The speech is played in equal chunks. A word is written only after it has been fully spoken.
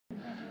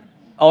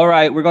All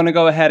right, we're going to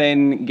go ahead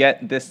and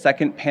get this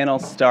second panel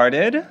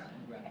started.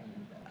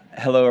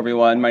 Hello,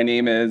 everyone. My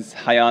name is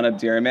Hayan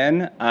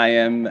Abdirahman. I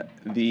am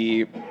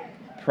the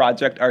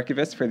project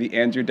archivist for the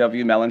Andrew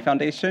W. Mellon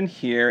Foundation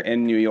here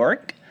in New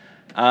York.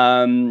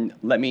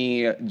 Let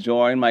me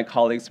join my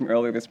colleagues from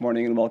earlier this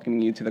morning in welcoming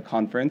you to the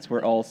conference.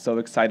 We're all so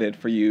excited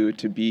for you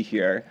to be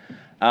here.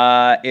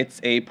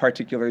 It's a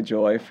particular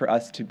joy for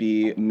us to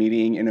be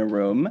meeting in a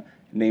room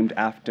named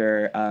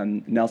after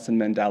Nelson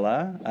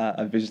Mandela,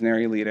 a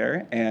visionary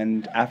leader,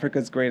 and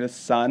Africa's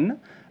greatest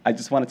son. I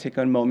just want to take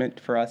a moment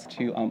for us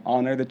to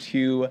honor the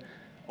two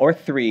or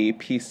three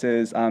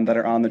pieces that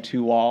are on the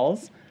two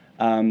walls.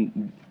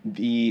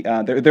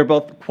 They're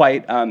both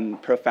quite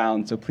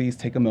profound, so please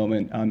take a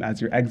moment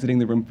as you're exiting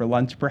the room for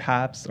lunch,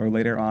 perhaps, or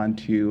later on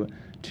to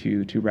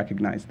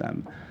recognize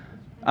them.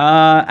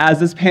 As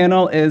this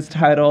panel is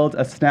titled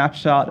A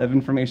Snapshot of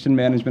Information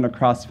Management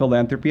Across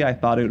Philanthropy, I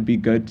thought it would be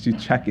good to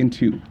check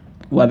into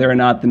whether or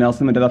not the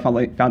Nelson Mandela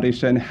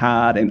Foundation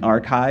had an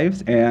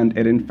archives, and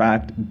it in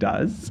fact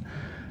does.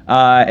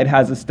 It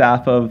has a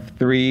staff of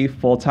 3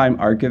 full-time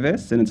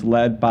archivists, and it's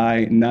led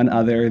by none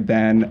other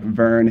than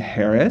Vern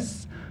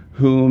Harris,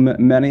 whom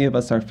many of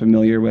us are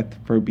familiar with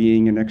for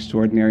being an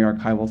extraordinary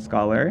archival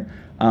scholar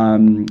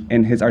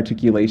in his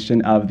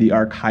articulation of the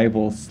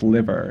archival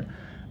sliver.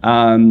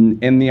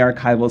 In the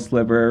archival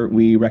sliver,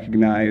 we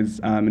recognize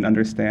and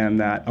understand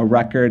that a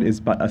record is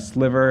but a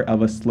sliver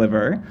of a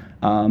sliver,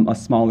 a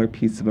smaller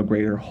piece of a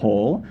greater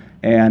whole,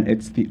 and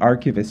it's the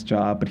archivist's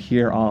job, but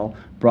here I'll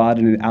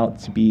broaden it out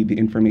to be the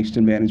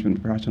information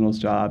management professional's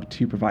job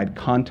to provide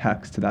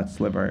context to that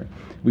sliver.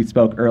 We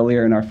spoke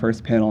earlier in our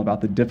first panel about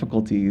the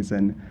difficulties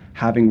in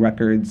having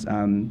records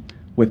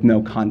with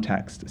no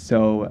context.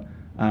 So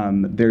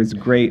there's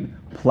great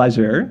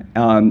pleasure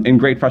and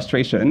great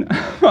frustration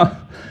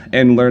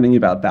in learning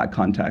about that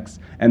context,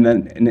 and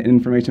then an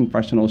information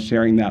professional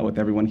sharing that with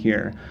everyone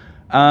here.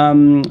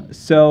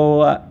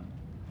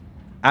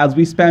 As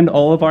we spend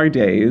all of our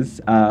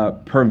days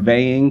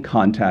purveying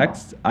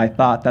context, I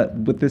thought that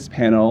with this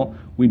panel,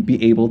 we'd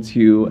be able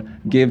to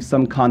give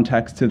some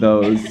context to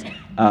those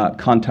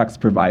context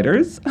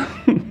providers.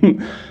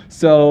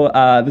 So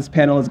this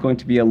panel is going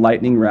to be a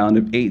lightning round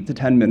of 8 to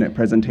 10 minute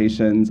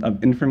presentations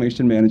of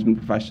information management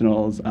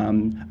professionals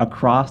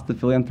across the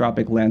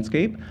philanthropic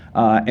landscape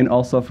and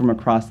also from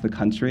across the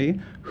country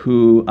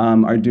who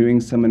are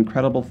doing some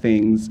incredible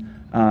things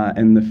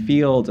in the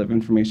field of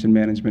information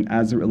management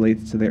as it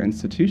relates to their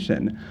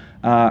institution.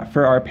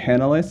 For our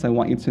panelists, I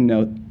want you to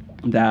note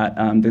that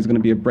there's going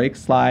to be a break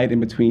slide in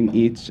between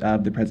each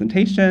of the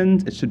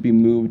presentations. It should be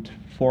moved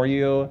for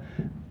you.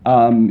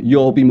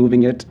 You'll be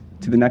moving it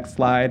to the next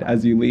slide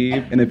as you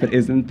leave, and if it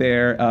isn't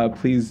there,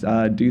 please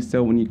do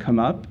so when you come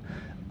up.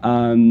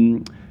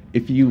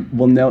 If you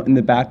will note in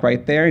the back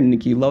right there,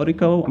 Nikki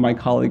Lodico, my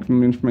colleague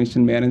from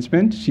Information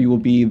Management, she will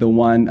be the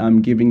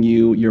one giving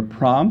you your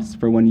prompts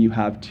for when you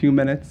have 2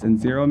 minutes and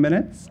 0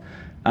 minutes.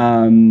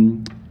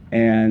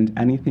 And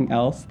anything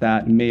else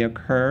that may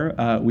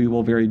occur, we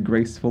will very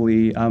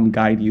gracefully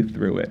guide you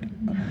through it.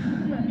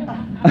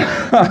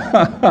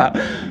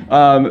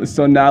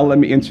 So now let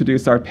me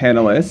introduce our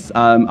panelists.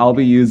 I'll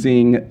be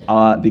using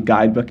the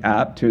guidebook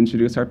app to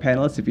introduce our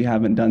panelists. If you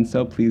haven't done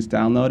so, please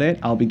download it.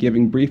 I'll be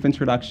giving brief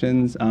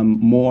introductions.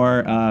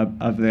 More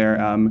of their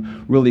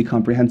really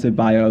comprehensive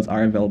bios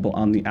are available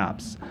on the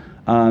apps.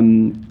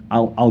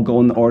 I'll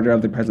go in the order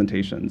of the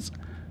presentations.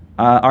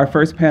 Our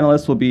first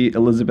panelist will be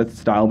Elizabeth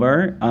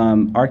Stalber,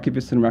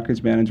 archivist and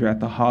records manager at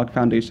the Hogg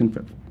Foundation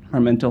for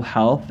Mental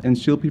Health, and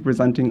she'll be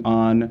presenting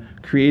on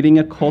creating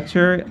a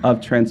culture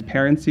of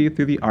transparency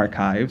through the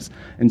archives,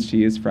 and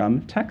she is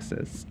from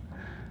Texas.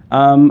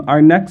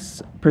 Our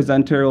next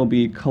presenter will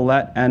be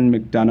Colette N.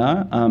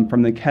 McDonough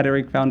from the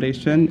Kettering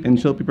Foundation, and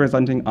she'll be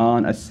presenting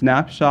on a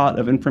snapshot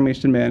of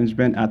information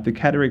management at the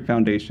Kettering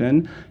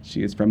Foundation.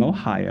 She is from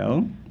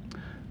Ohio.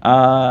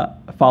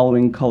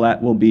 Following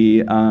Colette will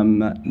be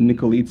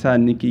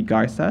Nicolita Nikki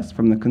Garces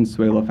from the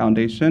Consuelo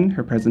Foundation.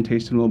 Her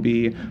presentation will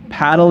be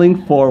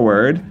Paddling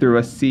Forward Through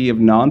a Sea of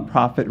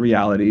Nonprofit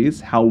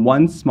Realities, How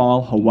One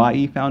Small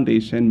Hawaii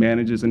Foundation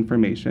Manages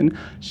Information.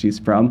 She's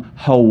from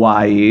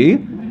Hawaii,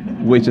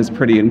 which is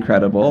pretty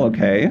incredible,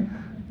 okay.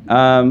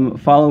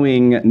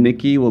 Following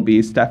Nikki will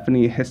be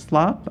Stephanie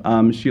Hislop.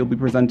 She'll be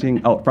presenting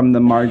from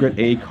the Margaret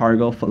A.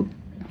 Cargill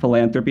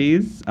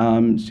Philanthropies.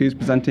 She's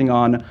presenting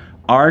on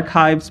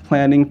Archives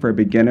Planning for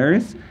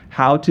Beginners,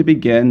 How to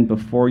Begin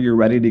Before You're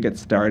Ready to Get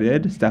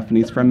Started.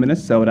 Stephanie's from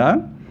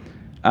Minnesota.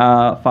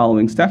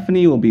 Following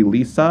Stephanie will be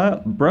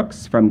Lisa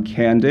Brooks from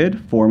Candid,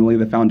 formerly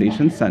the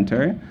Foundation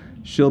Center.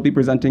 She'll be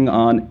presenting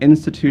on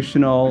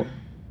institutional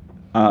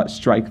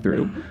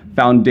strike-through,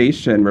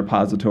 foundation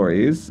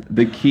repositories,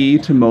 the key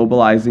to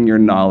mobilizing your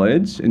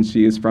knowledge, and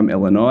she is from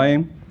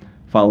Illinois.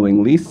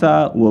 Following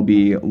Lisa will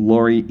be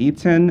Lori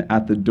Eaton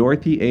at the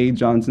Dorothy A.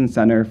 Johnson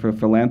Center for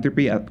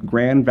Philanthropy at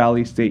Grand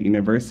Valley State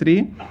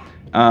University,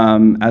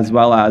 as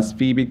well as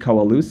Phoebe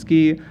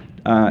Kowalewski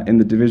in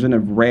the Division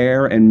of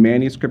Rare and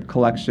Manuscript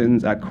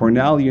Collections at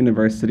Cornell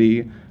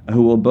University,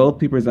 who will both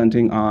be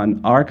presenting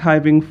on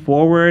Archiving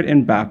Forward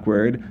and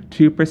Backward,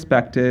 Two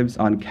Perspectives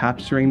on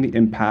Capturing the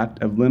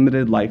Impact of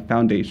Limited Life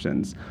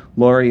Foundations.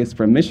 Lori is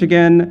from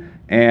Michigan,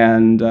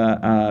 and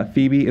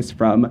Phoebe is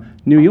from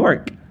New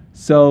York.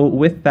 So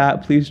with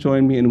that, please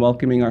join me in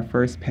welcoming our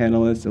first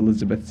panelist,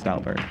 Elizabeth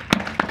Stalberg.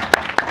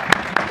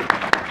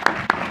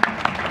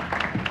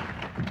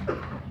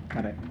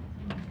 Got it.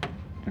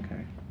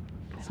 Okay.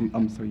 So you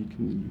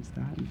can use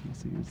that. You can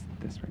also use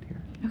this right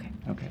here. Okay.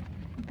 Okay.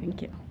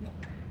 Thank you.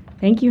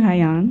 Thank you,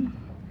 Hayan.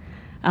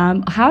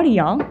 Howdy,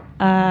 y'all.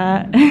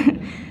 I'm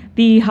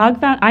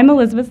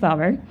Elizabeth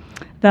Stalberg.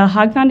 The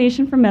Hogg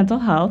Foundation for Mental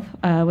Health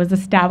was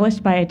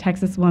established by a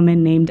Texas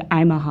woman named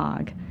Ima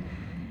Hogg.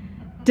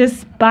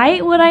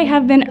 Despite what I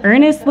have been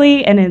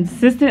earnestly and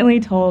insistently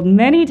told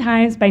many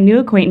times by new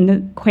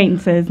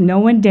acquaintances, no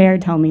one dare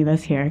tell me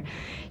this here,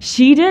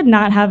 she did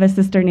not have a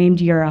sister named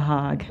Ura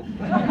Hogg.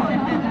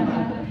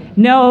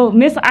 No,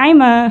 Miss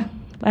Ima,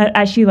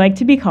 as she liked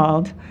to be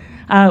called,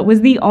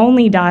 was the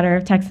only daughter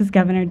of Texas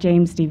Governor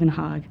James Stephen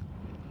Hogg.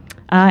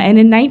 And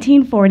in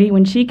 1940,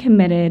 when she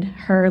committed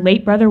her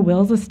late brother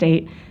Will's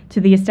estate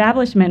to the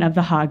establishment of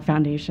the Hogg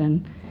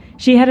Foundation,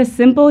 she had a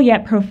simple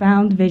yet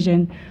profound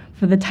vision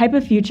for the type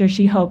of future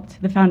she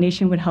hoped the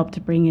foundation would help to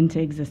bring into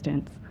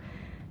existence,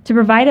 to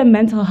provide a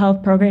mental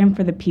health program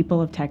for the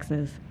people of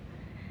Texas.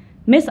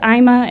 Miss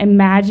Ima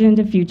imagined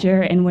a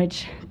future in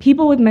which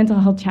people with mental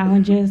health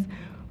challenges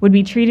would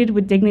be treated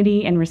with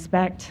dignity and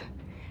respect,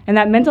 and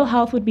that mental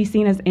health would be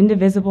seen as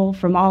indivisible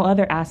from all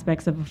other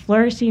aspects of a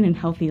flourishing and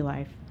healthy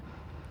life.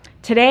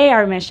 Today,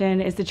 our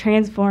mission is to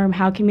transform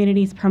how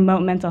communities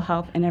promote mental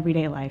health in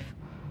everyday life.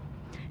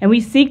 And we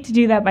seek to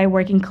do that by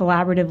working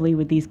collaboratively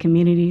with these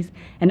communities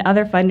and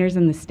other funders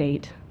in the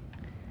state.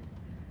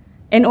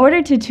 In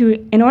order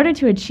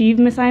to achieve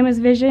Ms. Ima's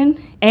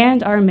vision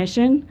and our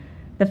mission,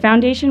 the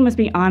foundation must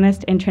be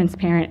honest and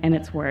transparent in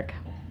its work.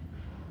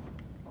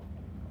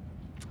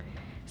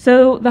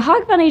 So the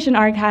Hogg Foundation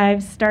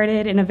Archives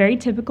started in a very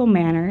typical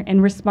manner in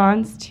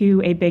response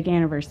to a big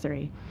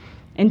anniversary.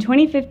 In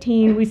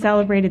 2015, we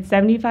celebrated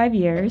 75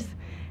 years,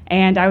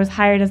 and I was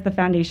hired as the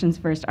foundation's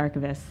first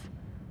archivist.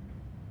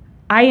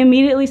 I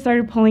immediately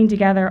started pulling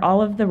together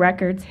all of the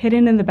records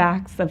hidden in the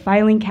backs of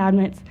filing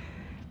cabinets,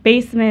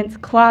 basements,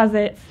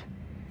 closets,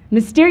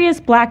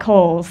 mysterious black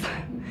holes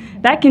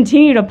that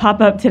continue to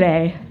pop up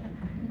today.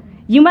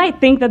 You might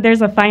think that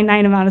there's a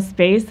finite amount of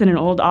space in an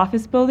old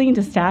office building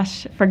to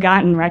stash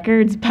forgotten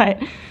records, but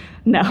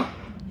no,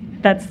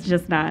 that's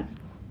just not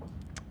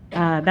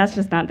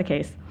the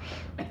case.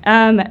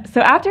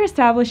 So after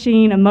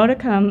establishing a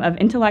modicum of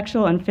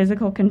intellectual and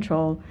physical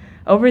control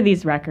over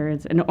these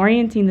records and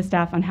orienting the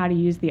staff on how to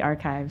use the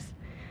archives,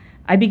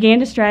 I began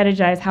to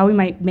strategize how we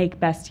might make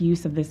best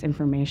use of this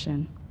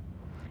information.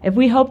 If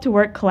we hope to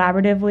work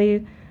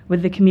collaboratively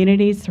with the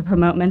communities to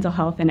promote mental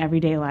health in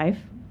everyday life,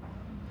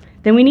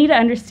 then we need to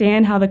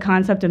understand how the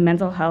concept of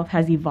mental health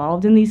has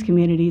evolved in these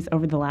communities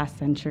over the last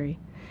century,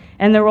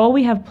 and the role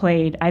we have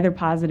played, either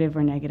positive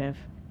or negative.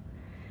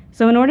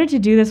 So in order to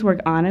do this work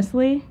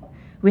honestly,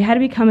 we had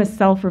to become a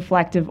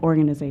self-reflective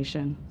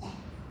organization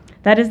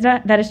that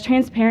is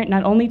transparent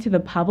not only to the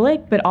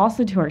public, but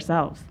also to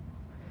ourselves.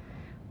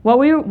 What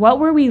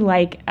were we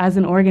like as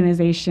an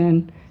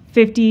organization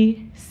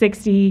 50,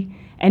 60,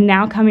 and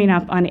now coming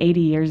up on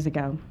 80 years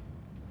ago?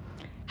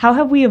 How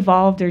have we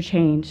evolved or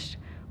changed?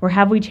 Or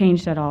have we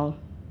changed at all?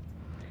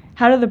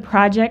 How do the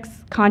projects,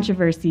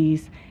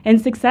 controversies,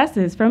 and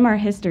successes from our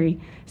history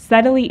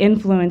subtly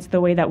influence the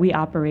way that we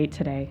operate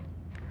today?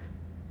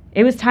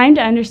 It was time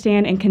to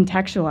understand and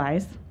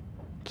contextualize,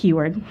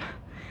 keyword,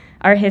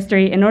 our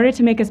history in order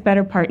to make us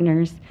better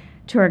partners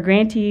to our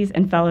grantees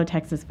and fellow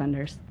Texas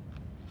funders.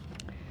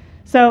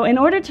 So in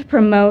order to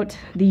promote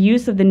the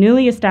use of the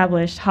newly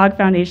established Hogg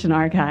Foundation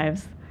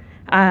Archives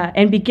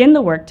and begin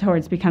the work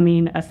towards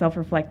becoming a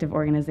self-reflective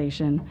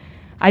organization,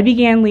 I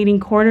began leading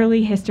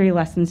quarterly history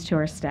lessons to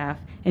our staff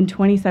in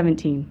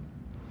 2017.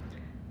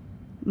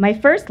 My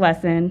first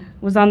lesson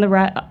was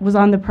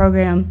about a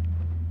program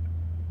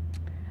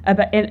in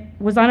the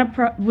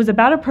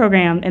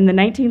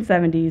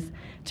 1970s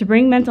to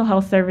bring mental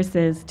health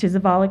services to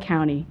Zavala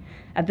County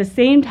at the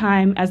same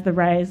time as the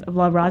rise of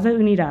La Raza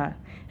Unida,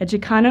 a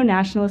Chicano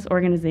nationalist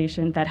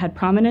organization that had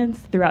prominence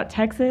throughout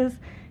Texas,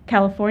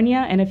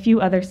 California, and a few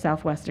other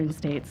southwestern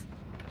states.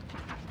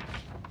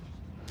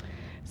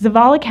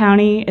 Zavala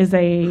County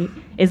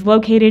is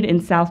located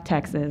in South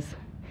Texas,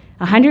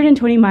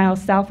 120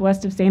 miles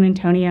southwest of San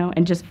Antonio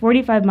and just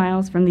 45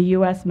 miles from the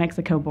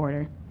US-Mexico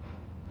border.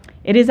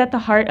 It is at the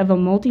heart of a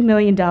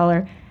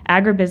multi-million-dollar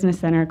agribusiness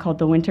center called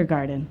the Winter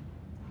Garden,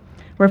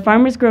 where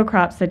farmers grow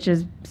crops such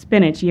as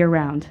spinach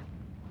year-round.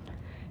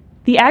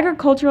 The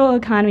agricultural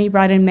economy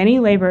brought in many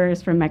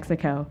laborers from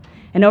Mexico,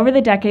 and over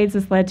the decades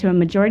this led to a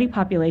majority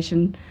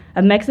population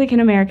of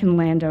Mexican-American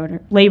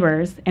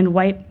laborers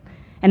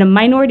and a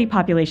minority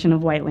population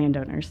of white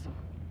landowners.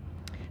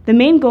 The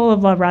main goal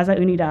of La Raza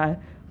Unida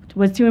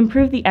was to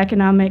improve the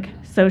economic,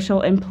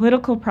 social, and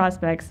political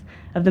prospects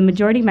of the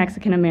majority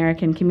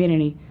Mexican-American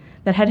community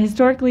that had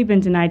historically been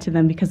denied to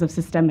them because of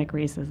systemic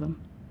racism.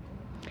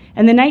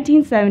 In the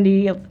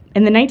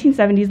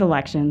 1970s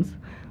elections,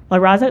 La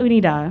Raza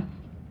Unida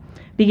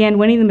began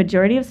winning the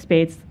majority of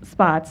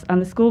spots on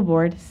the school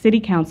board, city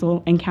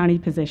council, and county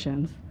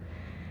positions.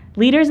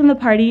 Leaders in the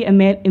party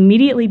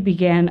immediately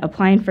began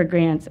applying for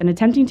grants and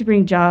attempting to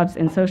bring jobs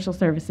and social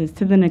services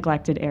to the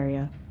neglected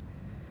area.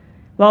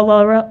 While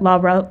La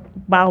Raza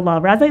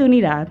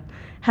Unida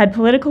had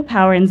political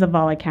power in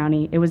Zavala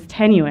County, it was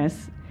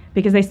tenuous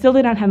because they still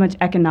did not have much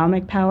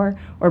economic power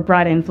or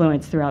broad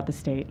influence throughout the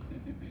state.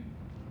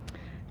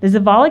 The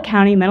Zavala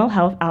County Mental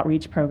Health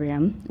Outreach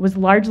Program was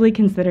largely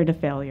considered a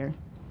failure.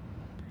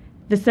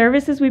 The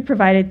services we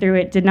provided through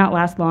it did not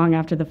last long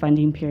after the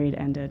funding period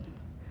ended.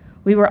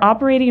 We were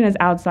operating as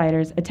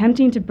outsiders,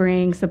 attempting to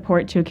bring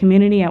support to a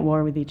community at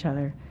war with each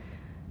other.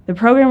 The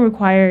program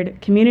required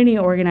community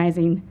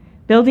organizing,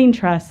 building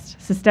trust,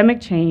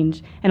 systemic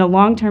change, and a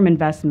long-term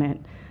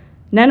investment,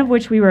 none of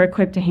which we were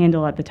equipped to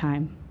handle at the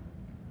time.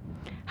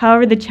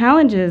 However, the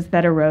challenges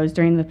that arose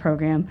during the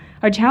program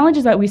are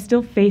challenges that we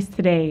still face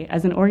today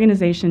as an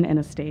organization and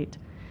a state.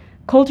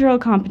 Cultural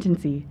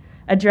competency,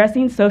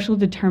 addressing social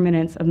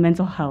determinants of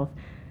mental health,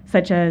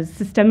 such as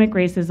systemic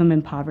racism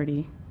and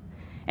poverty,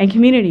 and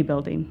community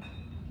building.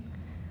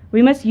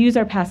 We must use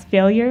our past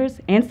failures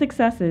and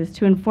successes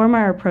to inform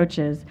our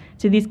approaches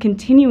to these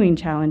continuing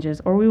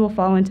challenges, or we will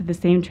fall into the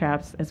same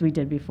traps as we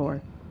did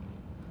before.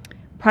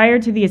 Prior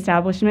to the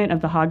establishment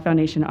of the Hogg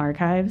Foundation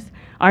archives,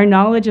 our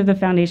knowledge of the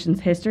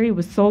Foundation's history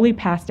was solely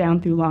passed down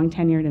through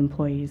long-tenured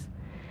employees.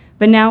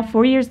 But now,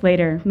 4 years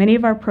later, many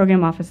of our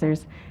program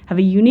officers have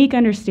a unique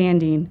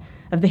understanding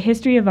of the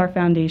history of our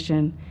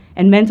foundation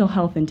and mental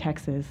health in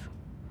Texas.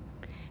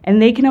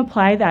 And they can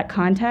apply that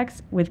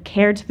context with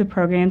care to the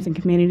programs and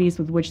communities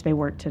with which they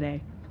work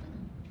today.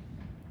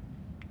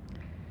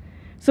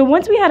 So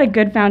once we had a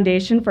good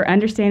foundation for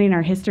understanding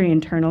our history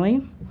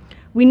internally,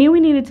 we knew we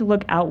needed to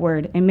look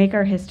outward and make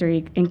our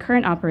history and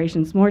current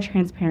operations more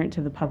transparent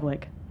to the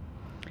public.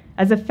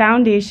 As a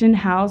foundation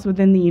housed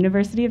within the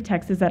University of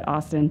Texas at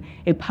Austin,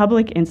 a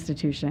public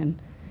institution,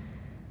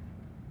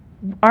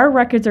 our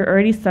records are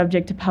already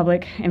subject to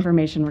public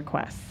information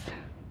requests.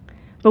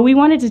 But we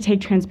wanted to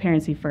take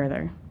transparency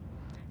further.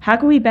 How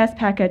can we best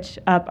package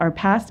up our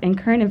past and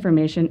current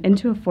information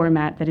into a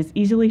format that is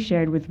easily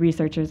shared with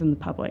researchers and the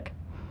public?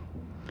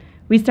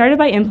 We started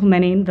by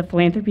implementing the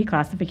Philanthropy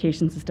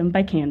classification system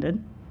by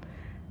Candid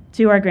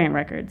to our grant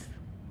records.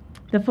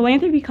 The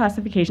Philanthropy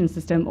classification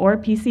system, or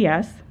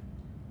PCS,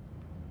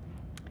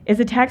 is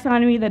a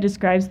taxonomy that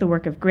describes the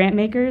work of grant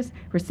makers,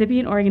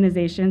 recipient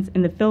organizations,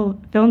 and the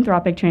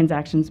philanthropic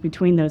transactions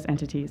between those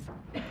entities.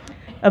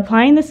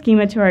 Applying the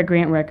schema to our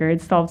grant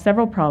records solved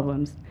several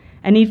problems: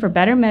 a need for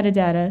better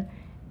metadata,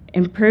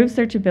 improved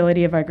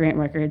searchability of our grant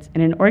records,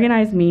 and an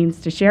organized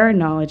means to share our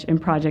knowledge and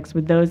projects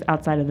with those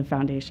outside of the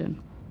foundation.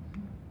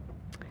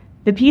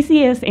 The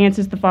PCS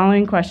answers the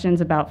following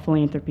questions about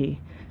philanthropy: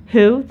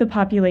 who, the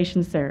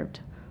population served;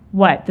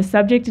 what, the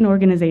subject and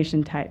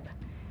organization type;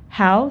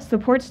 how,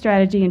 support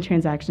strategy and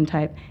transaction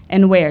type;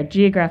 and where,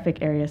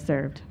 geographic area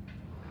served.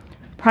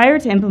 Prior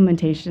to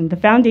implementation,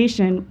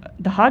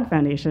 the Hogg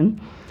Foundation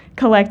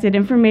collected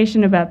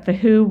information about the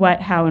who,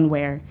 what, how, and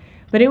where,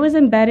 but it was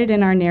embedded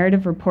in our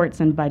narrative reports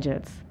and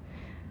budgets.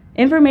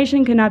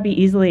 Information could not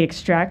be easily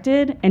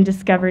extracted and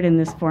discovered in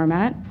this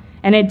format,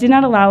 and it did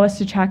not allow us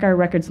to track our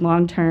records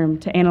long-term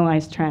to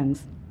analyze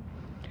trends.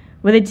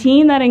 With a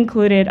team that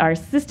included our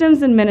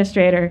systems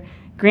administrator,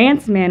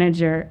 grants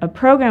manager, a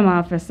program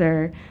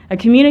officer, a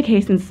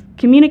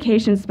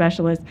communications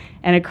specialist,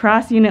 and a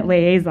cross-unit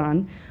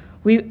liaison,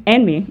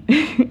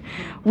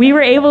 we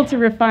were able to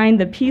refine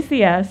the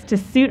PCS to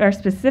suit our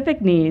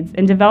specific needs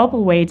and develop a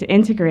way to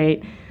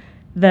integrate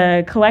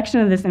the collection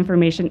of this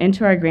information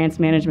into our grants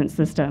management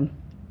system.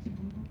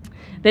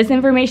 This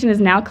information is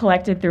now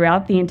collected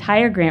throughout the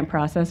entire grant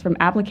process from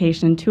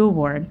application to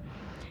award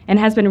and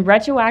has been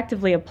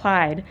retroactively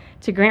applied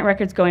to grant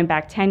records going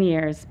back 10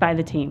 years by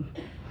the team.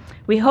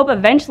 We hope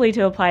eventually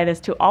to apply this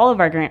to all of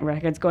our grant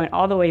records going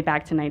all the way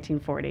back to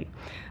 1940.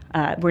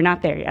 We're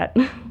not there yet.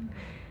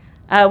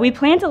 We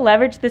plan to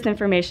leverage this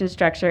information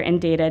structure and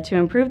data to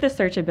improve the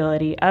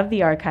searchability of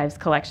the archive's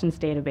collections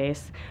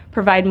database,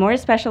 provide more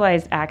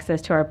specialized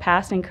access to our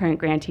past and current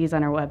grantees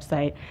on our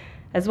website,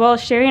 as well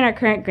as sharing our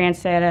current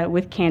grants data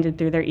with Candid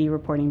through their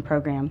e-reporting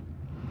program.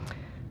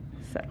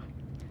 So,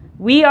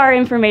 we are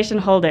information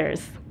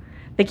holders,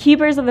 the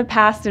keepers of the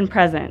past and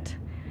present.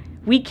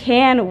 We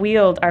can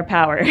wield our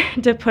power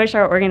to push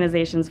our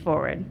organizations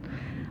forward.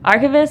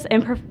 Archivists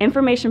and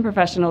information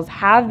professionals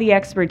have the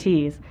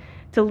expertise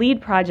to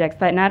lead projects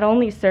that not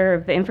only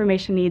serve the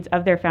information needs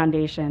of their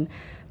foundation,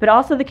 but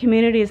also the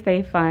communities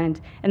they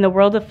fund and the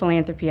world of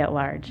philanthropy at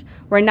large.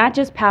 We're not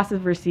just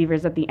passive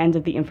receivers at the end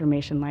of the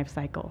information life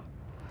cycle.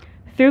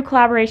 Through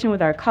collaboration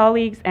with our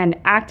colleagues and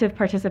active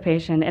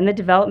participation in the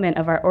development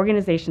of our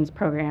organization's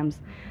programs,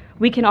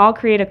 we can all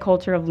create a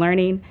culture of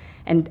learning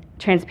and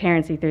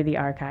transparency through the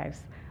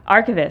archives.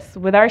 Archivists,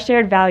 with our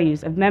shared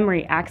values of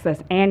memory,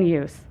 access, and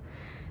use,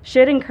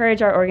 should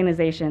encourage our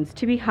organizations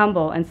to be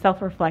humble and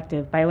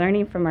self-reflective by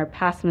learning from our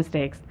past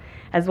mistakes,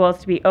 as well as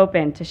to be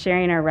open to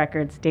sharing our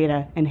records,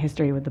 data, and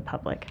history with the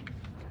public.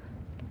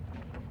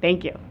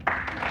 Thank you.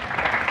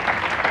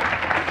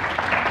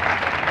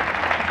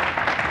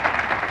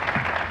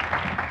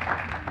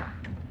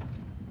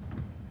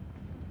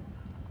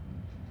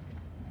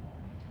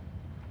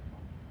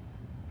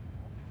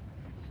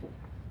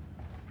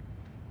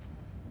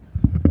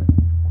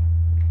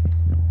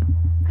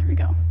 There we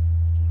go.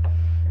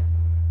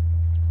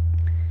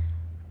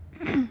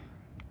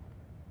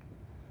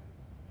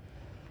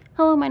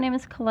 Hello, my name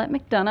is Colette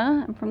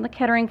McDonough. I'm from the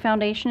Kettering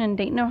Foundation in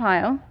Dayton,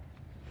 Ohio.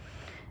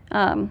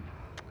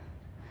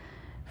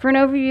 For an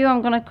overview,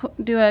 I'm going to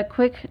do a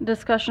quick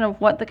discussion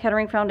of what the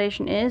Kettering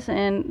Foundation is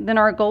and then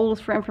our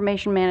goals for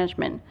information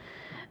management.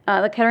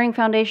 The Kettering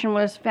Foundation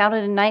was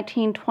founded in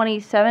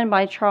 1927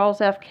 by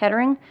Charles F.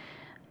 Kettering.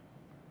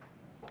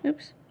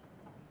 Oops.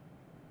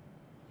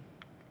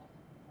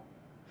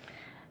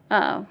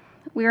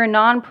 We are a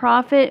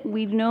nonprofit.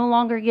 We no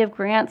longer give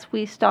grants.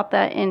 We stopped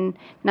that in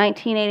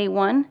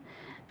 1981.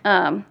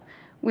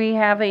 We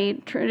have a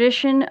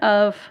tradition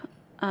of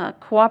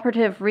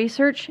cooperative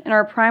research, and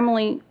our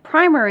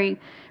primary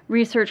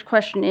research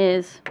question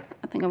is,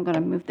 I think I'm going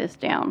to move this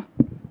down.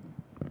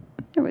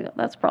 There we go.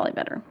 That's probably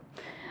better.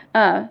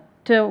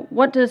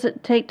 What does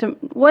it take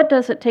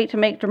to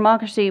make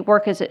democracy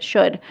work as it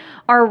should?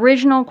 Our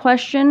original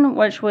question,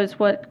 which was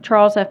what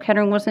Charles F.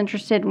 Kettering was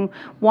interested in,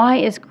 why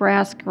is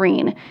grass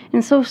green?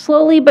 And so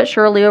slowly but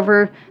surely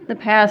over the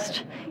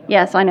past,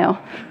 yes, I know.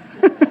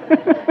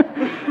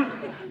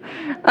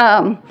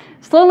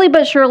 Slowly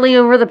but surely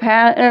over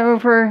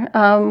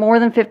more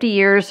than 50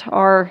 years,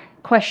 our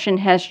question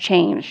has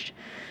changed.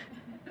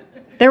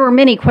 There were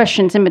many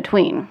questions in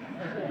between.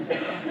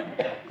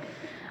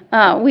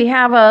 Our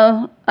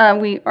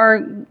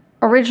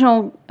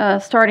original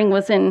starting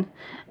was in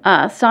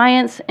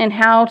science and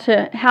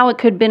how it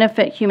could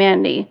benefit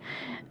humanity,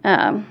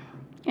 and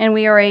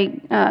we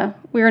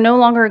are no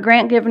longer a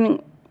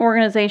grant-giving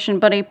organization,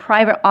 but a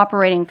private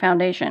operating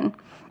foundation.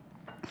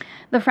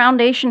 The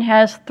foundation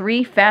has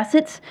 3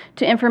 facets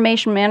to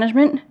information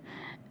management,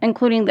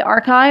 including the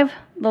archive,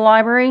 the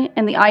library,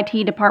 and the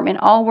IT department,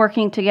 all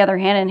working together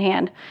hand in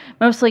hand,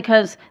 mostly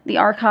because the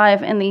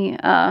archive and the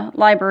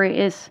library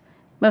is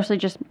mostly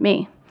just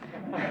me.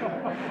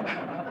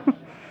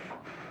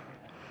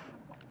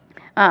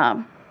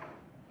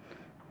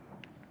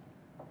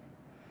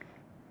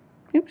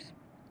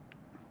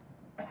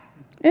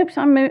 Oops,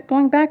 I'm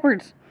going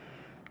backwards.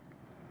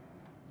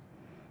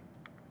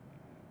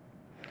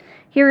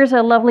 Here is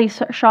a lovely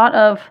shot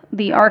of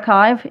the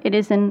archive. It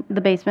is in the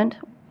basement.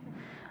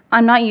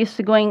 I'm not used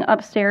to going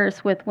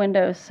upstairs with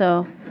windows,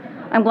 so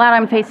I'm glad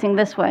I'm facing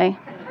this way.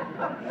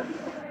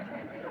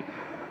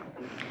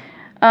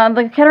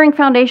 The Kettering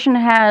Foundation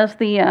has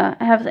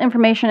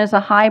information as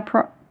a high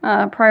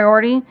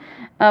priority.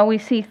 We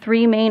see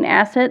 3 main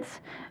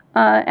assets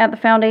at the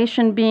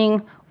foundation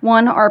being,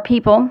 1, our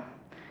people,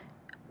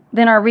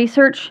 then our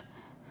research,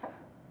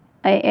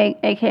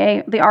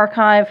 aka the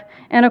archive,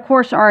 and of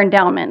course our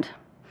endowment,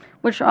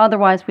 which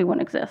otherwise we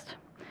wouldn't exist.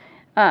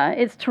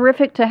 It's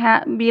terrific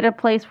to be at a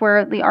place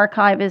where the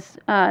archive is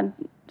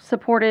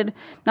supported,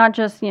 not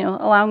just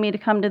allowing me to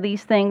come to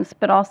these things,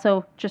 but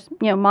also just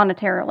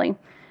monetarily.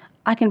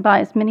 I can buy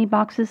as many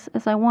boxes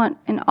as I want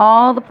and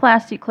all the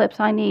plastic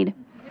clips I need.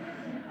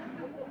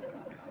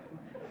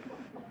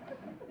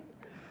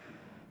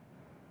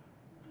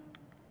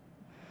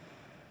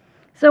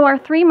 So our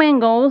 3 main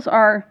goals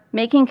are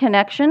making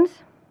connections,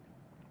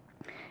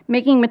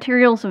 making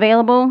materials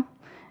available,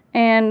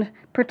 and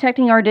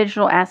protecting our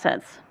digital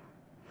assets.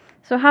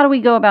 So how do we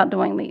go about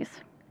doing these?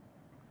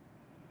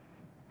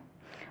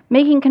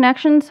 Making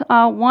connections,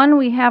 1,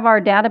 we have our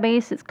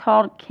database. It's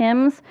called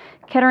KIMS,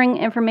 Kettering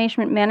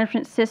Information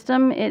Management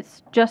System.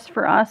 It's just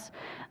for us.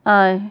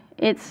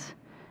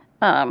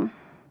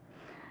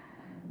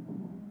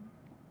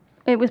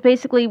 It was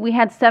basically, we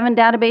had 7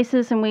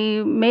 databases and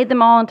we made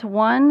them all into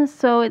one,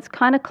 so it's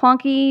kind of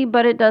clunky,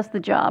 but it does the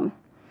job.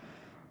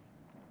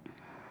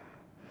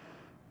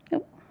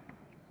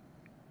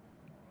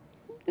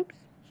 Oops.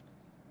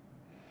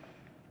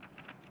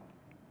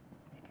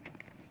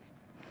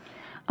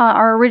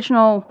 Our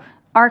original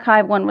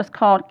archive one was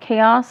called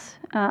Chaos.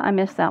 I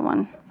missed that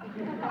one.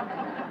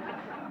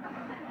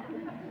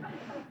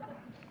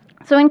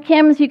 So in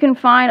KIMS, you can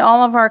find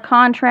all of our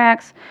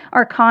contracts,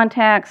 our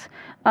contacts,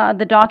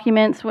 the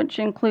documents, which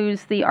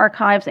includes the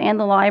archives and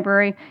the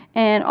library,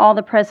 and all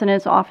the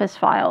president's office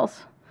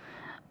files.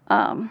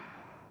 And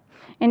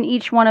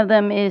each one of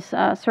them is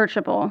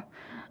searchable.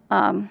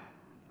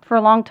 For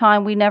a long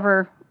time, we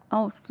never,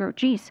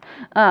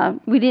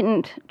 we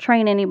didn't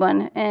train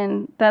anyone,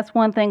 and that's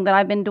one thing that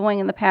I've been doing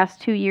in the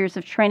past 2 years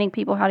of training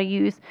people how to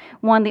use,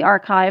 the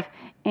archive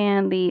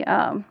and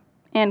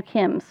and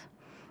KIMS.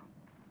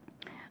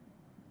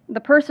 The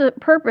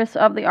purpose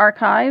of the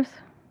archives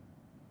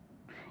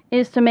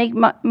is to make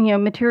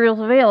materials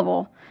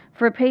available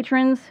for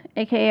patrons,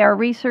 aka our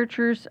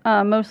researchers,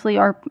 mostly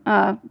our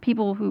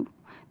people who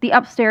the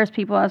upstairs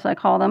people, as I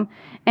call them,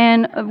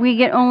 and we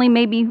get only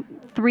maybe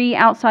 3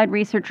 outside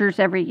researchers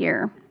every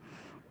year.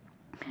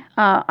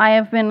 I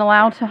have been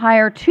allowed to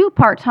hire 2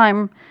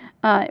 part-time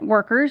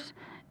workers.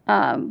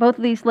 Both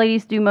of these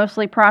ladies do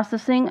mostly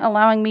processing,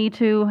 allowing me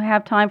to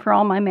have time for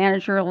all my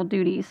managerial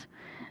duties.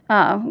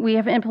 We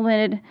have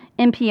implemented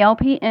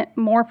MPLP,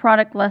 more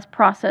product, less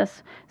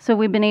process, so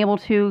we've been able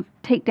to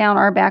take down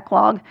our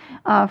backlog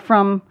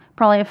from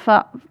probably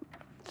a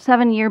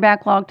 7-year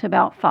backlog to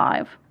about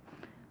 5.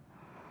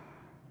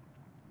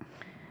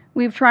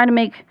 We've tried to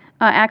make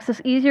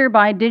access easier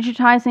by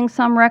digitizing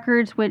some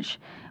records, which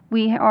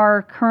we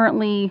are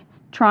currently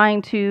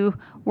trying to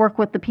work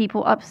with the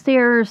people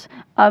upstairs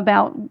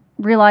about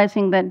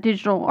realizing that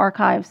digital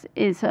archives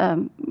is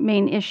a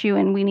main issue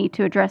and we need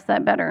to address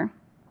that better.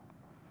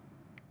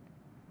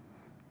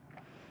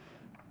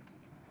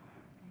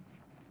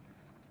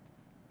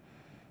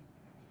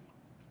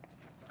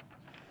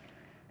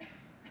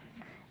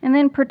 And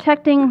then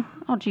protecting,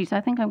 oh geez, I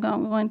think I'm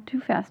going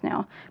too fast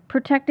now.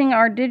 Protecting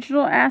our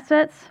digital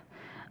assets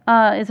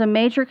is a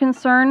major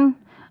concern.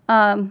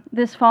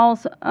 This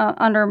falls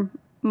under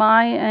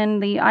my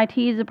and the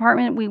IT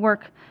department. We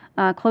work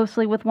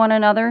closely with one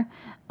another.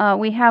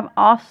 We have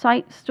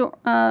off-site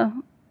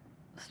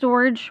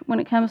storage when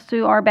it comes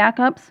to our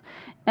backups,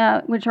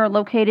 which are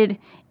located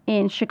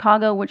in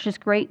Chicago, which is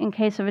great in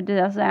case of a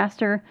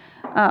disaster,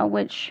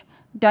 which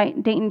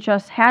Dayton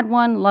just had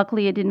one.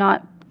 Luckily, it did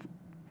not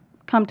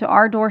come to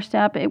our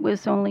doorstep. It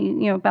was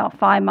only about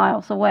 5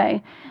 miles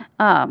away.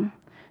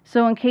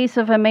 So in case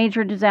of a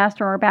major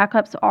disaster, our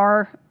backups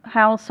are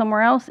housed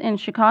somewhere else in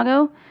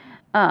Chicago.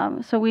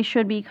 So we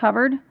should be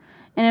covered.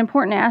 An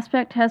important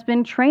aspect has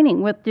been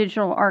training with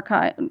digital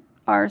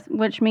archives,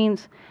 which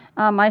means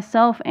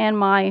myself and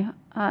my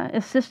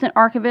assistant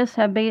archivists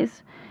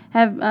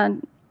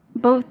have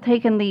both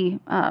taken the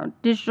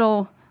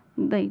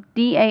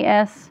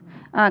DAS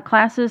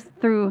classes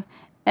through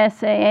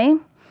SAA.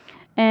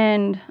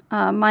 And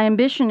my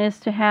ambition is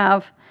to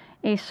have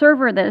a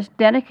server that is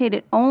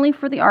dedicated only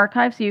for the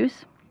archives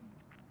use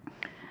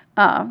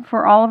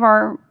for all of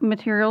our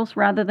materials,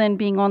 rather than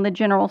being on the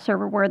general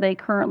server where they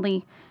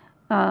currently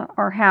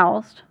are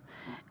housed.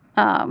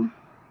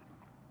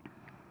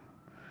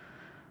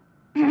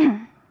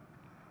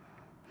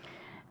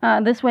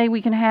 This way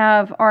we can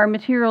have our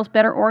materials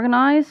better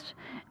organized,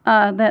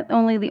 that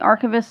only the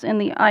archivists and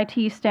the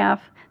IT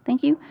staff,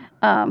 thank you,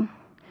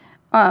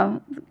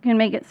 can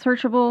make it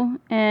searchable,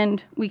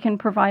 and we can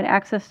provide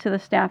access to the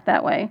staff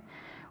that way.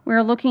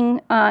 We're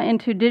looking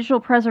into digital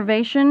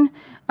preservation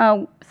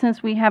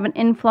since we have an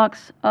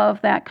influx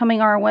of that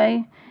coming our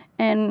way,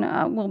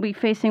 and we'll be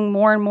facing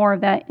more and more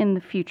of that in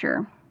the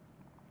future.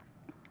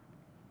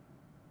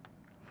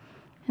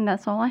 And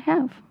that's all I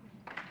have.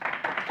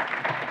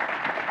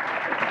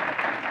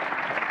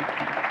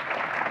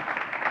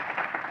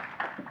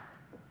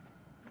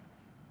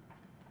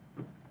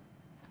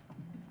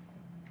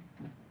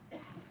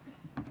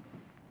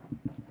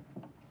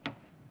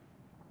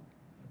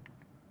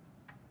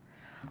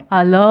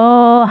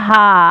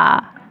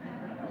 Aloha.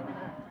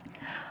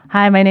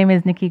 Hi, my name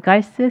is Nikki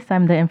Garces.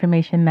 I'm the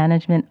Information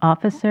Management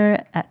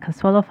Officer at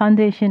Consuelo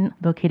Foundation,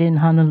 located in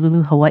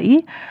Honolulu,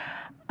 Hawaii.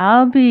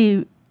 I'll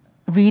be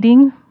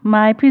reading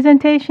my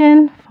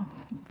presentation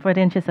for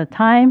the interest of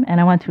time, and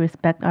I want to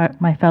respect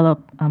my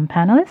fellow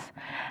panelists.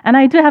 And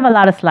I do have a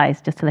lot of slides,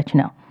 just to let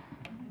you know.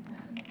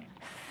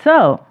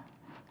 So,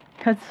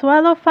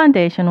 Consuelo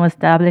Foundation was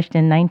established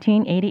in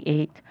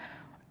 1988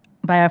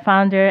 by our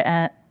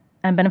founder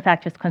and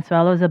benefactress,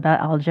 Consuelo Isabel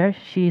Alger.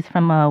 She's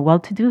from a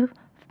well-to-do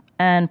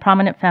and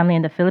prominent family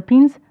in the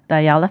Philippines, the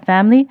Ayala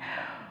family,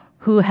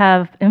 who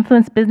have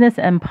influenced business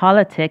and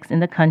politics in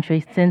the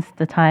country since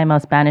the time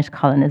of Spanish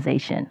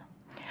colonization.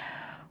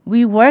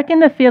 We work in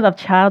the field of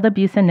child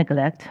abuse and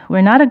neglect. We're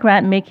not a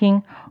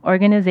grant-making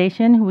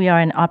organization. We are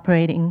an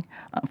operating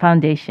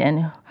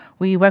foundation.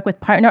 We work with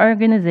partner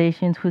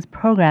organizations whose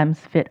programs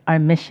fit our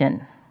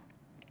mission.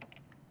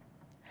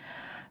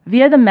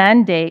 Via the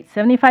mandate,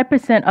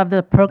 75% of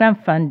the program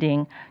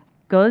funding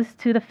goes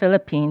to the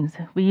Philippines.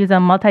 We use a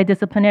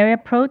multidisciplinary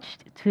approach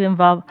to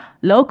involve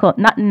local,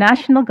 not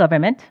national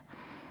government.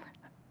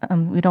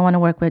 We don't want to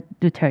work with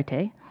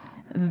Duterte.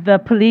 The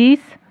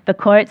police, the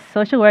courts,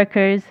 social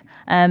workers,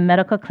 and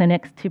medical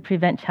clinics to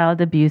prevent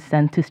child abuse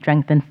and to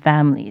strengthen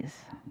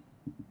families.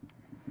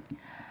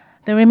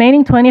 The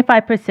remaining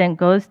 25%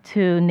 goes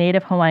to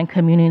Native Hawaiian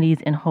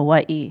communities in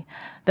Hawaii.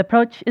 The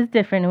approach is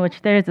different, in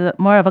which there is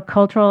more of a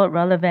cultural,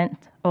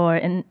 relevant, or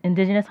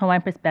indigenous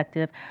Hawaiian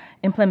perspective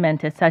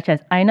implemented, such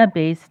as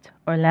Aina-based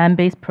or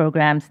land-based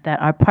programs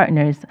that our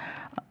partners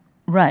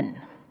run.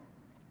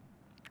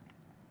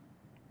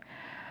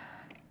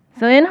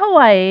 So in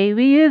Hawaii,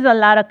 we use a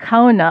lot of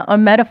kauna, or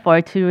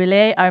metaphor, to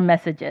relay our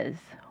messages.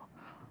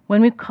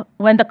 When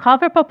the call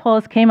for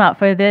proposals came out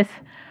for this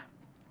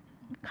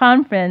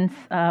conference,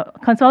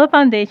 Consuelo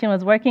Foundation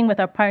was working with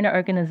our partner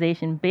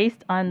organization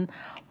based on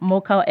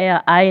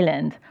Mokau'ea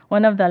Island,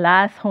 one of the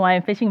last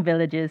Hawaiian fishing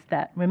villages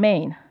that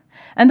remain.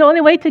 And the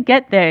only way to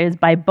get there is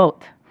by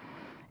boat.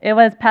 It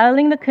was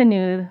paddling the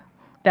canoe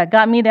that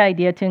got me the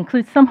idea to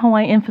include some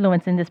Hawaiian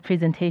influence in this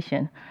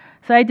presentation.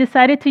 So I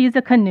decided to use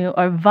a canoe,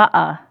 or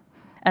va'a,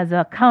 as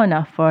a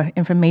kauna for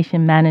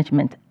information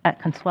management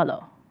at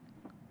Consuelo.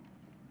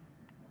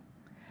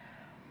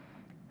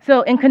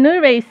 So in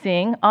canoe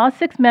racing, all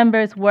 6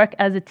 members work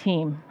as a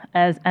team,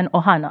 as an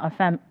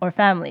ohana, or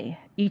family.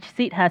 Each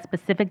seat has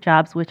specific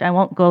jobs, which I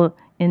won't go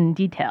in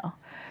detail.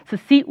 So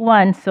seat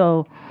 1,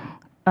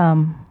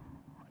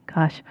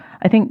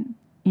 I think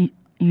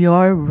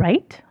your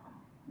right?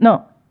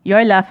 No,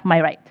 your left,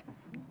 my right,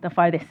 the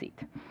farthest seat.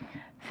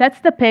 Sets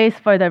the pace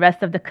for the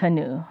rest of the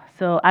canoe.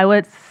 So I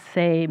would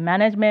say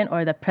management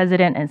or the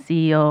president and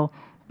CEO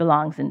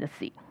belongs in the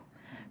seat.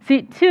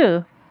 Seat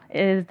 2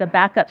 is the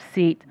backup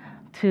seat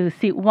to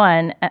seat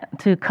 1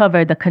 to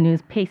cover the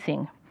canoe's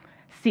pacing.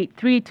 Seat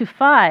 3 to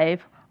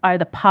 5 are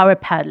the power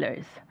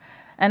paddlers.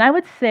 And I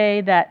would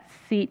say that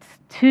seats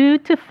 2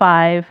 to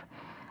 5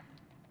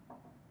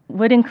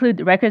 would include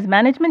the records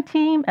management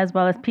team as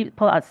well as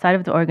people outside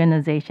of the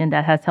organization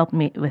that has helped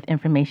me with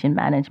information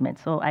management.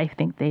 So I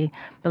think they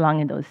belong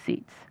in those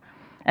seats.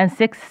 And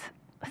seat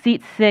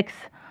 6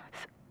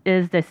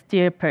 is the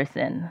steer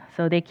person.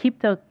 So they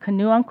keep the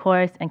canoe on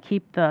course and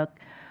keep the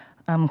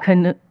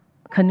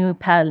canoe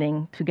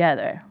paddling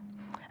together.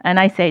 And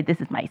I say, this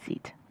is my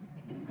seat.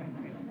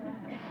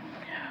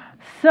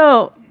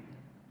 So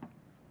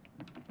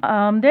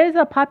there's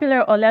a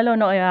popular olelo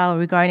no eau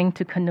regarding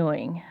to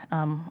canoeing.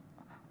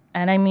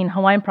 And I mean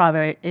Hawaiian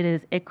proverb, it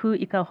is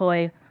eku ika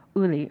hoi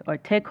uli, or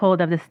take hold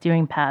of the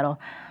steering paddle.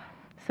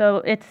 So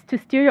it's to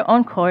steer your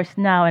own course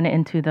now and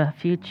into the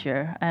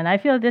future. And I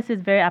feel this is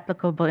very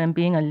applicable in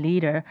being a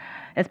leader,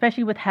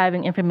 especially with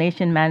having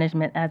information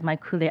management as my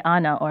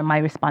kuleana, or my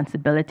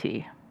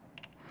responsibility.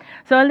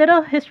 So a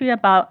little history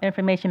about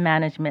information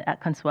management at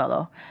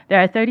Consuelo.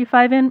 There are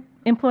 35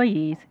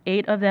 employees,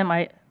 8 of them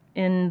are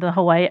in the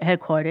Hawaii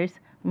headquarters,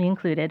 me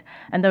included,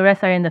 and the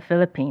rest are in the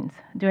Philippines.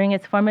 During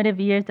its formative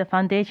years, the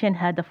foundation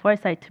had the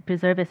foresight to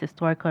preserve its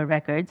historical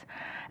records.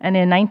 And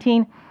in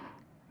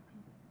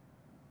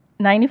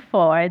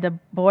 1994, the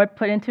board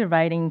put into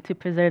writing to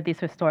preserve these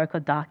historical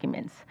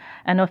documents.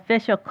 An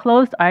official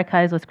closed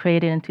archives was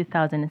created in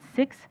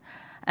 2006,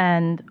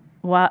 and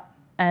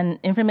an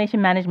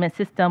information management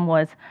system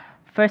was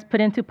first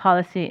put into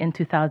policy in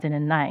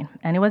 2009.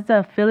 And it was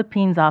the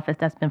Philippines office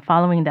that's been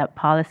following that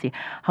policy.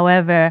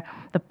 However,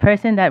 the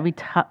person that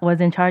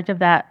was in charge of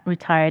that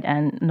retired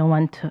and no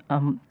one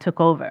took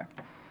over.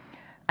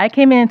 I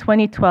came in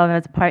 2012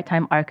 as a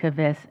part-time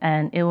archivist,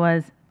 and it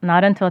was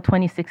not until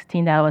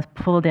 2016 that I was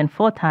pulled in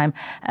full-time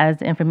as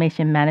the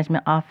information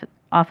management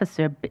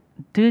officer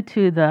due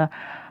to the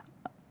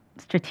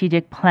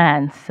strategic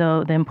plan.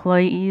 So the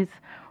employees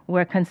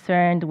were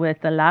concerned with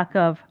the lack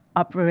of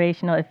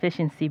operational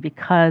efficiency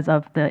because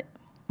of the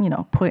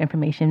poor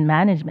information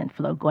management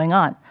flow going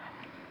on.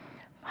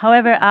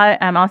 However, I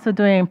am also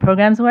doing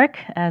programs work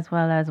as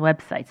well as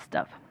website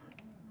stuff.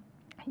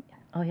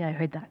 Oh yeah, I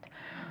heard that.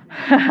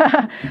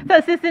 So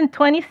since in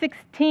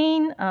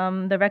 2016,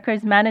 the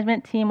records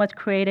management team was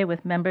created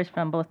with members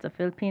from both the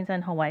Philippines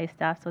and Hawaii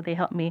staff, so they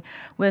helped me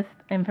with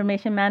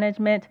information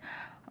management.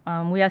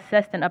 We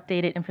assessed and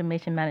updated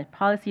information management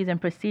policies and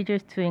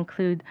procedures to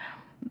include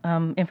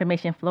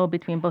information flow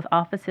between both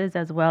offices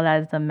as well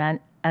as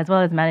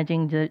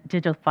managing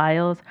digital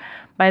files.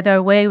 By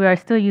the way, we are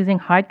still using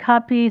hard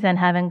copies and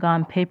haven't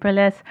gone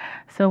paperless.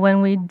 So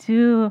when we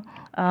do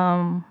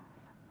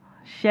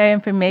share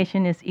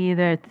information, it's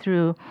either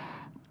through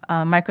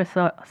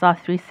Microsoft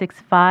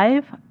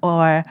 365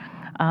 or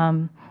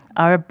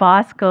our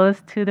boss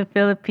goes to the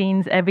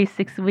Philippines every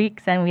 6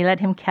 weeks and we let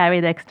him carry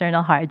the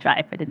external hard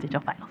drive for the digital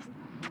files.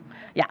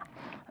 Yeah.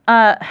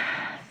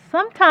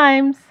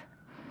 Sometimes.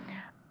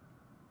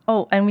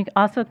 Oh, and we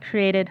also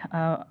created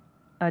a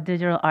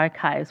digital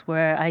archives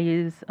where I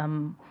use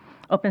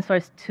open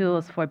source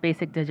tools for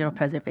basic digital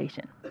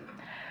preservation.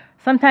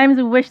 Sometimes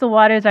we wish the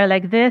waters are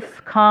like this,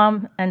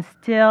 calm and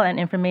still, and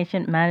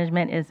information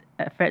management is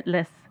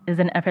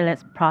an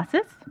effortless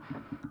process.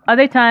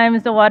 Other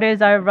times the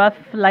waters are rough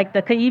like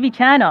the Kaiwi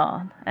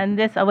Channel, and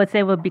this I would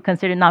say would be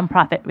considered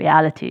nonprofit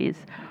realities.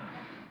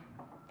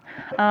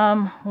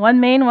 One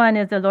main one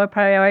is the lower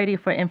priority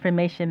for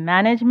information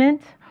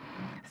management.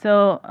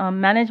 So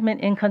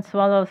management in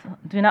Consuelo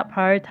do not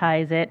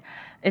prioritize it.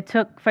 It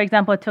took, for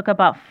example,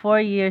 about 4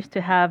 years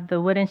to have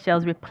the wooden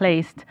shells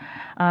replaced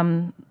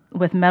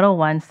with metal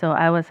ones. So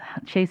I was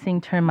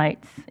chasing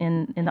termites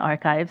in the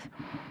archives.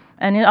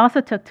 And it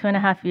also took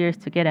 2.5 years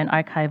to get an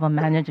archival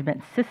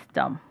management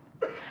system.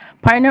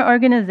 Partner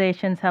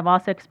organizations have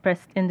also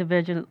expressed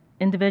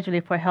individually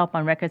for help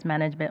on records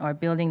management or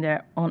building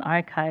their own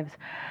archives.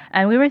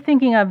 And we were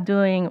thinking of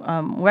doing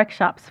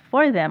workshops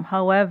for them.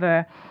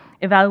 However,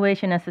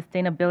 evaluation and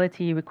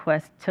sustainability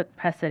requests took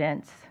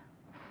precedence.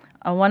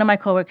 One of my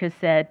coworkers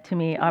said to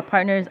me, our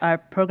partners are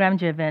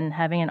program-driven,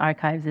 having an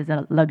archives is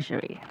a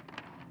luxury.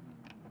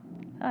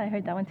 Oh, I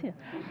heard that one too.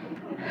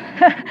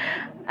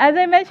 As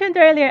I mentioned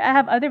earlier, I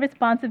have other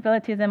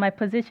responsibilities and my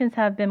positions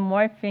have been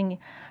morphing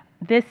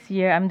this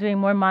year, I'm doing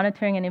more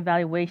monitoring and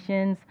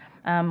evaluations,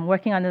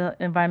 working on the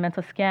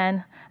environmental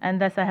scan, and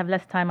thus I have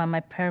less time on my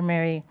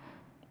primary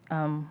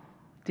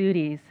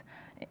duties,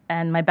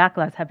 and my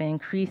backlogs have been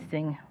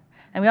increasing.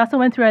 And we also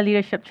went through a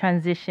leadership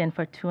transition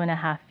for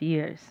 2.5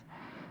 years.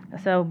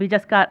 So we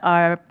just got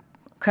our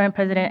current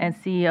president and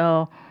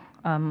CEO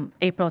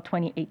April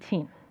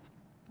 2018.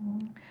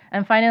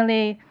 And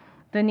finally,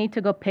 the need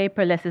to go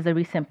paperless is a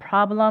recent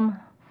problem.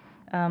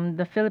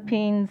 The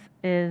Philippines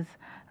is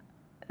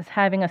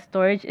having a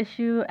storage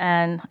issue,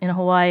 and in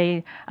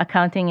Hawaii,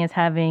 accounting is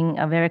having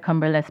a very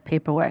cumberless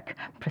paperwork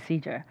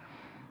procedure.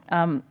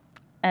 And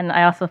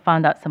I also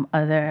found out some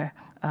other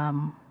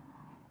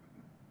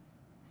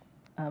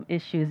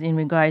issues in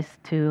regards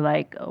to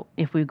like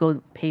if we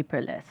go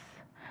paperless.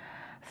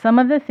 Some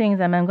of the things,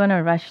 and I'm going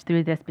to rush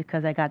through this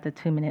because I got the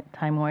 2-minute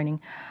time warning.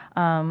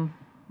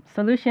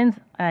 Solutions,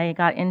 I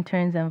got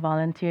interns and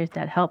volunteers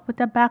that help with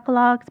the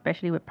backlog,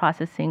 especially with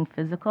processing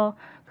physical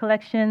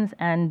collections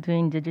and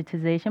doing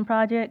digitization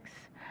projects.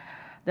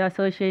 The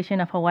Association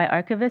of Hawaii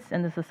Archivists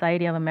and the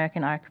Society of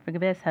American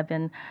Archivists have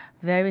been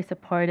very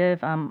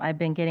supportive. I've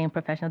been getting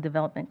professional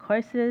development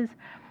courses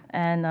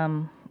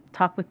and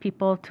talk with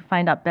people to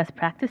find out best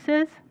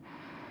practices.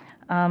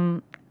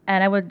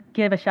 And I would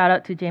give a shout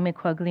out to Jamie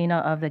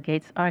Quaglino of the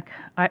Gates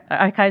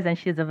Archives, and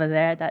she's over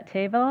there at that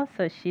table.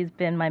 So she's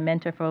been my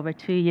mentor for over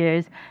 2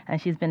 years, and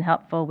she's been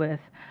helpful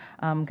with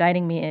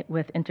guiding me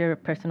with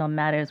interpersonal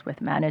matters with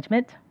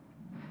management.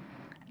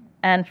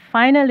 And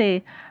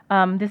finally,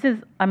 I'm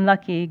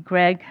lucky,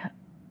 Greg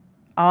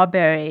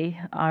Auberry,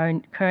 our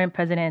current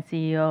president and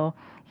CEO,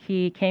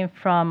 he came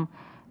from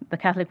the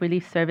Catholic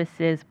Relief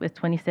Services with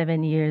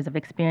 27 years of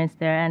experience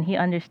there, and he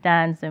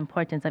understands the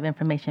importance of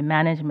information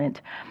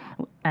management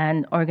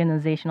and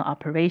organizational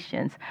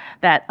operations,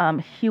 that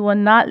he will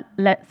not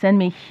send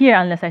me here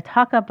unless I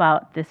talk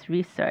about this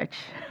research.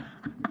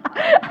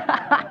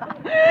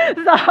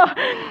 So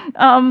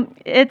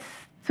it's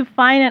to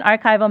find an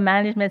archival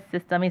management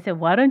system. He said,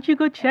 why don't you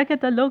go check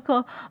at the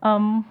local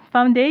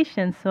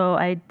foundation? So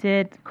I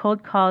did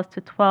cold calls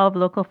to 12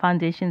 local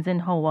foundations in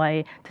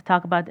Hawaii to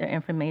talk about their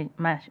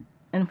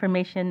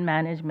information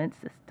management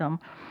system.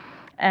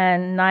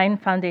 And 9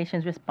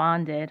 foundations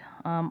responded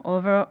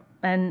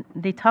and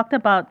they talked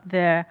about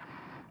their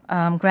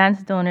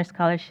grants, donor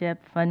scholarship,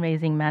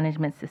 fundraising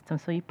management system.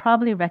 So you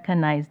probably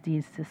recognize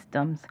these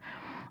systems.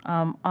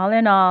 All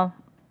in all,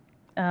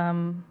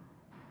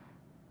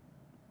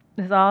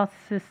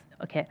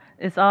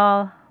 it's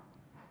all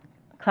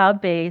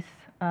cloud-based.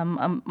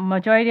 A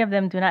majority of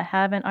them do not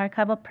have an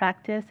archival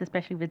practice,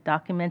 especially with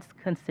documents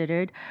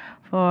considered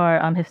for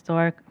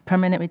historic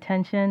permanent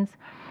retentions.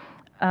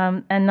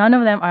 And none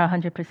of them are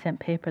 100%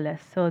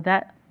 paperless.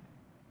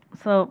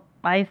 So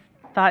I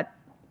thought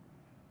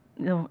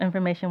the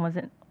information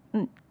wasn't,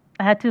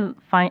 I had to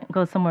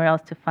go somewhere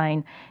else to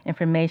find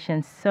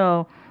information.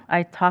 So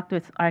I talked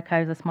with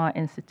Archives, a small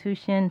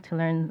institution, to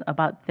learn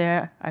about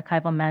their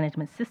archival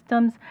management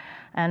systems,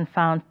 and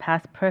found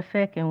Past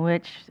Perfect, in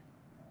which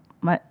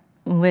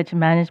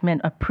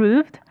management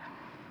approved.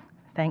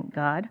 Thank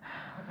God.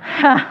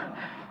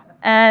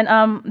 And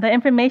the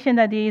information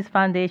that these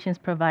foundations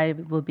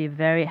provide will be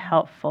very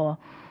helpful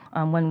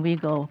when we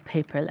go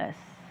paperless.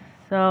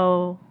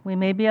 So we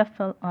may be a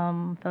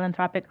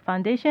philanthropic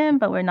foundation,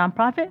 but we're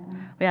nonprofit.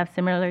 We have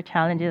similar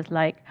challenges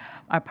like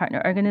our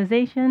partner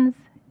organizations.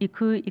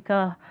 Iku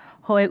Ika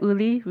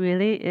Hoeuli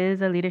really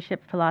is a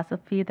leadership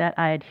philosophy that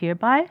I adhere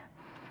by.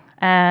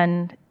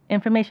 And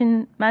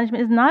information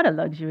management is not a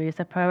luxury, it's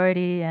a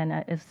priority, and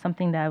it's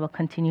something that I will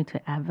continue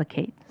to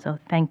advocate. So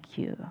thank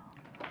you.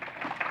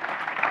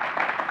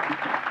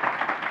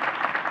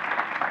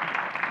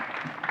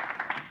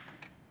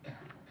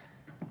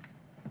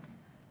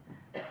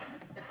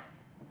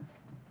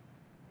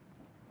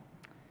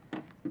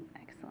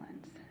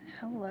 Excellent.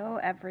 Hello,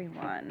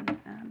 everyone.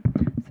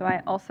 So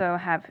I also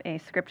have a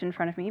script in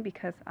front of me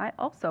because I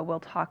also will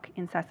talk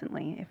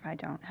incessantly if I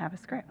don't have a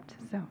script.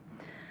 So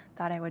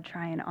thought I would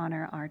try and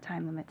honor our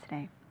time limit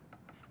today.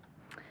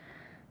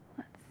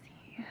 Let's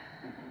see.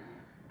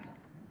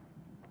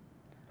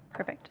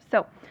 Perfect.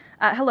 So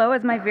hello,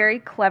 as my very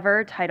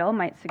clever title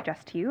might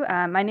suggest to you.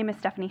 My name is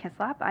Stephanie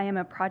Hislop. I am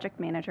a project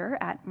manager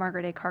at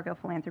Margaret A. Cargill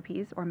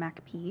Philanthropies, or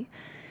MACP.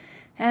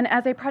 And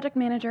as a project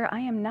manager, I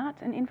am not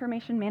an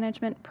information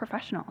management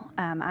professional.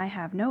 I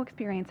have no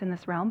experience in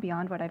this realm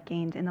beyond what I've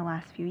gained in the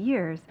last few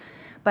years,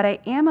 but I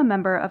am a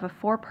member of a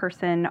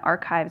 4-person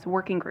archives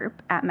working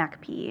group at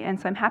MACP, and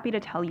so I'm happy to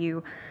tell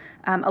you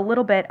a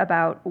little bit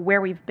about where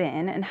we've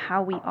been and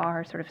how we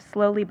are sort of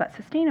slowly but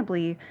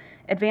sustainably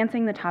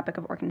advancing the topic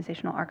of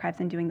organizational archives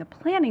and doing the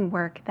planning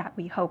work that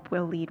we hope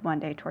will lead one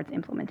day towards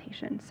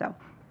implementation. So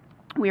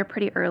we are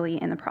pretty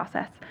early in the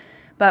process.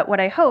 But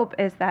what I hope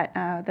is that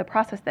the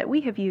process that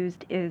we have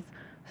used is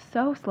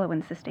so slow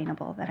and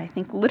sustainable that I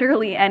think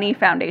literally any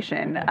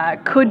foundation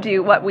could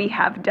do what we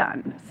have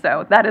done.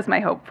 So that is my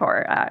hope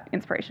for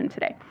inspiration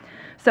today.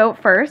 So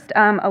first,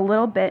 a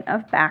little bit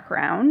of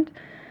background.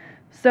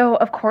 So,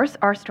 of course,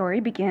 our story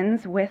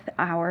begins with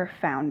our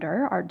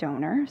founder, our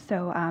donor.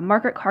 So,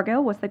 Margaret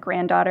Cargill was the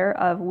granddaughter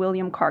of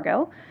William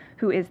Cargill,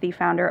 who is the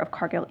founder of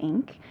Cargill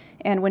Inc.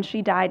 And when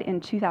she died in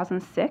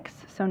 2006,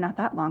 so not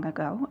that long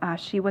ago,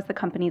 she was the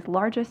company's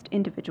largest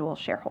individual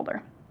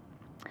shareholder.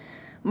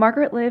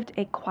 Margaret lived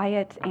a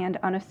quiet and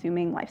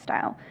unassuming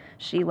lifestyle.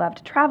 She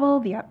loved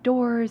travel, the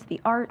outdoors, the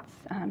arts.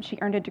 She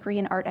earned a degree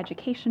in art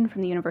education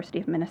from the University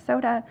of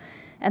Minnesota.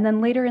 And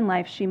then later in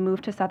life, she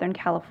moved to Southern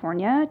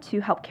California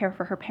to help care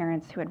for her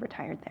parents who had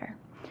retired there.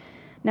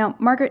 Now,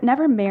 Margaret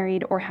never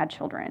married or had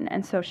children,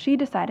 and so she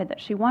decided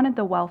that she wanted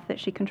the wealth that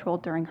she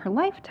controlled during her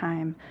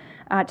lifetime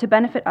to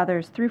benefit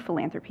others through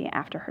philanthropy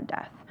after her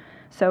death.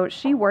 So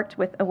she worked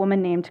with a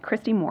woman named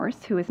Christy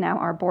Morse, who is now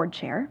our board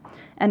chair,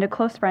 and a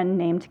close friend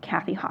named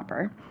Kathy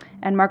Hopper.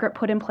 And Margaret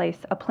put in place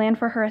a plan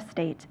for her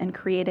estate and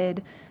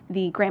created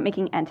the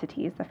grant-making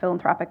entities, the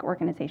philanthropic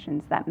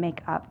organizations that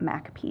make up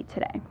MACP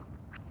today.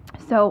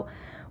 So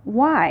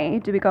why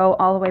do we go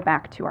all the way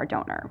back to our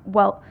donor?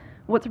 Well,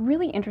 what's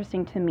really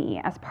interesting to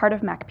me as part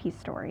of MACP's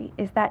story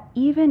is that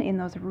even in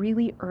those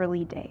really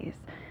early days,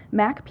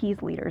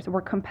 MACP's leaders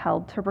were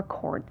compelled to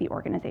record the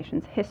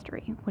organization's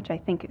history, which I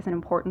think is an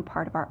important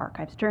part of our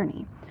archives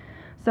journey.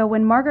 So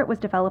when Margaret was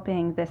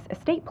developing this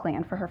estate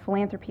plan for her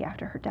philanthropy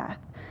after her death,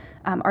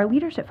 our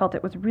leadership felt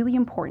it was really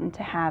important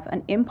to have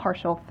an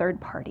impartial third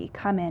party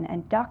come in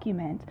and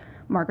document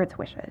Margaret's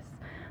wishes.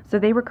 So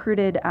they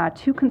recruited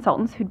 2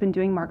 consultants who'd been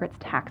doing Margaret's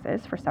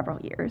taxes for several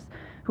years,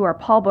 who are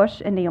Paul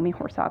Bush and Naomi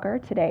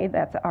Horsager. Today,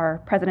 that's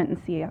our president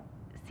and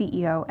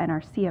CEO and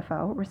our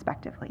CFO,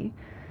 respectively.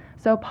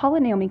 So Paul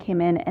and Naomi came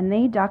in and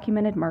they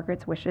documented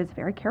Margaret's wishes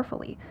very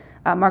carefully.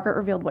 Margaret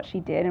revealed what she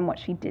did and what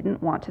she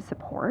didn't want to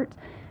support.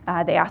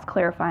 They asked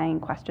clarifying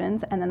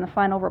questions, and then the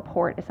final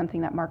report is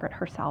something that Margaret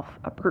herself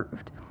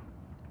approved.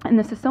 And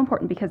this is so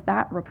important because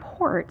that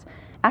report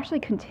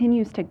actually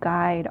continues to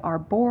guide our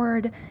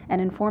board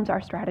and informs our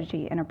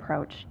strategy and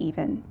approach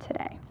even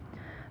today.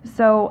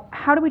 So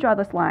how do we draw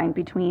this line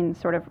between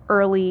sort of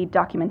early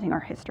documenting our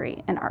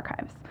history and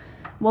archives?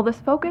 Well, this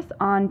focus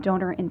on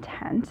donor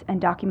intent and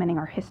documenting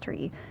our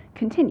history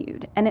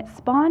continued, and it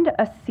spawned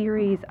a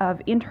series of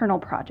internal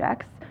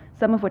projects,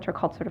 some of which are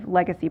called sort of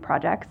legacy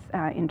projects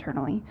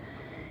internally,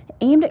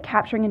 aimed at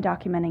capturing and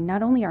documenting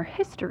not only our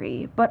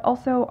history, but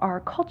also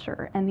our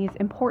culture and these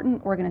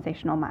important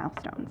organizational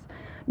milestones.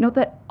 Note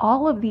that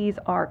all of these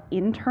are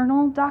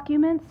internal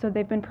documents, so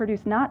they've been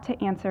produced not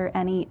to answer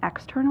any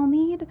external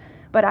need,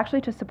 but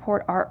actually to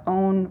support our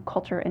own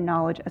culture and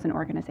knowledge as an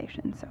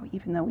organization. So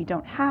even though we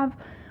don't have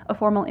a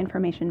formal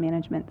information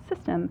management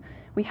system,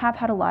 we have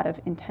had a lot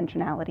of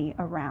intentionality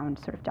around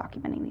sort of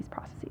documenting these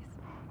processes.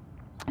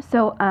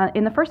 So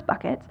in the first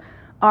bucket,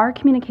 our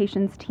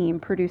communications team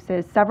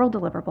produces several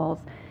deliverables,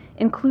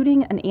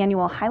 including an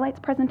annual highlights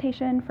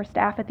presentation for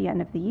staff at the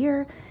end of the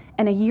year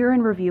and a year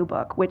in review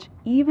book, which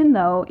even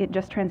though it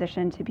just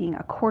transitioned to being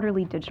a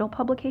quarterly digital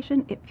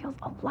publication, it feels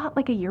a lot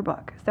like a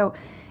yearbook. So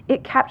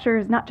it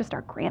captures not just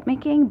our grant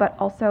making, but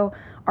also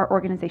our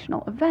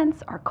organizational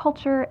events, our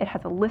culture. It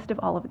has a list of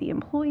all of the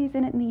employees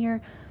in it in the year.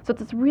 So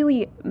it's this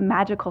really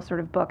magical sort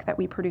of book that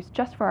we produce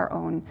just for our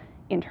own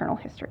internal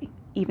history,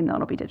 even though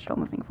it'll be digital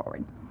moving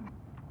forward.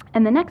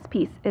 And the next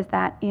piece is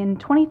that in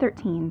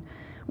 2013,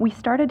 we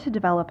started to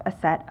develop a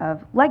set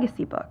of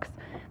legacy books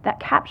that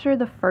capture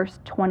the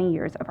first 20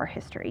 years of our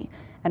history,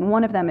 and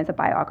one of them is a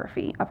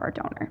biography of our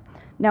donor.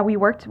 Now, we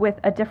worked with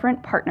a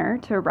different partner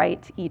to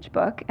write each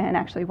book, and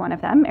actually one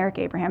of them, Eric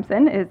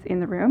Abrahamson, is in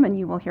the room, and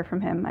you will hear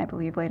from him, I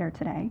believe, later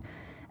today.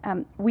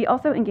 We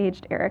also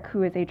engaged Eric,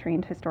 who is a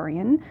trained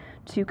historian,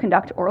 to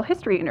conduct oral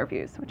history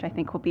interviews, which I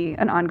think will be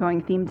an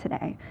ongoing theme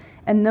today.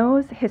 And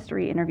those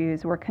history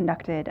interviews were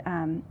conducted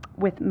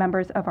with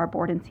members of our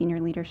board and senior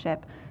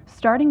leadership,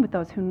 starting with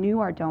those who knew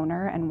our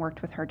donor and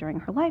worked with her during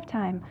her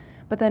lifetime,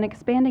 but then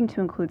expanding to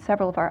include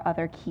several of our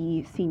other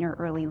key senior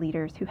early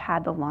leaders who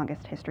had the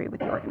longest history with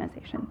the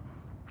organization.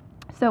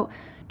 So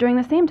during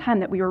the same time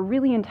that we were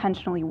really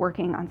intentionally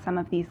working on some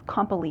of these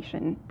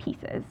compilation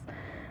pieces,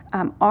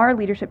 our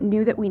leadership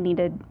knew that we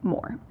needed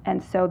more,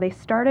 and so they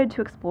started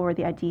to explore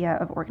the idea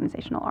of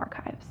organizational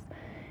archives.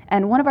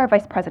 And one of our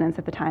vice presidents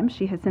at the time,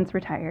 she has since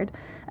retired,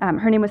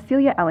 her name was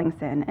Celia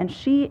Ellingson, and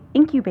she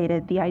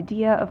incubated the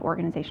idea of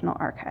organizational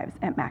archives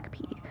at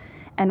MACP.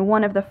 And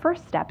one of the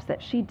first steps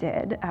that she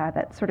did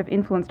that sort of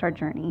influenced our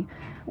journey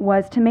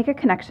was to make a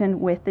connection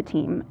with the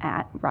team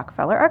at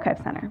Rockefeller Archive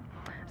Center.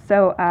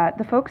 So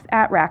the folks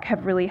at RAC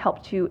have really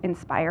helped to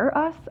inspire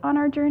us on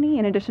our journey.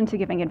 In addition to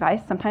giving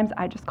advice, sometimes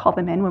I just call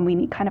them in when we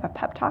need kind of a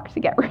pep talk to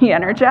get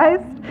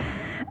re-energized.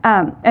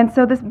 And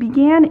so this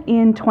began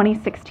in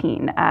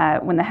 2016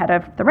 when the head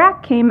of the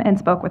RAC came and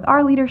spoke with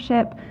our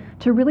leadership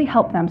to really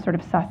help them sort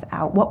of suss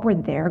out what were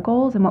their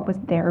goals and what was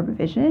their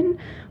vision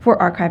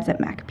for archives at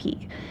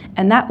MACP.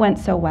 And that went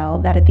so well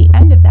that at the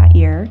end of that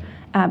year,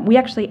 we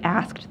actually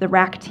asked the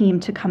RAC team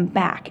to come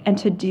back and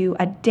to do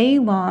a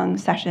day-long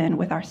session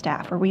with our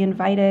staff where we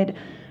invited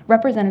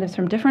representatives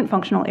from different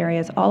functional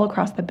areas all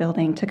across the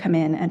building to come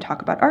in and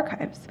talk about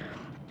archives.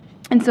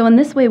 And so in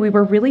this way, we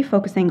were really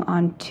focusing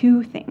on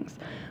two things.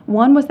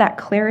 One was that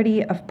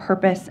clarity of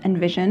purpose and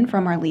vision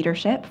from our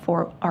leadership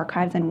for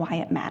archives and why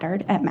it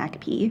mattered at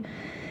MACP.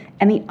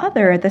 And the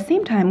other, at the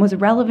same time, was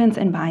relevance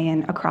and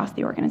buy-in across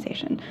the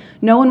organization.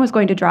 No one was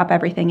going to drop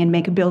everything and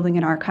make building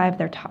an archive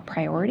their top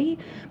priority,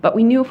 but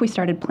we knew if we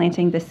started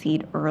planting the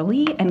seed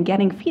early and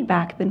getting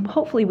feedback, then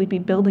hopefully we'd be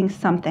building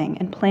something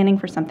and planning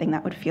for something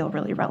that would feel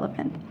really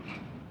relevant.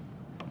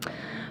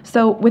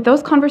 So with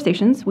those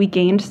conversations, we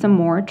gained some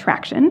more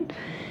traction.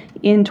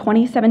 In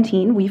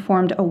 2017, we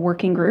formed a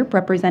working group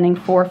representing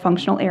 4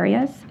 functional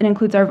areas. It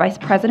includes our vice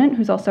president,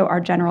 who's also our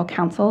general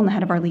counsel and the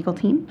head of our legal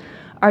team,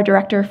 our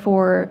director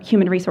for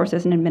human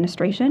resources and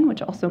administration,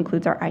 which also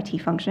includes our IT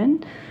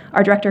function,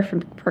 our director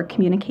for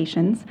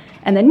communications,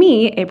 and then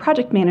me, a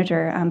project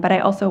manager, but I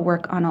also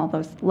work on all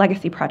those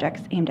legacy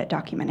projects aimed at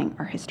documenting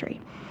our history.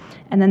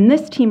 And then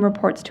this team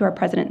reports to our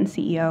president and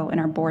CEO and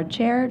our board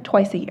chair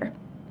twice a year.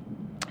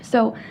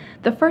 So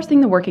the first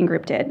thing the working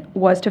group did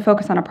was to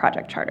focus on a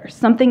project charter,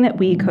 something that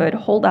we could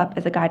hold up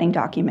as a guiding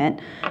document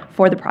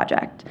for the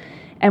project.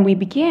 And we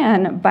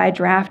began by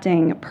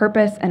drafting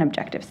purpose and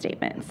objective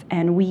statements.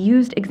 And we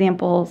used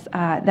examples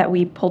that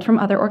we pulled from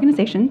other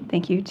organizations,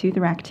 thank you to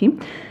the RAC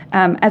team,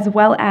 as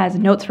well as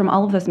notes from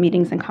all of those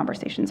meetings and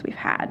conversations we've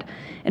had.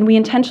 And we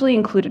intentionally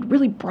included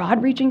really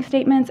broad-reaching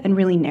statements and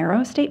really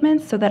narrow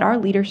statements so that our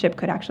leadership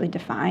could actually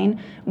define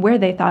where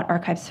they thought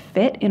archives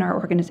fit in our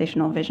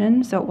organizational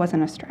vision, so it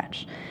wasn't a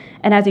stretch.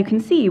 And as you can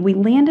see, we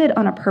landed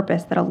on a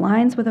purpose that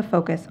aligns with a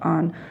focus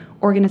on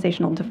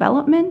organizational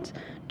development,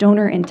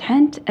 donor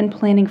intent, and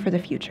planning for the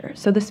future.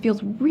 So this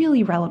feels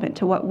really relevant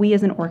to what we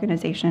as an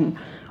organization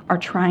are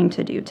trying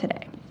to do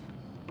today.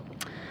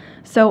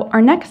 So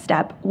our next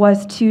step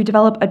was to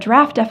develop a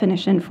draft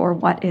definition for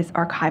what is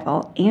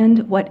archival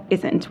and what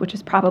isn't, which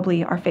is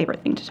probably our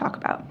favorite thing to talk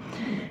about.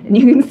 And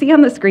you can see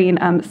on the screen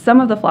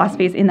some of the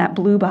philosophies in that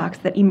blue box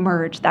that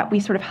emerged that we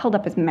sort of held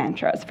up as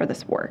mantras for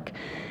this work.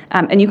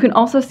 And you can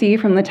also see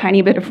from the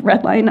tiny bit of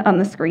red line on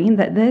the screen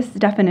that this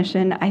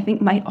definition, I think,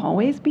 might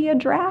always be a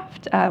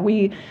draft.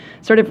 We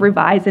sort of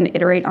revise and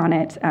iterate on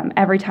it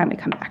every time we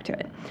come back to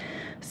it.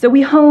 So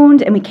we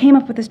honed and we came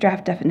up with this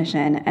draft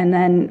definition, and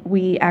then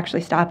we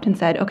actually stopped and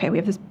said, okay, we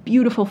have this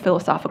beautiful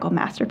philosophical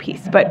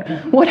masterpiece, but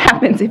what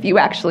happens if you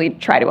actually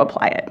try to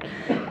apply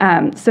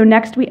it? So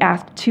next we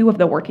asked 2 of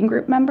the working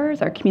group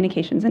members, our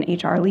communications and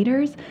HR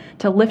leaders,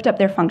 to lift up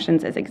their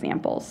functions as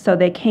examples. So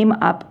they came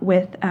up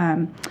with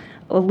a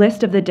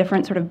list of the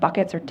different sort of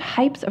buckets or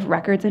types of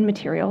records and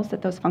materials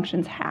that those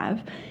functions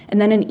have. And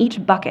then in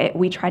each bucket,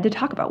 we tried to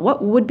talk about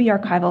what would be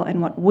archival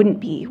and what wouldn't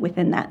be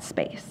within that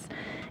space.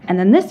 And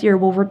then this year,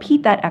 we'll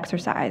repeat that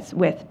exercise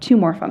with 2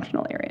 more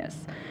functional areas.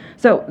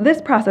 So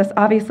this process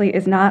obviously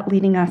is not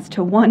leading us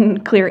to one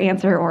clear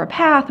answer or a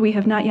path. We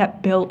have not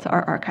yet built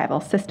our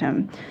archival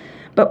system.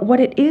 But what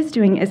it is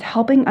doing is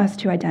helping us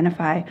to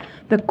identify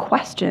the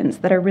questions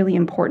that are really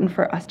important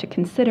for us to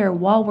consider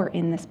while we're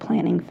in this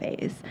planning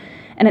phase.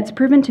 And it's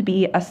proven to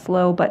be a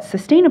slow but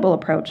sustainable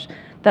approach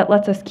that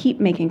lets us keep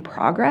making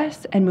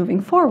progress and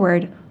moving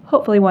forward,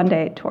 hopefully one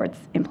day towards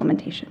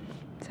implementation.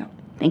 So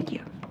thank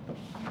you.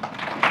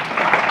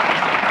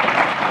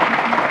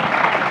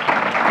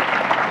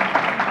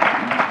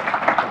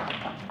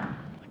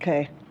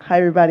 Okay, hi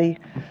everybody.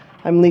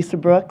 I'm Lisa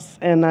Brooks,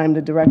 and I'm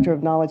the Director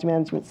of Knowledge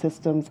Management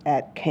Systems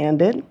at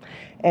Candid.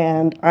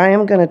 And I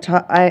am going to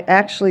talk, I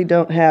actually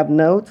don't have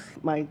notes.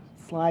 My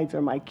slides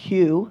are my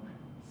cue.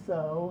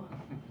 So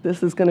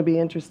this is going to be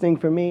interesting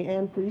for me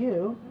and for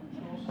you.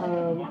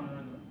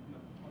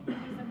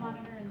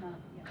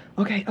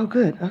 Okay, oh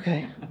good,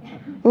 okay.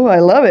 Oh, I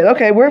love it.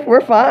 Okay,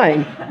 we're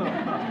fine.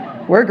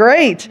 We're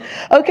great.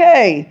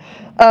 Okay.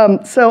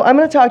 So I'm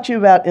going to talk to you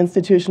about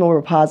institutional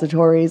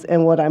repositories,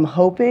 and what I'm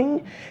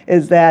hoping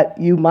is that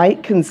you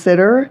might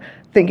consider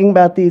thinking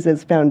about these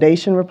as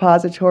foundation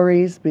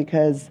repositories,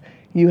 because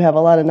you have a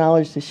lot of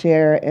knowledge to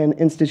share, and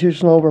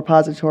institutional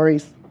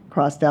repositories,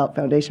 crossed out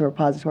foundation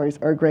repositories,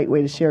 are a great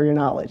way to share your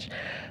knowledge.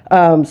 So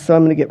I'm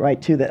going to get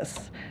right to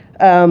this.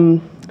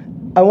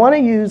 I want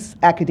to use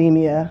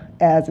academia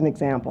as an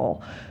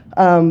example,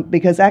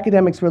 because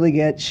academics really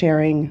get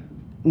sharing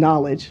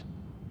knowledge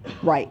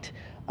right.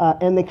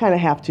 And they kind of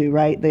have to,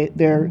 right?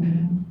 They're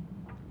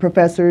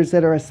professors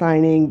that are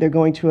assigning, they're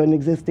going to an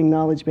existing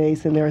knowledge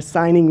base and they're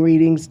assigning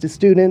readings to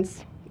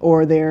students,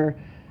 or they're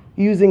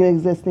using an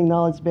existing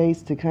knowledge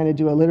base to kind of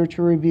do a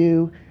literature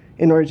review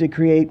in order to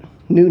create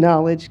new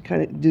knowledge,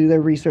 kind of do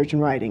their research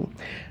and writing.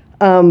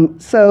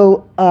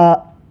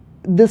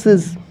 This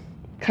is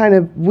kind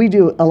of, we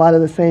do a lot of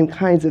the same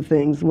kinds of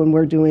things when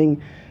we're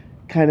doing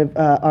kind of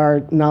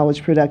our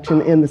knowledge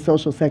production in the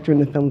social sector and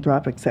the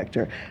philanthropic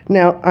sector.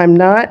 Now, I'm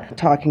not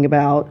talking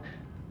about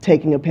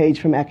taking a page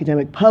from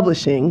academic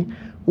publishing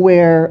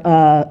where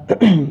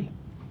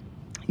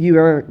you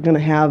are going to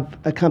have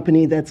a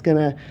company that's going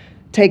to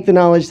take the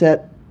knowledge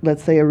that,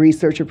 let's say, a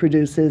researcher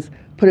produces,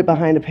 put it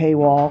behind a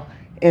paywall,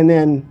 and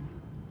then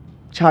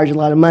charge a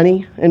lot of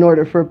money in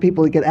order for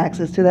people to get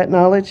access to that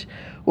knowledge.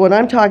 What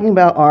I'm talking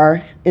about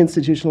are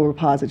institutional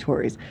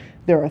repositories.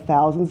 There are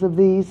thousands of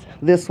these.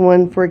 This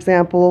one, for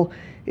example,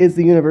 is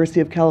the University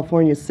of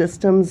California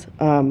Systems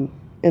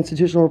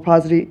institutional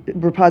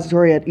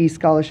repository at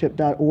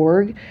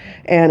escholarship.org,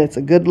 and it's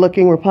a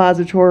good-looking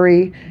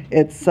repository.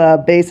 It's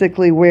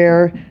basically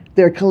where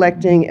they're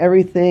collecting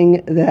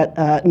everything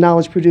that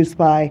knowledge produced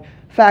by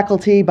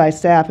faculty, by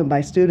staff, and by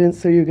students.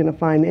 So you're going to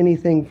find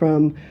anything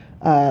from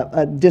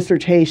a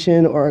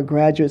dissertation or a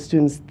graduate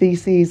student's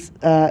thesis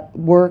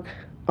work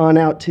on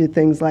out to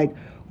things like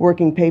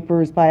working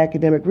papers by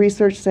academic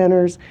research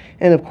centers,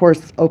 and of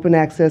course open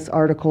access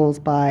articles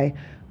by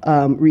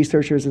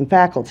researchers and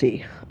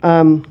faculty.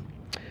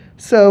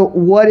 So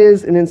what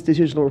is an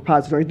institutional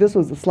repository? This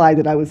was a slide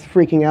that I was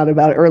freaking out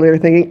about earlier,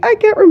 thinking, I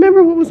can't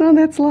remember what was on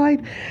that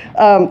slide.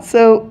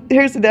 So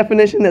here's the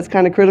definition that's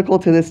kind of critical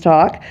to this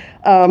talk.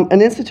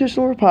 An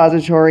institutional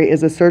repository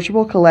is a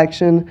searchable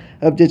collection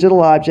of digital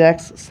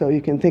objects. So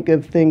you can think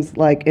of things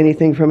like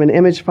anything from an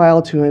image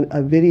file to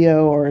a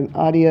video or an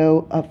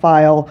audio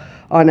file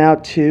on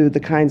out to the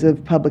kinds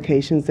of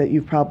publications that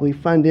you've probably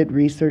funded,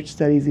 research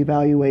studies,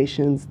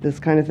 evaluations, this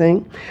kind of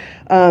thing.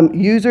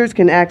 Users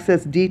can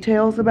access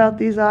details about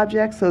these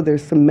objects, so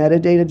there's some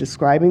metadata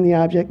describing the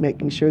object,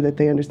 making sure that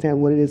they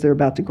understand what it is they're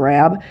about to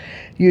grab.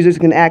 Users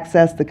can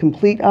access the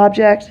complete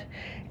object,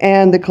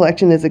 and the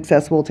collection is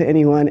accessible to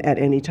anyone at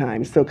any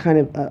time. So kind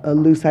of a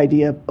loose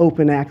idea of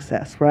open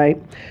access,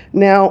 right?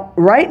 Now,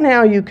 right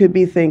now you could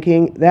be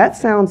thinking, that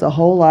sounds a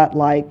whole lot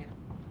like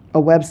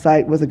a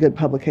website with a good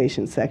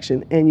publication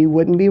section, and you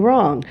wouldn't be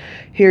wrong.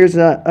 Here's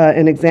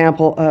an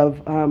example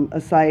of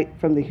a site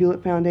from the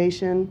Hewlett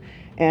Foundation,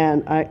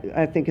 and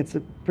I think it's a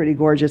pretty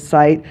gorgeous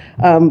site.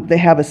 They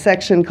have a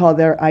section called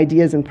their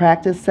Ideas and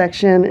Practice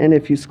section, and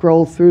if you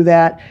scroll through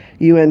that,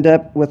 you end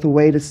up with a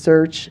way to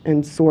search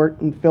and sort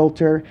and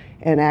filter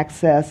and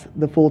access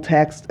the full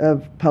text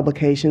of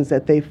publications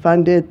that they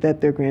funded,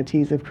 that their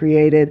grantees have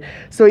created.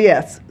 So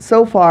yes,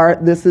 so far,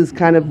 this is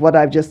kind of what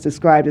I've just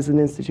described as an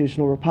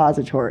institutional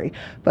repository.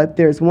 But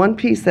there's one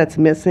piece that's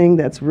missing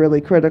that's really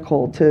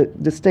critical to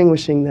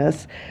distinguishing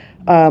this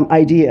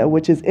idea,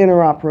 which is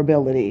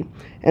interoperability.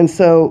 And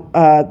so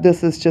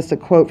this is just a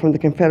quote from the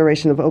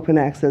Confederation of Open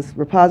Access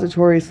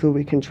Repositories, so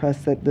we can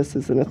trust that this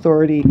is an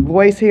authority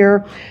voice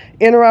here.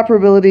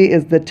 Interoperability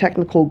is the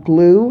technical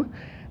glue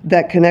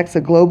that connects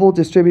a global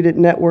distributed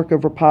network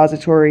of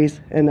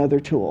repositories and other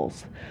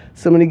tools.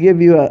 So I'm going to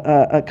give you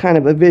a kind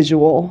of a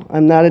visual.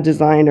 I'm not a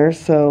designer,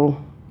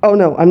 so, oh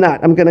no, I'm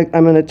not. I'm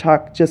going to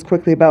talk just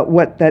quickly about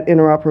what that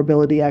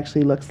interoperability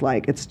actually looks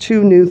like. It's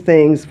two new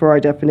things for our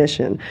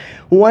definition.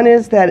 One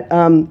is that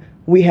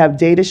we have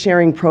data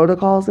sharing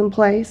protocols in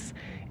place,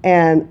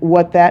 and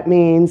what that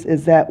means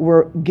is that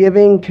we're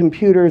giving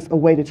computers a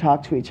way to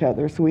talk to each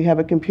other. So we have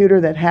a computer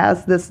that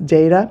has this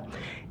data,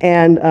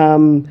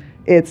 and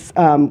it's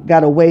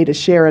got a way to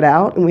share it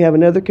out, and we have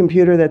another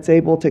computer that's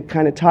able to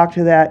kind of talk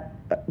to that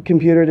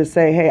computer to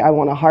say, hey, I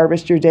want to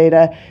harvest your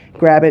data,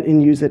 grab it,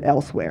 and use it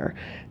elsewhere.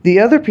 The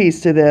other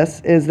piece to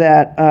this is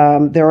that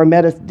there are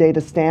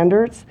metadata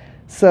standards.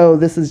 So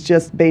this is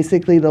just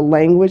basically the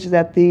language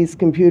that these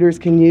computers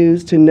can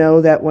use to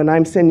know that when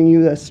I'm sending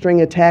you a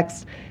string of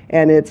text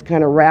and it's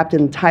kind of wrapped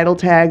in title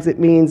tags, it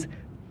means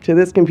to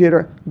this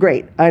computer,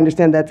 great, I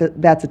understand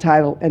that's a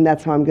title, and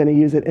that's how I'm going to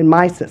use it in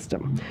my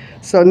system.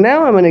 So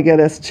now I'm going to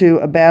get us to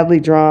a badly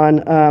drawn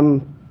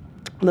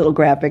little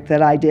graphic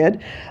that I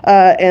did.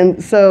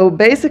 And so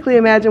basically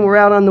imagine we're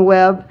out on the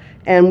web,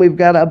 and we've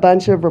got a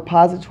bunch of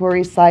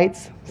repository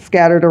sites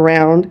scattered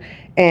around,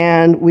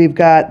 and we've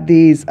got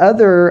these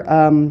other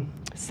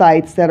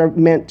sites that are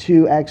meant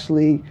to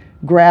actually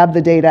grab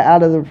the data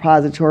out of the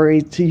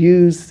repository to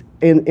use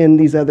in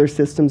these other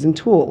systems and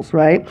tools,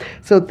 right?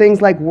 So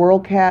things like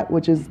WorldCat,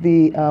 which is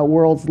the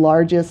world's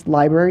largest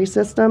library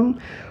system,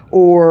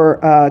 or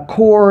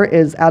CORE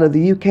is out of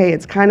the UK.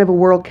 It's kind of a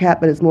WorldCat,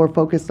 but it's more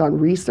focused on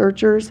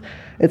researchers.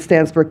 It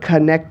stands for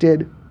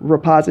Connected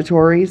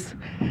Repositories.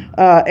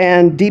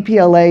 And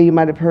DPLA, you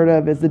might have heard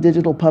of, is the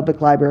Digital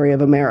Public Library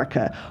of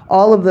America.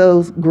 All of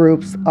those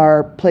groups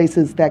are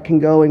places that can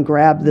go and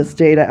grab this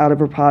data out of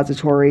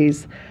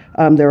repositories.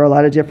 There are a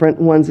lot of different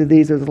ones of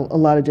these. There's a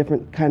lot of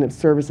different kind of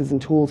services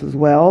and tools as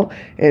well.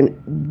 And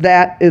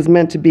that is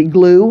meant to be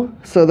glue.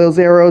 So those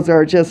arrows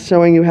are just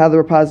showing you how the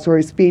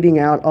repository is feeding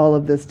out all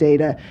of this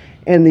data,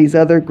 and these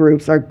other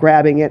groups are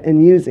grabbing it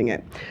and using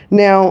it.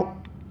 Now,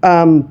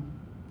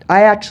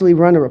 I actually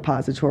run a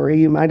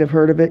repository. You might have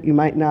heard of it, you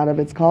might not have.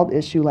 It's called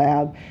Issue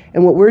Lab.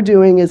 And what we're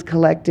doing is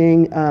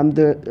collecting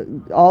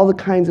all the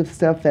kinds of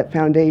stuff that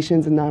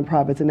foundations and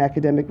nonprofits and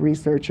academic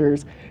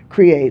researchers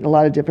create, a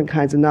lot of different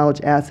kinds of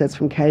knowledge assets,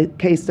 from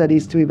case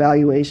studies to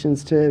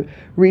evaluations to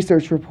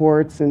research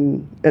reports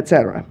and et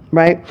cetera,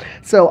 right?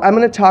 So I'm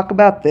going to talk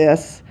about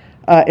this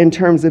in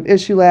terms of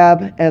Issue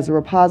Lab as a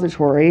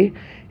repository,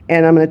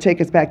 and I'm going to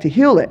take us back to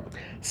Hewlett.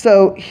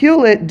 So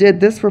Hewlett did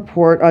this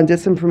report on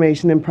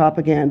disinformation and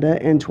propaganda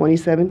in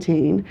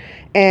 2017,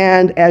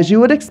 and as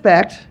you would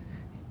expect,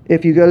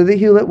 if you go to the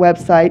Hewlett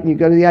website and you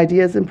go to the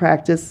Ideas and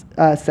Practice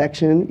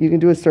section, you can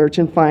do a search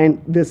and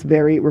find this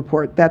very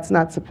report. That's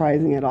not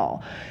surprising at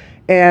all.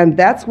 And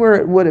that's where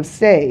it would have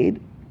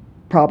stayed,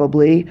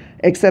 probably,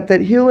 except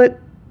that Hewlett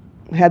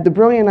had the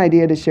brilliant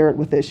idea to share it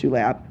with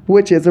IssueLab,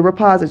 which is a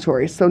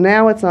repository. So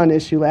now it's on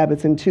IssueLab,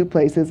 it's in 2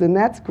 places, and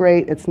that's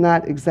great. It's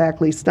not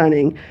exactly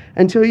stunning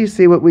until you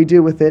see what we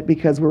do with it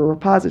because we're a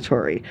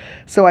repository.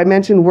 So I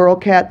mentioned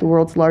WorldCat, the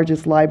world's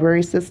largest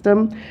library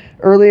system.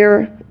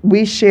 Earlier,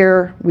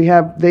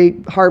 they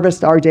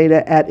harvest our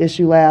data at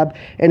IssueLab,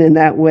 and in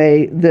that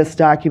way, this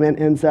document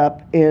ends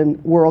up in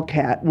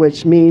WorldCat,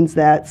 which means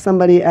that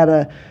somebody at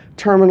a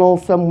terminal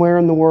somewhere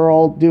in the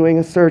world doing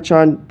a search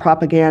on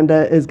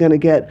propaganda is going to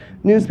get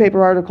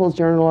newspaper articles,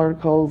 journal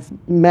articles,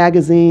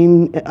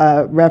 magazine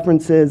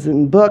references,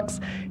 and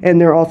books,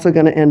 and they're also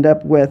going to end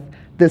up with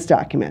this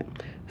document.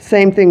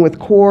 Same thing with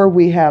CORE.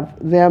 We have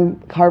them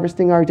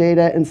harvesting our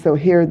data, and so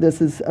here this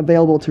is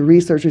available to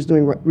researchers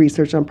doing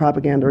research on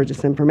propaganda or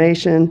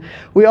disinformation.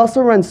 We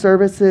also run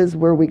services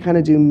where we kind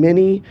of do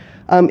mini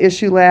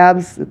issue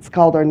labs. It's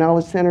called our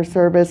Knowledge Center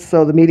service.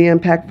 So the media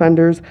impact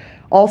funders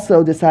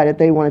also decided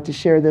they wanted to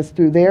share this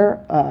through their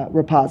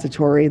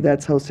repository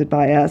that's hosted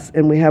by us.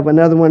 And we have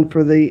another one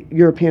for the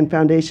European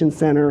Foundation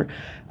Center,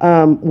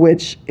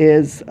 which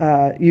is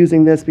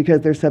using this because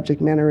their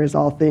subject matter is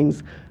all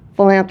things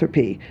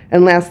philanthropy.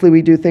 And lastly,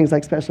 we do things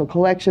like special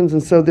collections,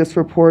 and so this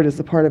report is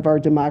a part of our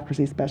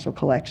democracy special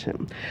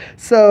collection.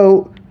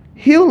 So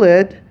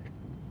Hewlett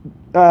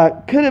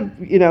could have,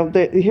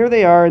 here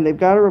they are, and they've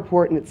got a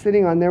report, and it's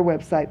sitting on their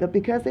website, but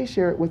because they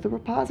share it with the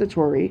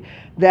repository,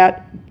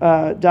 that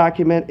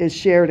document is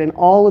shared in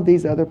all of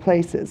these other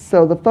places.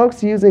 So the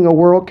folks using a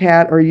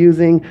WorldCat or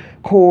using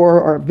CORE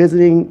or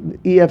visiting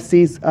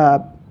EFC's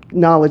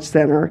Knowledge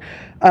Center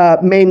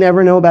may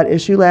never know about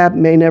IssueLab,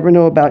 may never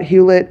know about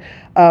Hewlett,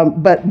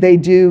 but they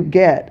do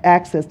get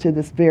access to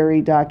this very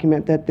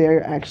document that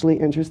they're actually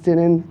interested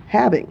in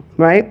having,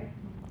 right?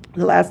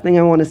 The last thing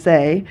I want to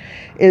say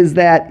is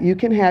that you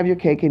can have your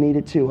cake and eat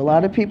it too. A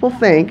lot of people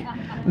think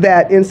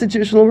that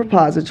institutional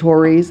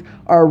repositories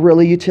are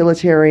really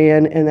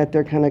utilitarian and that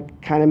they're kind of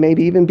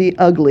maybe even be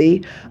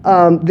ugly.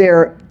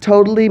 They're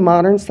totally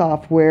modern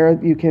software.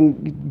 You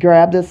can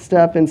grab this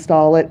stuff,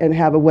 install it, and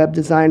have a web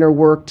designer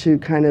work to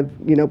kind of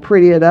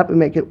pretty it up and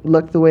make it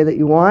look the way that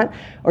you want.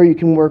 Or you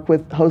can work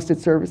with hosted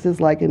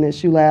services like an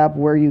IssueLab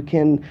where you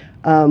can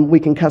we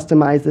can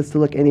customize this to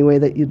look any way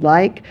that you'd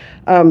like.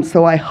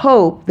 So I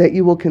hope that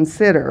you will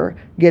consider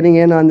getting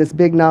in on this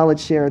big knowledge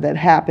share that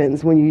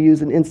happens when you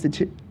use an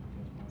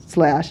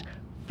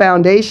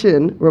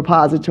institute/foundation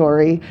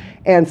repository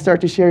and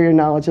start to share your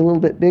knowledge a little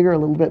bit bigger, a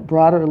little bit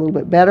broader, a little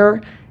bit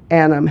better.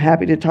 And I'm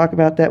happy to talk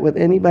about that with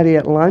anybody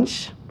at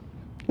lunch.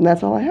 And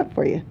that's all I have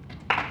for you.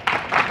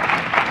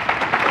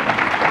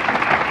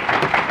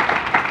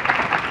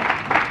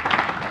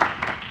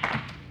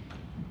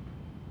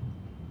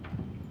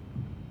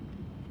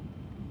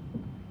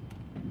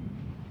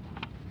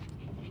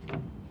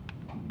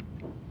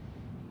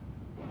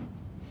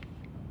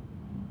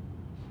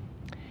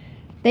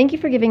 Thank you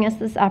for giving us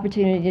this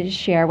opportunity to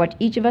share what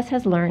each of us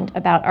has learned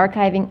about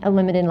archiving a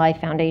limited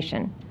life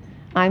foundation.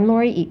 I'm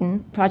Lori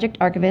Eaton, Project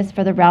Archivist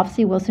for the Ralph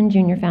C. Wilson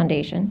Jr.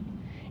 Foundation,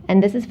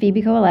 and this is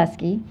Phoebe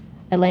Kowaleski,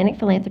 Atlantic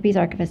Philanthropy's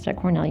Archivist at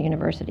Cornell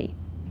University.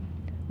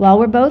 While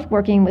we're both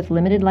working with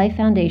limited life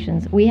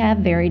foundations, we have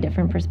very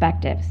different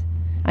perspectives.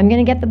 I'm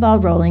going to get the ball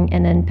rolling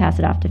and then pass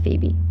it off to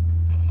Phoebe.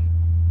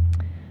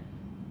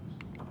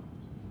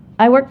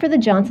 I work for the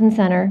Johnson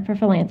Center for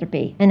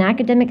Philanthropy, an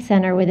academic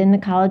center within the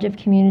College of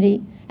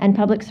Community and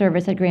Public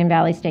Service at Grand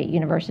Valley State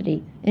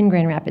University in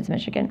Grand Rapids,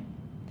 Michigan.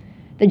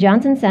 The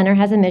Johnson Center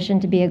has a mission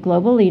to be a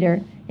global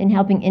leader in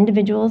helping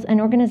individuals and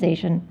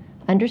organizations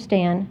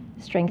understand,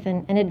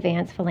 strengthen, and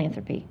advance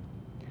philanthropy.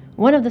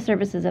 One of the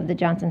services of the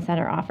Johnson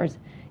Center offers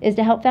is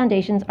to help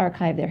foundations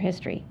archive their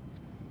history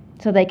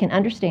so they can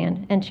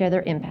understand and share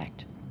their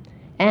impact.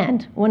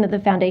 And one of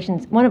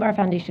our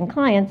foundation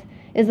clients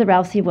is the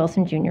Ralph C.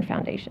 Wilson Jr.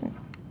 Foundation.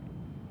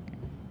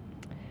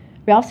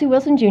 Ralph C.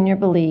 Wilson Jr.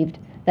 believed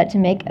that to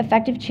make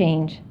effective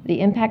change, the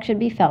impact should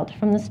be felt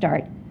from the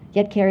start,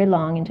 yet carry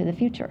long into the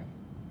future.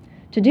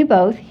 To do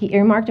both, he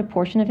earmarked a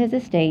portion of his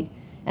estate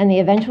and the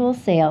eventual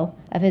sale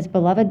of his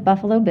beloved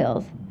Buffalo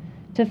Bills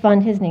to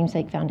fund his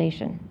namesake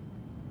foundation.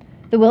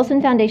 The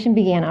Wilson Foundation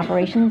began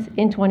operations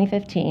in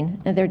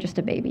 2015, and they're just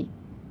a baby.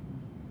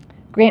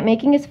 Grant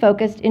making is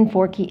focused in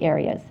 4 key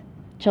areas: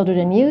 children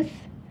and youth,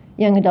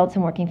 young adults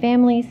and working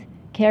families,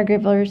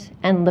 caregivers,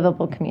 and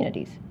livable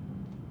communities.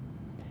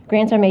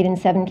 Grants are made in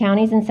 7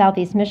 counties in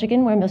southeast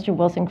Michigan, where Mr.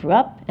 Wilson grew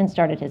up and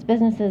started his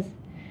businesses,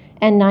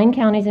 and 9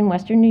 counties in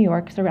western New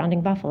York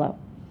surrounding Buffalo.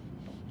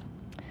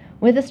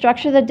 With a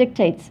structure that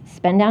dictates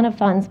spend down of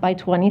funds by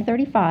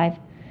 2035,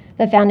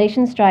 the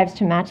foundation strives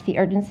to match the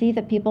urgency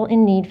that people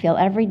in need feel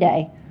every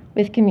day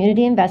with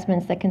community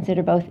investments that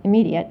consider both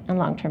immediate and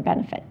long-term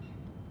benefit.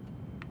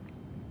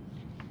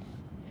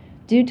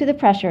 Due to the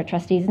pressure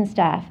trustees and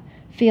staff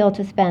feel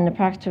to spend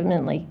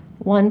approximately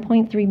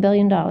 $1.3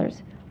 billion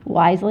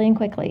wisely and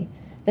quickly,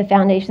 the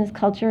foundation's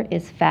culture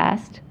is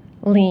fast,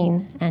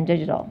 lean, and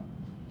digital.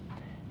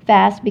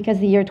 Fast because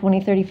the year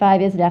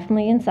 2035 is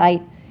definitely in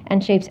sight,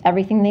 and shapes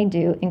everything they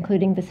do,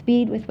 including the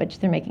speed with which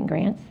they're making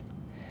grants.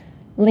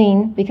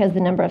 Lean, because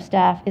the number of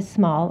staff is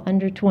small,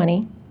 under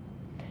 20.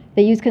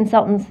 They use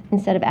consultants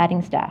instead of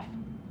adding staff.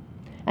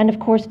 And of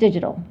course,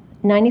 digital.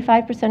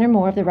 95% or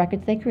more of the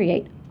records they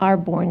create are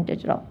born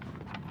digital.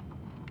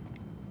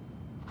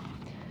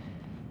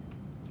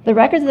 The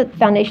records that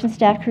Foundation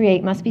staff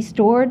create must be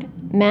stored,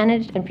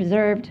 managed, and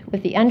preserved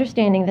with the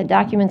understanding that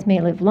documents may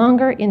live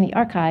longer in the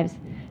archives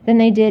than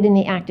they did in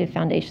the active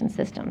Foundation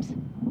systems.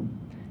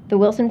 The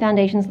Wilson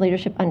Foundation's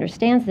leadership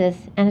understands this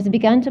and has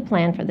begun to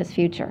plan for this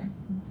future.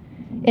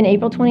 In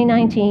April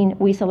 2019,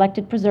 we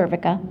selected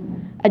Preservica,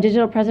 a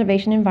digital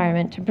preservation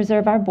environment, to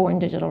preserve our born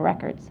digital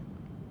records.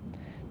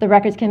 The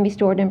records can be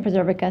stored in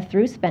Preservica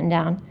through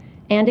Spend-Down,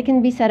 and it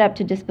can be set up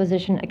to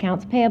disposition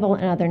accounts payable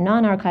and other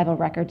non-archival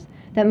records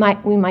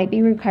that we might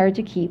be required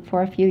to keep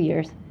for a few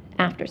years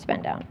after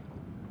Spend-Down.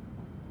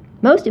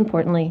 Most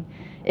importantly,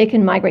 it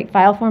can migrate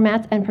file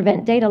formats and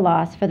prevent data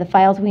loss for the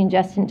files we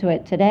ingest into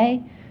it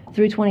today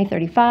through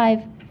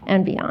 2035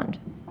 and beyond.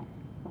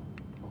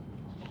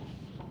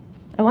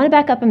 I want to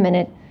back up a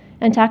minute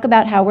and talk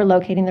about how we're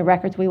locating the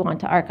records we want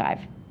to archive.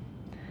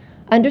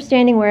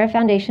 Understanding where a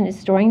foundation is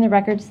storing the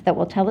records that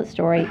will tell its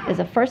story is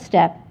a first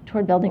step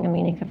toward building a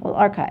meaningful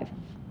archive.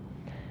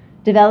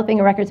 Developing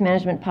a records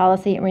management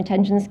policy and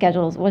retention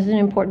schedules was an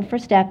important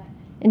first step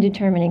in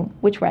determining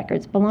which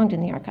records belonged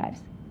in the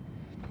archives.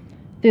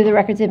 Through the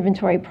records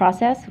inventory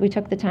process, we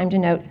took the time to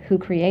note who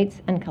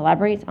creates and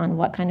collaborates on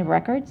what kind of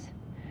records,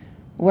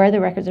 where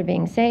the records are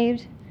being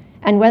saved,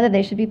 and whether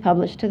they should be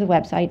published to the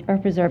website or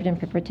preserved in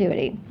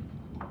perpetuity.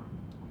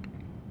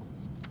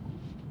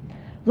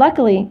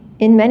 Luckily,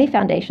 in many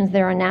foundations,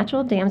 there are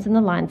natural dams in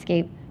the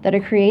landscape that are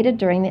created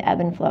during the ebb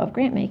and flow of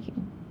grant making.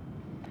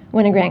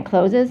 When a grant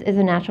closes is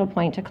a natural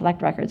point to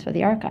collect records for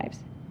the archives.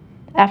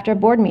 After a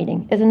board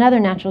meeting is another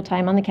natural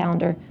time on the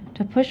calendar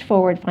to push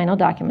forward final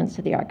documents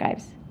to the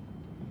archives.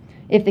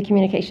 If the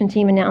communication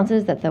team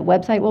announces that the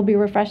website will be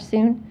refreshed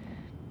soon,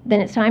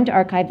 then it's time to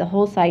archive the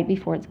whole site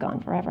before it's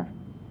gone forever.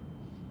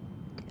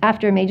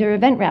 After a major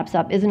event wraps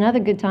up is another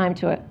good time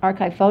to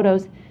archive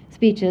photos,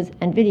 speeches,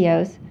 and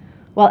videos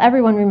while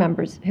everyone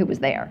remembers who was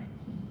there.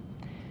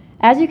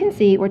 As you can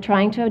see, we're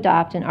trying to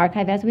adopt an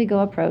archive-as-we-go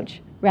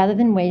approach rather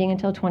than waiting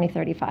until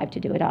 2035 to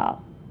do it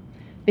all.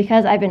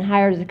 Because I've been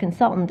hired as a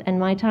consultant and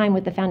my time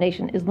with the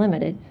Foundation is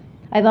limited,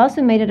 I've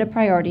also made it a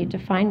priority to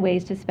find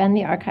ways to spread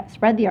the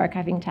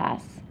archiving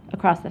tasks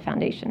across the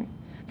Foundation.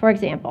 For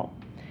example,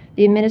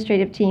 the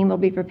administrative team will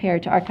be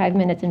prepared to archive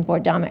minutes and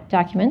board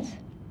documents.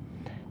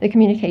 The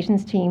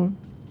communications team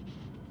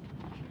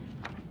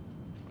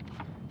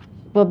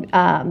will be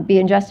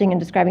ingesting and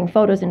describing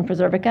photos in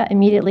Preservica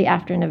immediately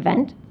after an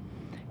event.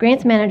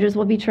 Grants managers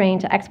will be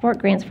trained to export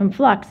grants from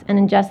Flux and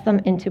ingest them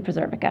into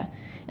Preservica.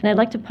 And I'd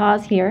like to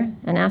pause here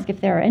and ask if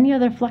there are any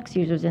other Flux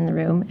users in the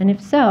room, and if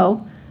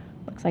so,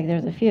 looks like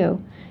there's a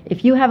few.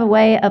 If you have a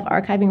way of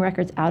archiving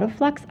records out of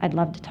Flux, I'd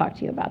love to talk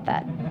to you about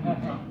that.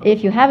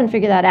 If you haven't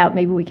figured that out,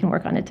 maybe we can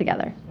work on it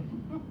together.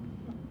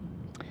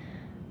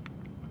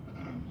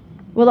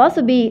 We'll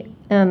also be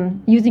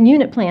using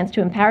unit plans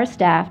to empower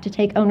staff to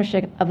take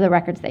ownership of the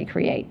records they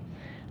create.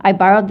 I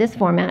borrowed this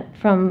format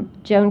from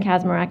Joan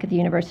Kazmarek at the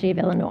University of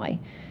Illinois.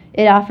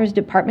 It offers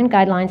department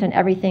guidelines on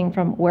everything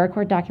from where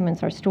core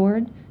documents are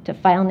stored, to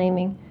file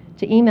naming,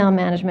 to email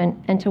management,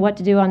 and to what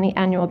to do on the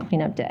annual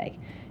cleanup day.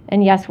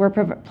 And yes, we're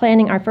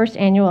planning our first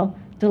annual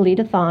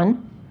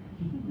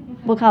Delete-a-thon.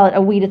 We'll call it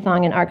a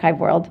Weed-a-thon in archive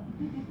world.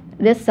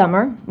 This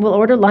summer, we'll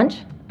order lunch,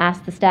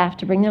 ask the staff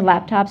to bring their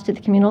laptops to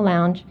the communal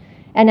lounge,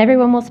 and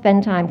everyone will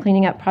spend time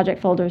cleaning up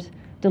project folders,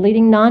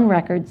 deleting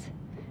non-records,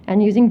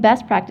 and using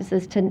best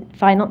practices to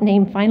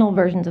name final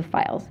versions of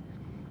files.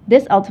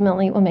 This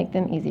ultimately will make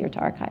them easier to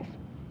archive.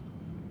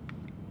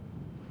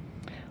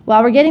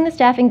 While we're getting the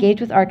staff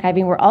engaged with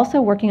archiving, we're also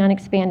working on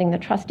expanding the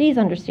trustees'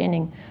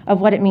 understanding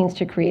of what it means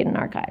to create an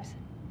archives.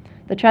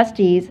 The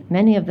trustees,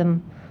 many of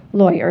them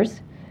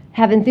lawyers,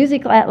 have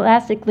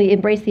enthusiastically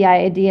embraced the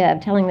idea of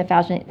telling the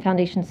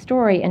Foundation's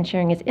story and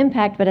sharing its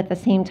impact, but at the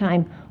same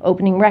time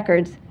opening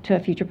records to a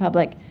future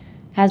public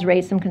has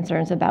raised some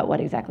concerns about what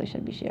exactly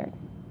should be shared.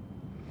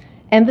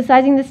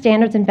 Emphasizing the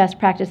standards and best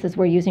practices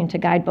we're using to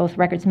guide both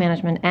records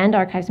management and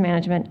archives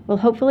management will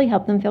hopefully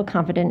help them feel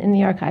confident in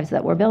the archives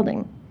that we're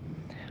building.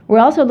 We're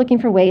also looking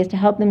for ways to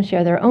help them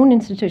share their own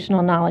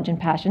institutional knowledge and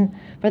passion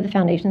for the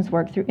Foundation's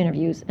work through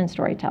interviews and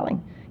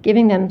storytelling,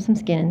 giving them some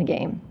skin in the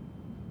game.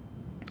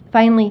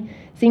 Finally,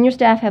 senior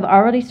staff have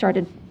already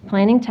started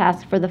planning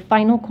tasks for the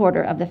final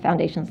quarter of the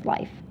Foundation's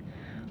life.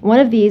 One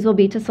of these will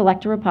be to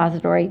select a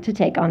repository to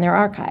take on their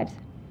archives.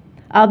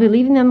 I'll be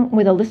leaving them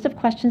with a list of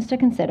questions to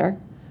consider,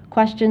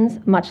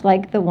 questions much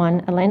like the one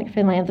Atlantic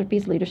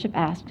Philanthropy's leadership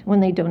asked when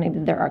they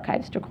donated their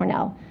archives to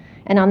Cornell.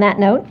 And on that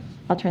note,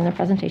 I'll turn the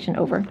presentation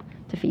over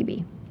to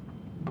Phoebe.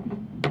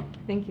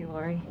 Thank you,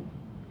 Lori.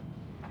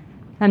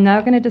 I'm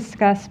now going to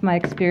discuss my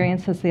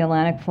experience as the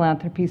Atlantic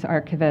Philanthropy's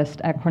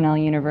archivist at Cornell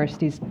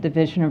University's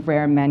Division of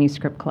Rare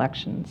Manuscript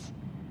Collections.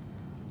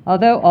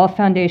 Although all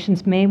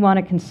foundations may want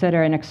to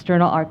consider an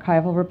external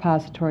archival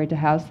repository to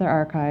house their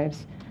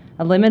archives,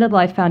 a limited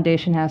life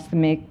foundation has to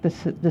make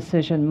this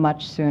decision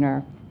much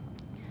sooner.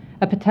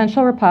 A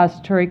potential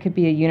repository could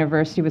be a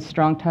university with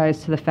strong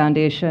ties to the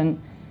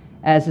foundation,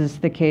 as is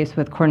the case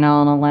with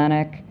Cornell and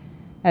Atlantic.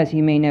 As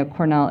you may know,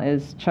 Cornell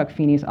is Chuck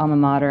Feeney's alma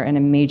mater and a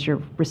major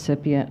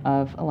recipient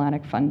of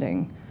Atlantic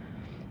funding.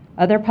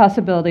 Other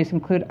possibilities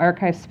include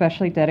archives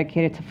specially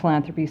dedicated to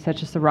philanthropy,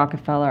 such as the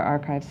Rockefeller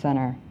Archive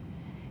Center.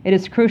 It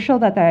is crucial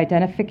that the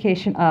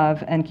identification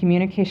of and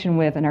communication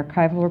with an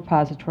archival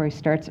repository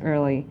starts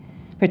early,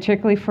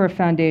 particularly for a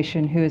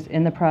foundation who is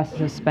in the process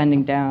of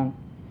spending down.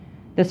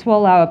 This will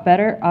allow a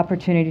better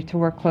opportunity to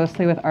work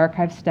closely with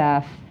archive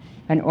staff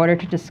in order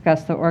to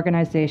discuss the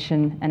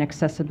organization and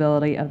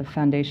accessibility of the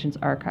Foundation's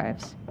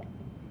archives.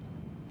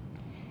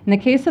 In the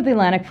case of the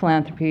Atlantic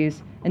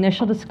Philanthropies,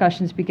 initial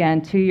discussions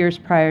began 2 years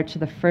prior to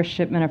the first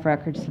shipment of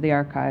records to the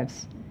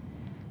archives.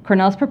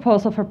 Cornell's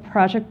proposal for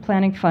project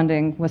planning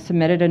funding was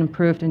submitted and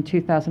approved in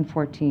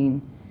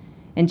 2014.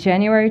 In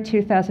January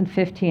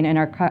 2015, an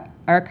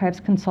archives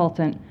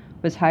consultant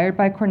was hired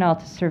by Cornell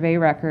to survey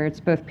records,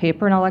 both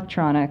paper and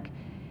electronic,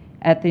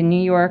 at the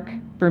New York,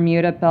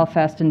 Bermuda,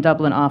 Belfast, and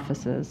Dublin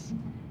offices.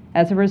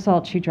 As a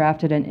result, she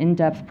drafted an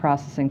in-depth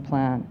processing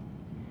plan.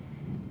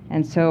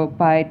 And so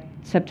by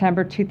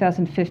September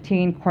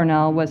 2015,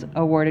 Cornell was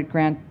awarded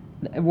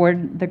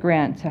the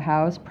grant to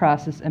house,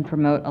 process, and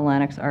promote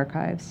Atlantic's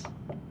archives.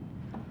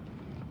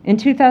 In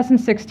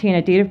 2016,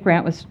 a deed of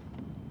grant was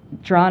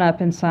drawn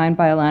up and signed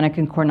by Atlantic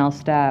and Cornell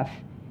staff.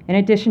 In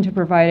addition to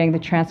providing the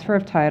transfer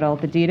of title,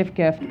 the deed of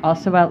gift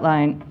also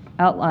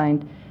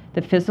outlined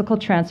the physical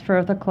transfer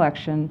of the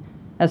collection,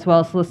 as well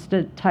as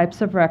listed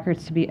types of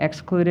records to be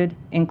excluded,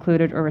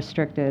 included, or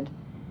restricted.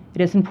 It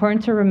is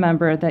important to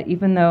remember that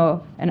even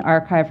though an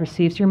archive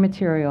receives your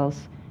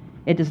materials,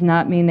 it does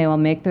not mean they will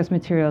make those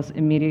materials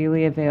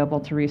immediately available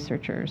to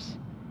researchers.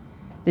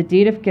 The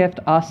deed of gift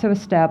also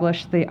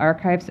established the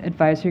Archives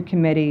Advisory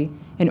Committee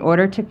in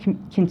order to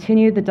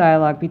continue the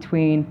dialogue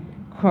between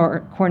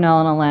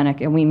Cornell and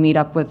Atlantic, and we meet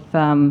up with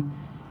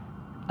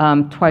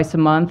twice a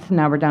month.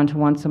 Now we're down to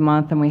once a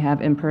month, and we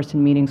have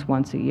in-person meetings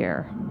once a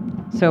year.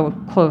 So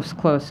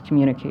close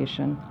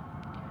communication.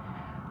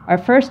 Our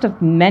first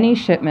of many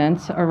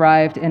shipments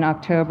arrived in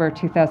October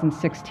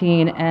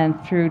 2016,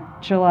 and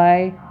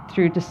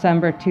through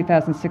December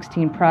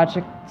 2016,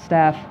 project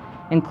staff,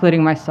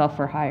 including myself,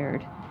 were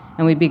hired.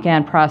 And we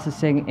began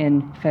processing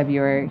in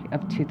February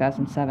of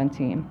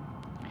 2017.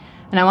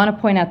 And I want to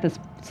point out this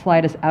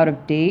slide is out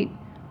of date.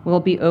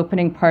 We'll be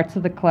opening parts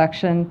of the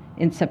collection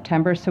in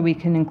September so we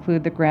can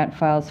include the grant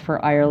files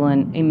for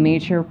Ireland, a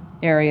major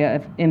area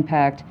of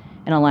impact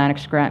in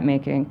Atlantic's grant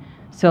making.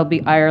 So it'll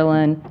be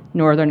Ireland,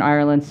 Northern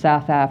Ireland,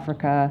 South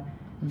Africa,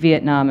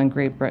 Vietnam, and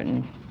Great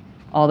Britain.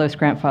 All those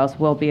grant files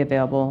will be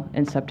available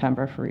in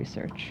September for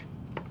research.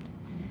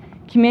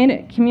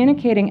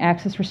 Communicating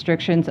access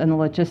restrictions and the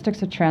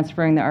logistics of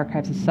transferring the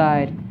archives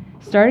aside,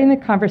 starting the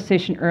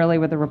conversation early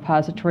with the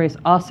repository is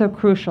also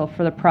crucial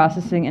for the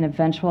processing and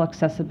eventual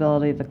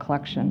accessibility of the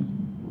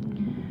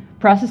collection.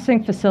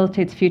 Processing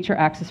facilitates future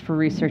access for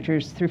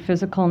researchers through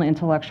physical and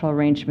intellectual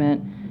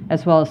arrangement,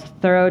 as well as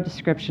thorough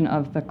description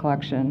of the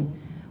collection.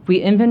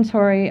 We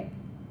inventory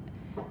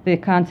the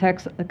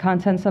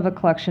contents of a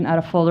collection at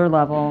a folder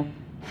level,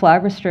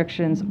 flag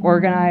restrictions,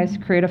 organize,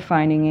 create a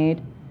finding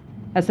aid.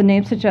 As the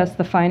name suggests,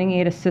 the finding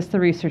aid assists the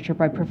researcher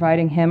by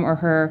providing him or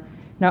her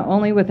not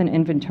only with an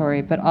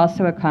inventory, but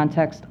also a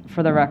context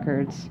for the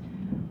records.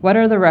 What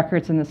are the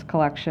records in this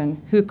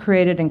collection? Who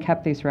created and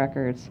kept these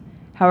records?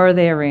 How are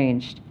they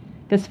arranged?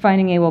 This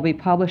finding aid will be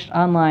published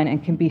online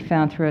and can be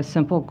found through a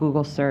simple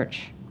Google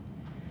search.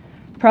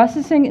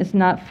 Processing is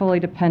not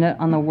fully dependent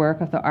on the work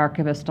of the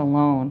archivist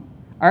alone.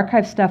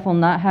 Archive staff will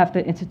not have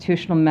the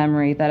institutional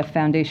memory that a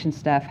foundation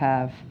staff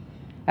have.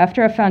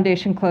 After a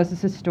foundation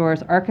closes its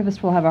doors,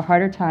 archivists will have a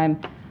harder time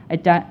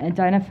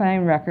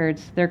identifying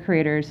records, their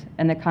creators,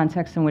 and the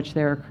context in which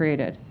they were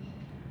created.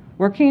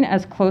 Working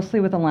as closely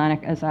with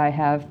Atlantic as I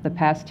have the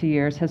past 2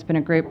 years has been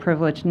a great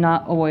privilege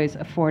not always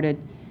afforded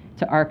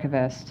to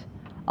archivists.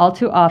 All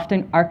too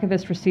often,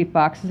 archivists receive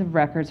boxes of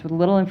records with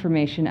little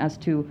information as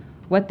to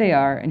what they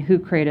are and who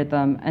created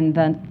them, and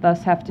then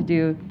thus have to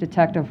do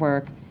detective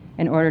work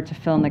in order to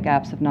fill in the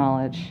gaps of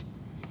knowledge.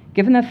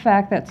 Given the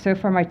fact that so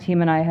far my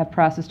team and I have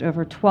processed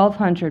over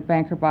 1,200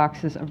 banker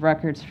boxes of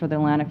records for the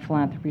Atlantic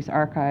Philanthropy's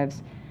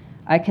archives,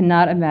 I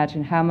cannot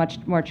imagine how much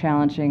more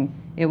challenging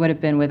it would have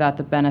been without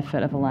the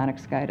benefit of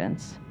Atlantic's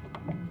guidance.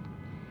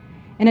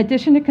 In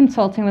addition to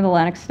consulting with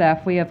Atlantic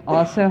staff, we have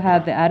also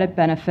had the added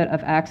benefit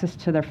of access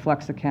to their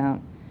Flex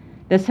account.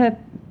 This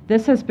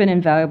has been an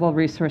invaluable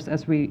resource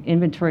as we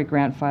inventory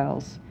grant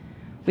files.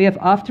 We have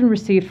often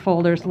received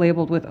folders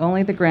labeled with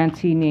only the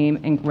grantee name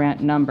and grant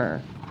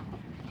number.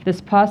 This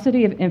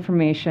paucity of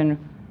information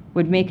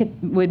would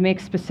make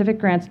specific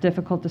grants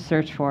difficult to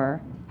search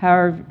for.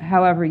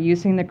 However,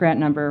 using the grant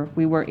number,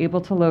 we were able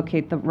to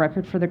locate the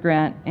record for the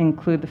grant and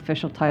include the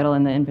official title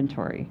in the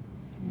inventory.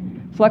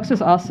 Flex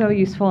was also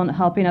useful in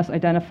helping us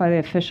identify the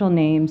official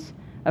names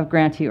of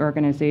grantee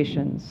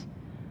organizations.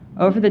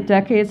 Over the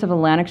decades of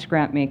Atlantic's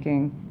grant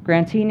making,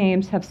 grantee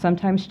names have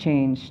sometimes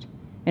changed.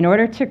 In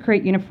order to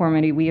create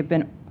uniformity, we have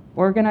been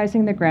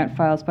organizing the grant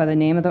files by the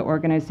name of the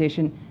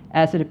organization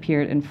as it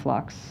appeared in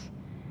Flux.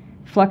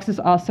 Flux is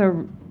also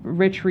a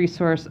rich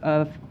resource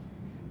of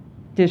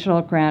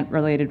digital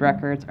grant-related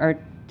records. Our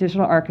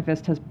digital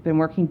archivist has been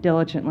working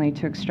diligently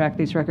to extract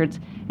these records.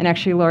 And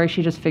actually, Lori,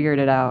 she just figured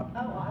it out. Oh,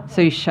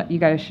 awesome. So you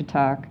guys should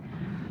talk.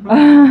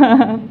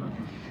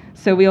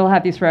 So we will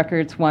have these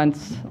records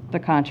once the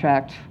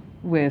contract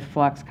with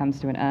Flux comes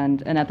to an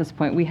end. And at this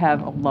point, we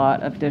have a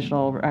lot of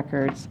digital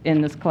records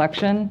in this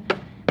collection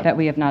that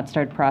we have not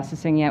started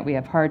processing yet. We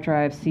have hard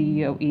drives,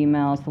 CEO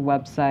emails, the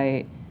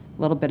website,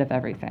 a little bit of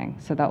everything.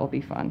 So that will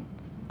be fun.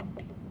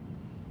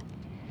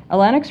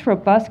 Atlantic's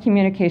robust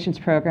communications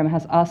program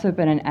has also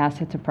been an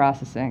asset to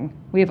processing.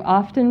 We have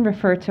often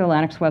referred to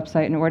Atlantic's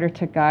website in order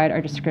to guide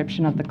our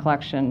description of the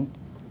collection.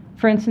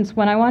 For instance,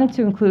 when I wanted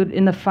to include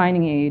in the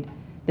finding aid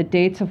the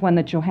dates of when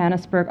the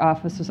Johannesburg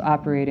office was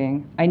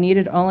operating, I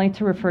needed only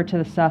to refer to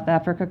the South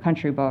Africa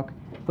Country Book,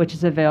 which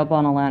is available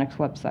on Atlantic's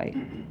website.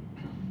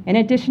 In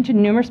addition to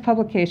numerous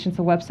publications,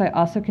 the website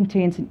also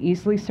contains an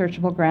easily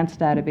searchable grants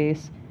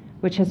database,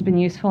 which has been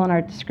useful in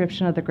our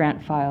description of the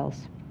grant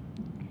files.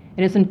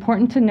 It is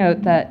important to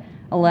note that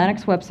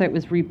Atlantic's website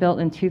was rebuilt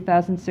in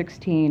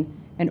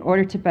 2016 in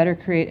order to better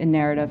create a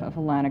narrative of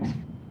Atlantic's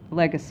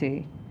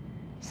legacy.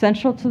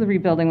 Central to the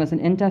rebuilding was an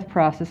in-depth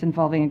process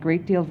involving a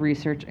great deal of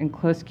research and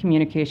close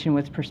communication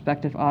with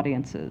prospective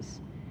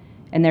audiences.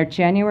 In their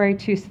January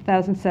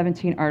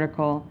 2017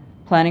 article,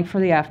 Planning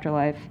for the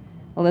Afterlife,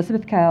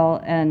 Elizabeth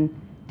Cowell and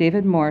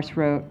David Morse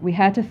wrote, "We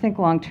had to think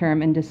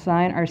long-term and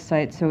design our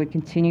site so it would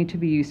continue to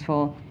be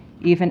useful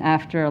even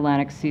after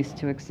Atlantic ceased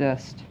to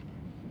exist."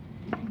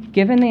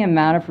 Given the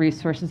amount of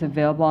resources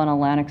available on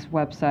Atlantic's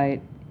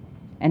website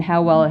and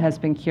how well it has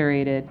been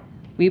curated,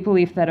 we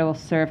believe that it will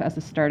serve as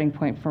a starting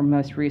point for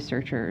most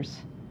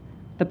researchers.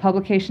 The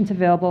publications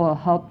available will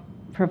help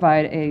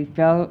provide a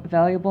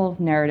valuable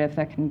narrative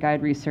that can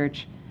guide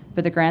research,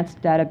 but the grants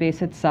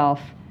database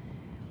itself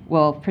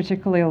will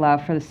particularly allow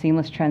for the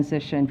seamless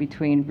transition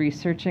between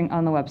researching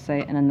on the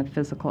website and in the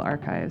physical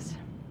archives.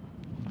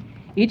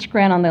 Each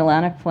grant on the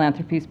Atlantic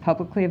Philanthropy's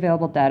publicly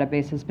available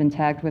database has been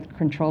tagged with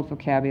controlled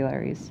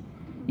vocabularies.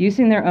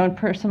 Using their own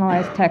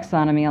personalized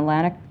taxonomy,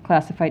 Atlantic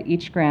classified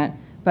each grant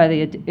by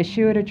the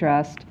issue it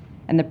addressed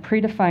and the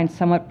predefined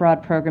somewhat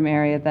broad program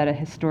area that it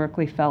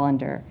historically fell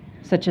under,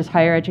 such as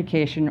higher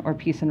education or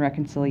peace and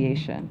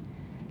reconciliation.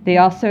 They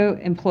also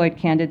employed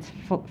Candid's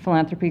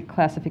philanthropy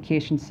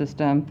classification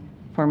system,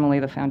 formerly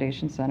the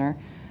Foundation Center,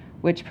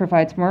 which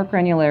provides more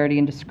granularity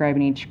in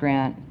describing each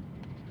grant.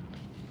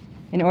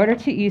 In order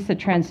to ease the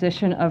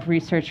transition of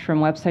research from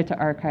website to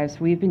archives,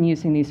 we've been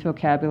using these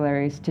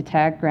vocabularies to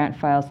tag grant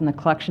files in the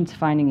collection's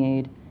finding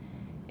aid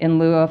in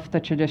lieu of the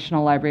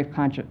traditional Library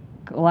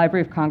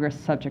of Congress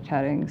subject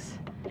headings.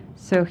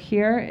 So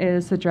here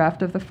is the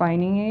draft of the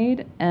finding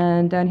aid,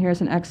 and down here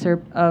is an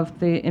excerpt of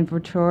the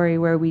inventory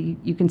where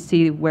you can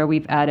see where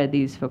we've added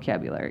these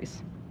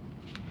vocabularies.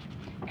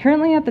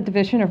 Currently at the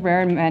Division of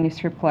Rare and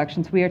Manuscript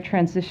Collections, we are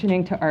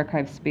transitioning to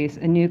Archive Space,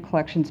 a new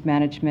collections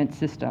management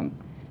system.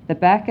 The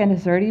back end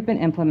has already been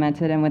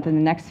implemented, and within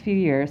the next few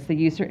years, the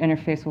user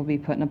interface will be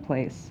put into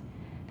place.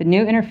 The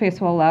new interface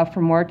will allow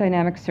for more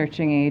dynamic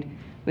searching aid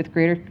with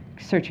greater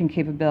searching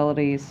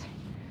capabilities.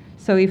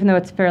 So even though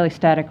it's fairly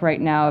static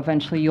right now,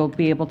 eventually you'll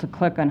be able to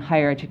click on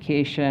higher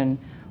education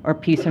or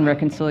peace and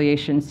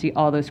reconciliation, see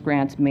all those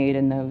grants made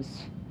in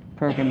those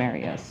program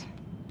areas.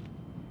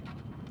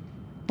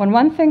 When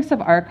one thinks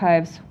of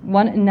archives,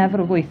 one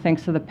inevitably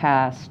thinks of the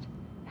past.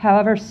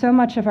 However, so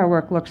much of our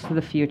work looks to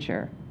the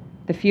future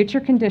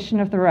condition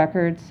of the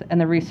records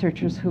and the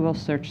researchers who will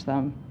search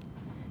them.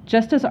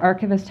 Just as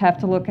archivists have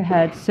to look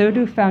ahead, so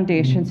do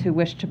foundations who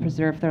wish to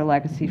preserve their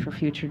legacy for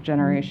future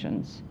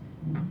generations.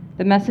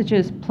 The message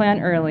is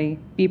plan early,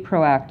 be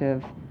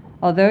proactive.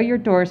 Although your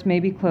doors may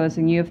be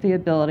closing, you have the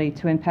ability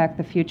to impact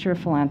the future of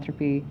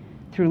philanthropy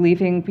through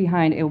leaving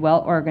behind a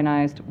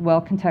well-organized,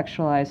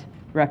 well-contextualized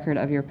record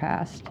of your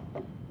past.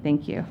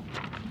 Thank you.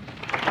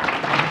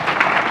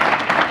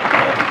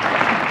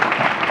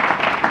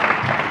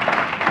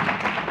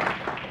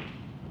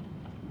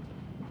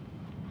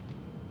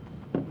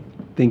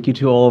 Thank you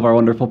to all of our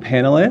wonderful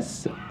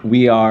panelists.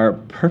 We are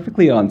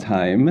perfectly on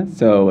time,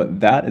 so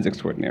that is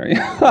extraordinary.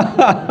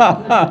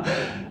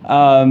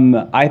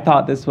 I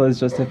thought this was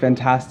just a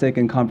fantastic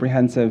and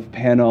comprehensive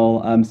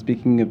panel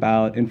speaking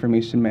about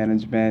information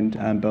management,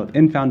 both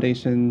in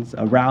foundations,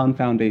 around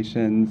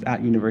foundations,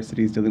 at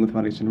universities dealing with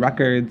foundation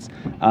records.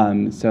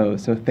 So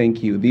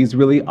thank you. These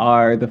really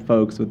are the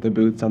folks with the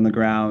boots on the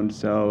ground,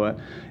 so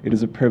it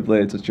is a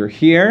privilege that you're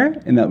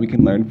here and that we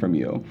can learn from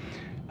you.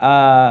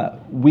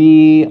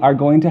 We are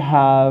going to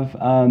have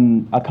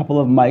a couple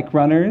of mic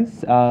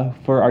runners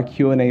for our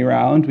Q&A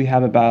round. We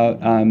have about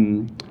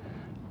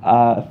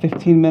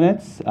 15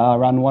 minutes.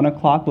 Around 1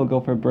 o'clock, we'll go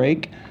for a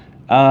break.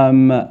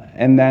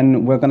 And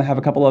then we're going to have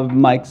a couple of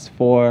mics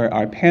for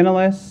our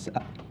panelists.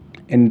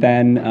 And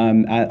then,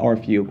 or a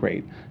few,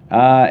 great.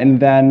 And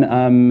then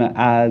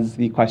as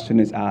the question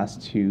is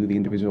asked to the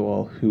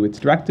individual who it's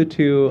directed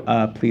to,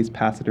 please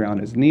pass it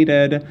around as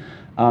needed.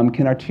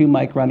 Can our 2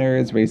 mic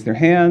runners raise their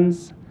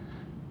hands?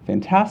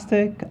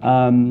 Fantastic.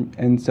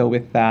 And so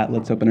with that,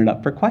 let's open it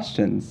up for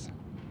questions.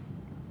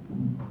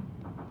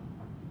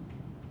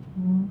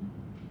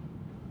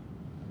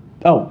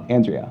 Oh,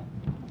 Andrea.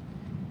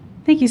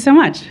 Thank you so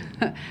much.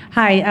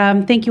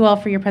 Hi, thank you all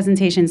for your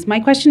presentations.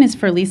 My question is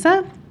for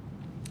Lisa.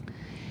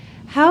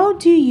 How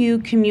do you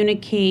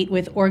communicate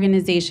with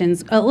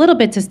organizations, a little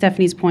bit to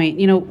Stephanie's point,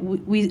 you know,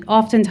 we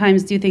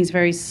oftentimes do things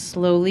very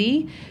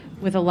slowly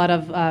with a lot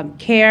of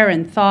care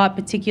and thought,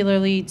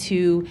 particularly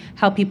to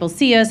how people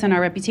see us and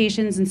our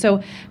reputations. And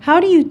so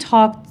how do you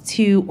talk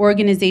to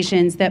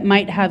organizations that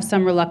might have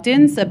some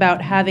reluctance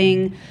about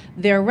having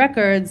their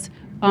records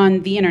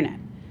on the internet?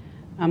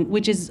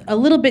 Which is a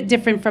little bit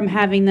different from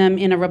having them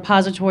in a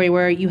repository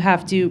where you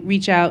have to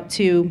reach out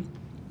to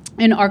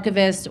an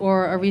archivist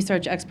or a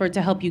research expert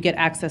to help you get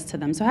access to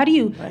them. So how do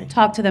you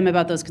talk to them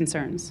about those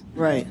concerns?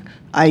 Right.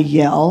 I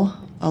yell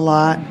a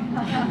lot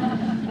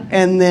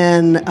and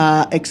then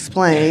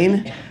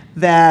explain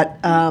that,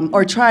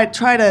 or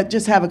try to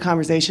just have a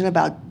conversation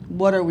about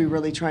what are we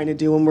really trying to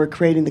do when we're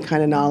creating the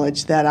kind of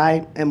knowledge that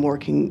I am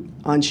working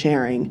on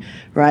sharing,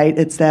 right?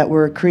 It's that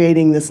we're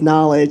creating this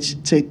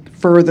knowledge to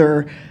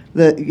further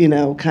the, you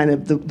know, kind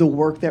of the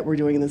work that we're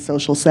doing in the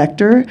social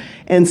sector.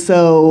 And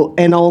so,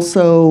 and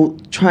also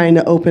trying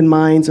to open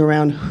minds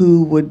around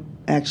who would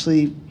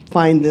actually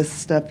find this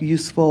stuff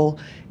useful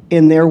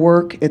in their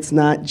work. It's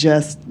not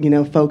just, you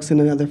know, folks in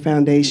another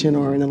foundation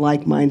or in a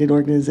like-minded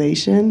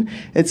organization.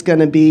 It's going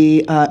to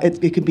be,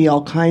 it could be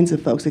all kinds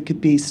of folks. It could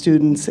be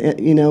students,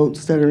 you know,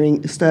 studying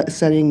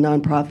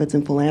nonprofits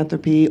and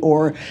philanthropy,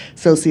 or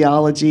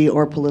sociology,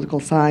 or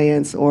political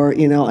science, or,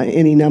 you know,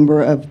 any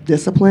number of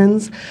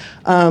disciplines.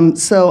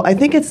 So I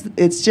think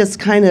it's just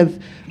kind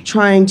of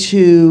trying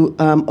to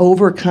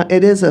overcome,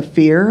 it is a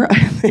fear,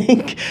 I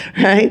think,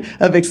 right,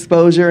 of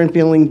exposure and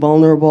feeling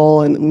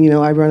vulnerable. And, you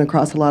know, I run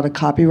across a lot of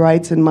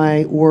copyrights in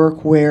my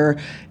work where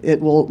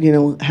it will, you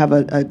know, have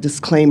a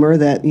disclaimer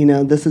that, you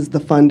know, this is the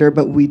funder,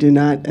 but we do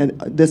not,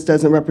 this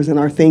doesn't represent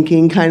our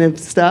thinking kind of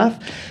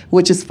stuff,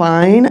 which is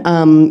fine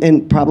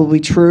and probably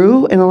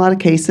true in a lot of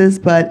cases.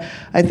 But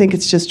I think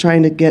it's just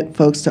trying to get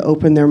folks to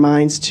open their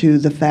minds to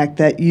the fact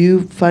that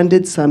you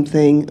funded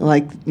something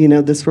like, you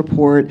know, this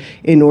report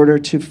in order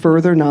to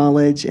further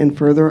knowledge and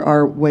further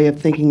our way of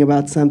thinking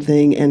about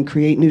something and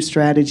create new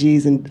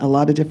strategies in a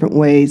lot of different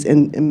ways,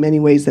 and in many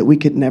ways that we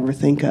could never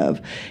think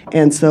of.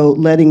 And so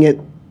letting it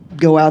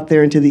go out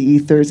there into the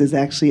ethers is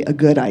actually a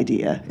good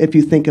idea if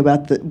you think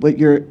about what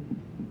your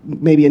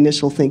maybe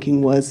initial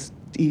thinking was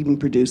to even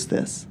produce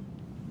this.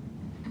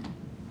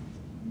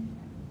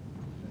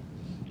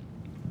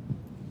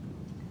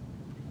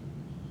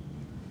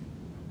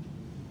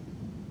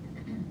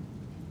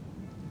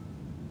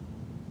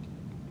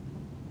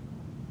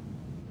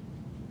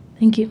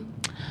 Thank you.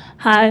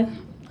 Hi,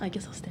 I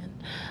guess I'll stand.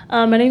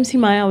 My name is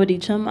Himaya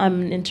Awadicham.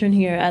 I'm an intern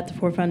here at the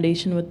Ford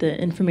Foundation with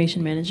the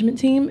information management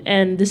team.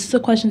 And this is a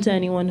question to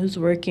anyone who's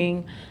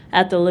working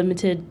at the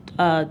limited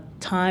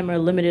time or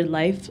limited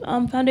life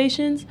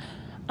foundations.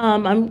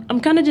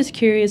 I'm kind of just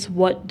curious,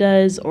 what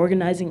does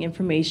organizing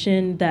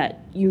information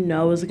that you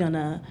know is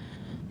gonna,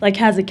 like,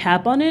 has a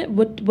cap on it?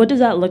 What does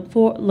that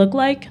look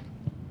like?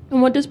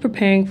 And what does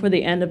preparing for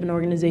the end of an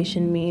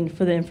organization mean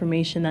for the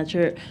information that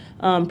you're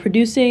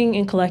producing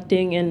and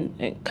collecting,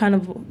 and kind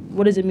of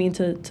what does it mean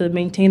to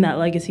maintain that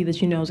legacy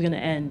that you know is going to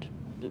end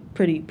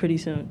pretty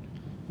soon?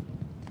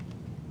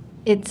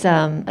 It's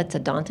a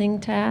daunting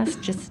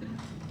task,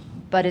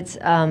 but it's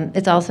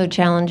also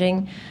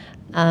challenging.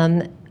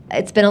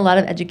 It's been a lot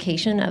of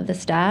education of the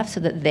staff so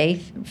that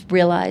they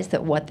realize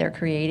that what they're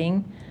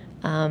creating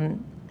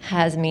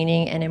has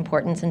meaning and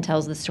importance and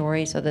tells the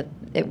story so that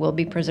it will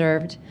be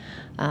preserved.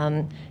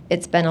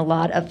 It's been a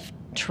lot of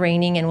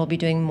training, and we'll be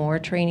doing more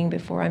training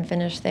before I'm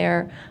finished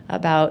there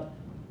about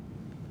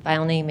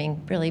file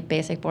naming, really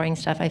basic, boring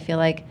stuff. I feel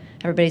like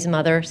everybody's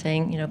mother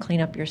saying, you know,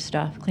 clean up your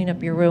stuff, clean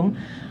up your room.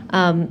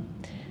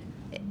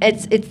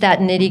 It's that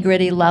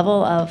nitty-gritty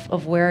level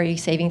of where are you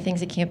saving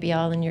things. It can't be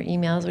all in your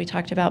emails we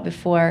talked about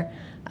before.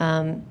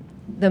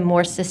 The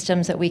more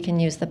systems that we can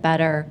use, the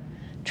better.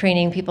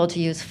 Training people to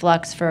use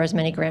Flux for as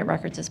many grant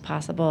records as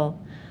possible.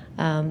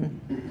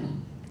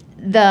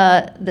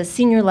 The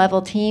senior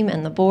level team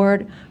and the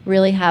board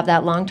really have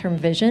that long-term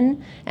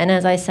vision, and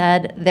as I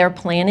said, they're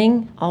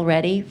planning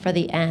already for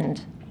the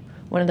end.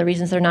 One of the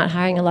reasons they're not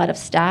hiring a lot of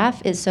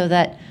staff is so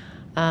that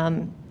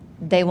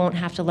they won't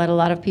have to let a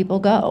lot of people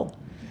go.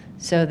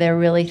 So they're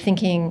really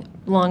thinking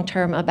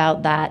long-term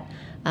about that.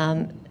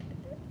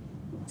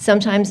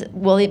 Sometimes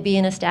we'll be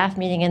in a staff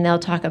meeting and they'll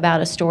talk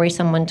about a story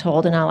someone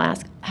told, and I'll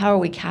ask, how are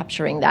we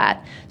capturing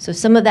that? So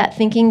some of that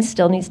thinking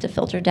still needs to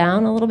filter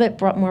down a little bit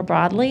more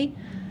broadly.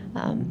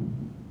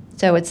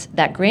 So it's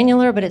that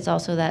granular, but it's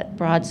also that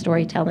broad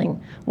storytelling.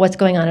 What's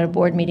going on at a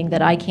board meeting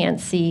that I can't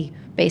see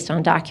based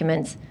on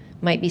documents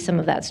might be some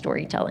of that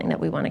storytelling that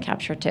we want to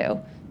capture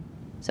too.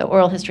 So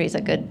oral history is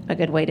a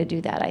good way to do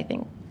that, I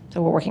think.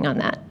 So we're working on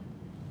that.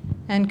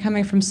 And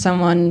coming from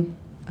someone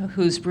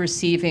who's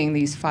receiving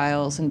these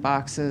files and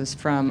boxes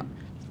from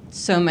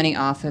so many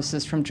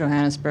offices, from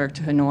Johannesburg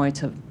to Hanoi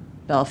to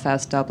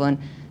Belfast, Dublin,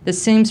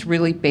 this seems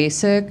really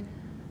basic,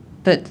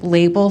 but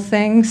label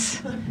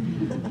things.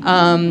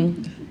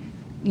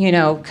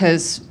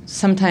 Because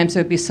sometimes it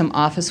would be some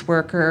office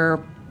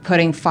worker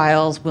putting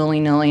files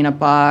willy-nilly in a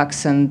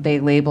box, and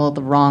they label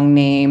the wrong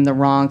name, the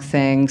wrong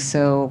thing,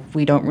 so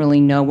we don't really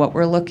know what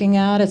we're looking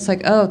at. It's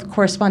like, oh, the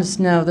correspondence,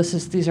 no,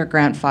 these are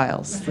grant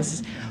files.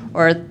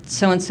 Or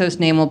so-and-so's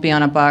name will be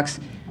on a box.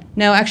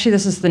 No, actually,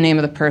 this is the name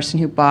of the person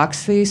who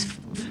boxed these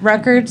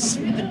records.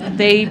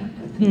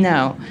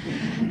 No.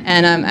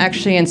 And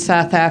actually in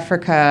South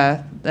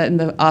Africa, in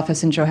the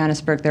office in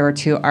Johannesburg, there were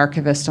 2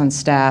 archivists on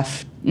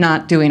staff,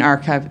 not doing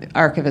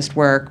archivist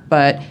work,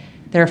 but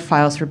their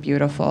files were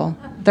beautiful.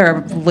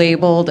 They're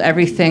labeled,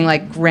 everything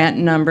like grant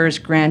numbers,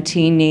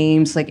 grantee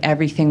names, like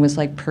everything was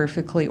like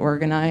perfectly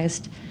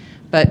organized.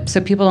 But so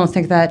people don't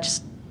think that,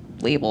 just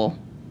label,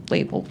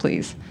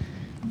 please.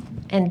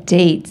 And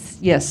dates.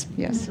 Yes.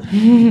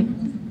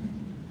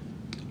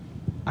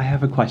 I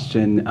have a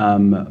question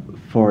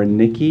for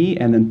Nikki,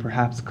 and then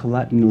perhaps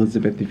Colette and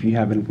Elizabeth, if you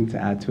have anything to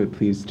add to it,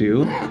 please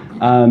do.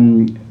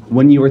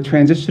 When you were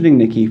transitioning,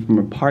 Nikki, from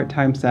a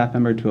part-time staff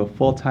member to a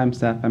full-time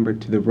staff member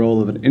to the role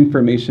of an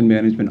information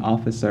management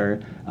officer,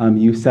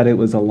 you said it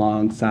was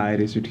alongside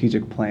a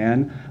strategic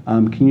plan.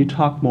 Can you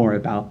talk more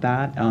about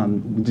that?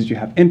 Did you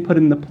have input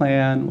in the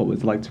plan? What was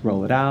it like to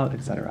roll it out,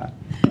 et cetera?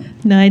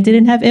 No, I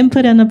didn't have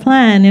input on the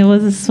plan. It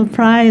was a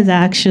surprise,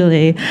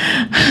 actually.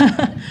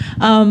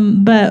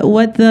 But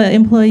what the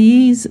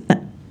employees,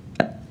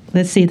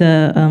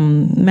 the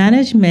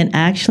management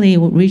actually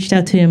reached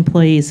out to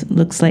employees.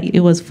 Looks like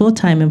it was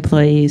full-time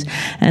employees,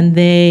 and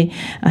they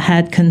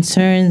had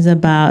concerns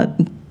about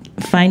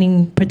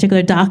finding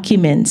particular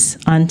documents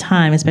on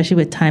time, especially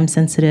with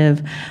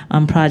time-sensitive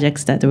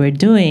projects that they were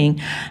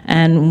doing.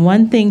 And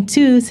one thing,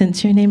 too,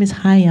 since your name is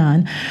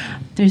Haiyan,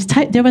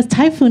 there was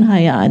Typhoon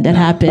Haiyan that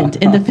happened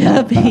in the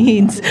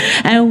Philippines,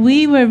 and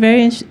we were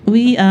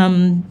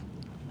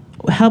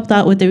helped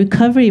out with the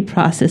recovery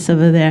process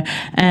over there,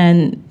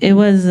 and it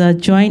was a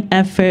joint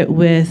effort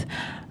with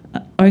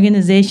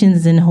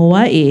organizations in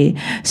Hawaii.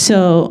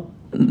 So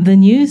the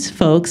news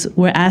folks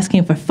were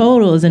asking for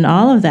photos and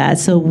all of that,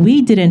 so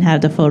we didn't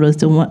have the photos.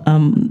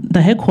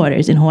 The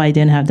headquarters in Hawaii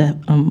didn't have the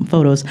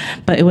photos,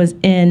 but it was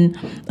in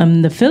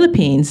the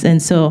Philippines,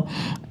 and so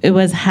it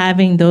was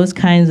having those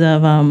kinds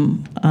of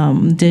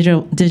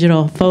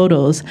digital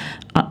photos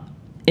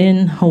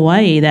in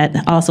Hawaii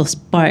that also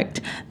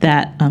sparked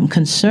that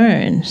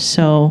concern.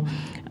 So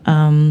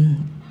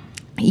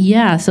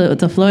so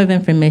the flow of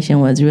information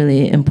was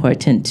really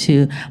important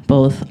to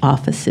both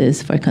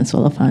offices for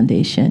Consuelo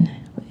Foundation.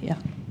 Yeah.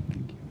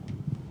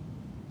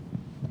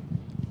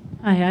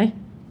 Hi.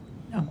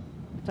 Oh,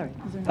 sorry.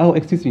 Oh,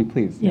 excuse me,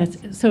 please. Yes.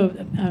 So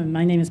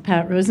my name is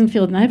Pat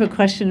Rosenfield, and I have a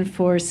question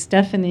for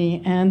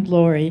Stephanie and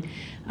Lori.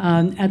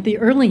 At the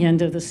early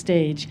end of the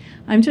stage,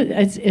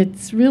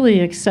 it's really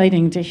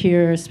exciting to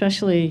hear,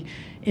 especially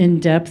in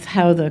depth,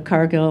 how the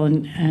Cargill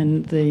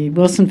and the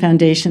Wilson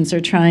Foundations are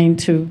trying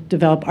to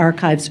develop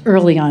archives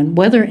early on,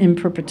 whether in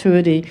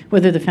perpetuity,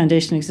 whether the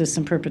foundation exists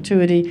in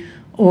perpetuity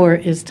or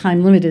is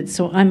time limited.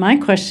 So my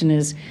question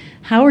is,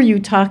 how are you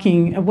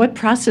talking, what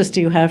process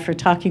do you have for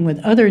talking with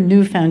other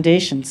new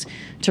foundations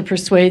to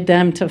persuade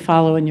them to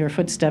follow in your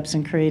footsteps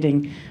in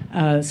creating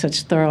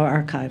such thorough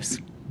archives?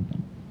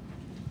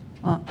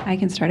 Well, I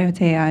can start. I would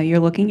say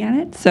you're looking at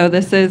it. So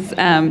this is,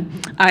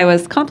 I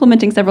was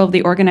complimenting several of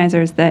the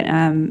organizers that,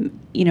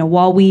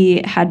 while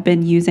we had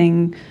been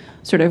using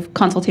sort of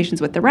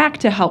consultations with the RAC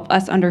to help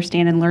us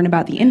understand and learn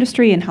about the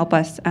industry and help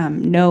us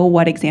know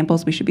what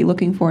examples we should be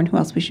looking for and who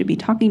else we should be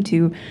talking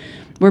to,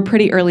 we're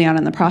pretty early on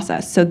in the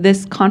process. So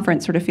this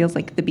conference sort of feels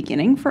like the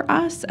beginning for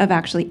us of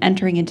actually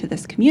entering into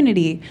this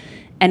community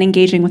and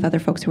engaging with other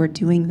folks who are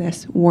doing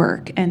this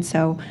work. And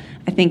so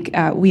I think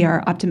we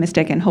are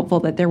optimistic and hopeful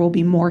that there will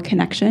be more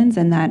connections,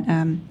 and that,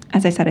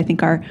 as I said, I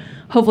think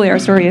hopefully our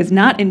story is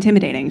not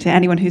intimidating to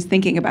anyone who's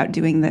thinking about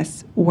doing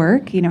this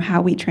work,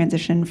 how we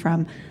transition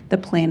from the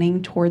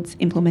planning towards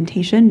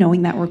implementation,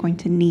 knowing that we're going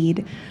to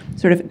need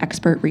sort of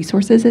expert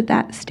resources at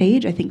that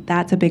stage. I think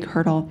that's a big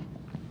hurdle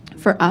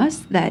for us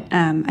that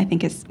I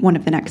think is one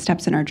of the next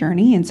steps in our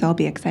journey. And so I'll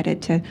be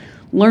excited to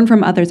learn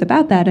from others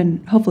about that,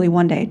 and hopefully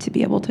one day to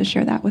be able to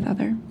share that with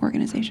other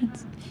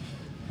organizations.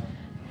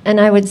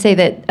 And I would say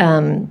that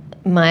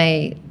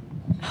my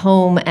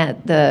home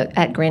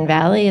at Grand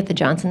Valley at the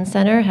Johnson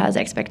Center has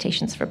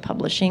expectations for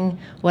publishing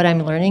what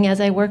I'm learning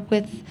as I work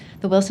with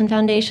the Wilson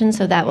Foundation,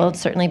 so that will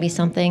certainly be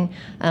something.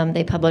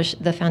 They publish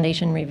the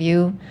Foundation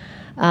Review.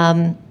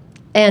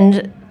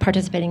 And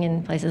participating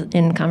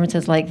in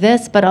conferences like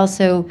this, but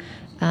also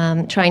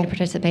trying to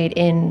participate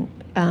in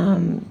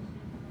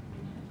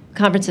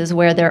conferences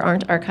where there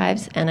aren't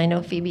archives. And I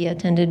know Phoebe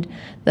attended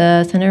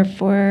the Center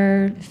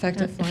for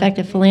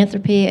Effective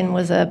Philanthropy and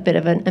was a bit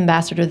of an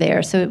ambassador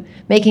there. So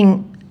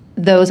making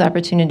those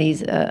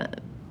opportunities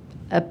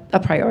a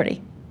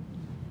priority.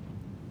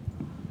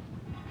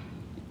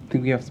 I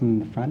think we have some in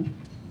the front.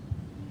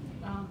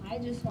 I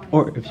just want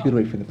Or if you could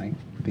wait for the mic.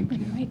 Thank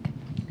you.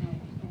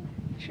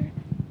 Sure.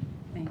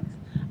 Thanks.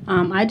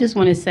 I just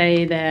want to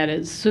say that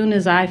as soon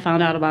as I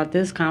found out about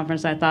this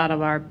conference, I thought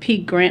of our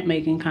peak grant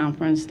making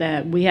conference,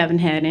 that we haven't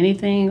had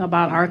anything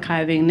about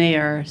archiving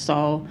there.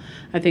 So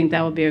I think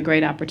that would be a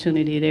great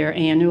opportunity there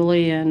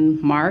annually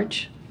in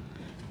March.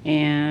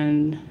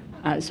 And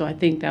so I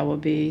think that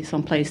would be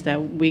some place that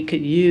we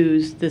could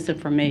use this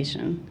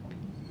information.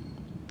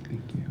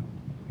 Thank you.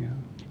 Yeah.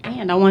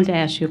 And I wanted to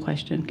ask you a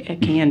question,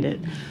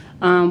 candid.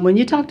 When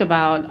you talked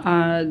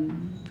about,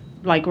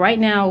 like right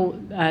now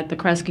at the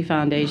Kresge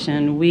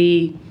Foundation,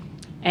 we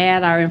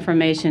add our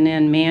information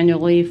in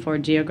manually for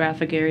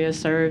geographic areas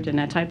served and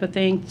that type of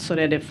thing so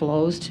that it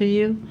flows to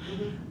you.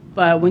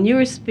 But when you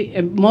were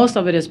most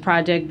of it is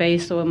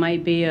project-based, so it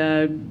might be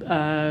a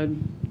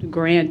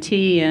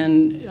grantee,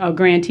 and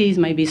grantees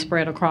might be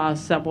spread across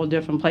several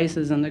different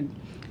places, and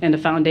the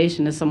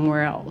foundation is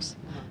somewhere else.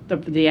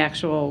 The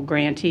actual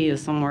grantee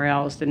is somewhere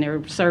else, and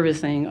they're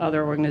servicing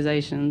other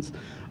organizations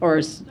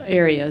or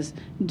areas.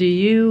 Do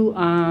you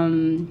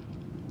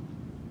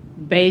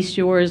base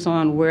yours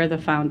on where the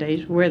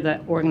foundation, where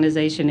the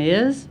organization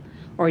is,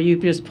 or are you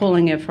just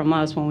pulling it from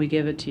us when we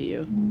give it to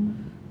you?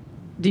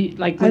 Do you,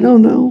 like? I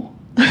don't know.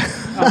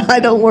 I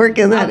don't work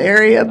in that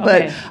area,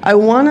 but okay. I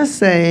want to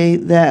say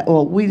that,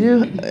 well, we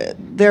do,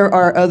 there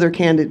are other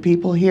candid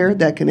people here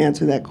that can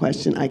answer that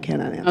question. I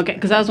cannot answer. Okay,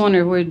 because I was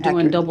wondering if we're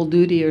doing double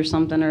duty or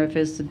something, or if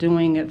it's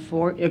doing it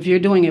for, if you're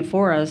doing it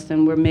for us,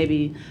 then we're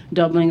maybe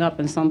doubling up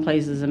in some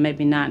places and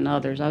maybe not in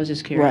others. I was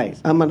just curious.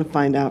 Right. I'm going to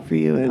find out for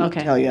you and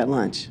tell you at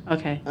lunch.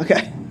 Okay.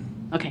 Okay.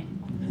 Okay.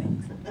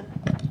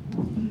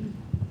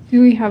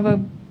 Do we have a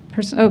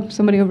person? Oh,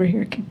 somebody over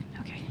here.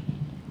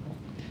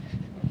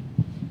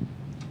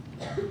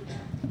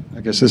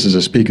 I guess this is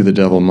a speak of the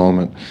devil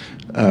moment.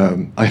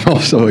 I'm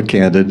also a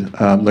candid,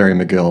 Larry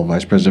McGill,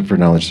 Vice President for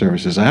Knowledge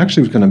Services. I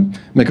actually was going to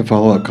make a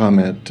follow-up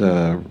comment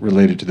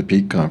related to the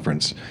Peak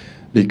Conference,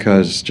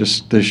 because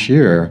just this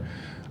year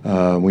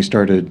we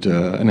started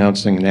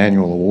announcing an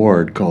annual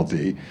award called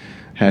the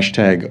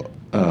hashtag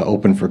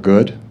Open for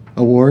Good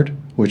Award,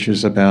 which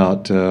is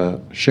about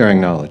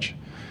sharing knowledge.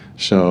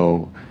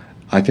 So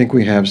I think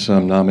we have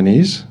some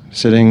nominees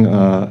sitting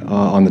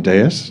on the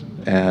dais.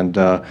 And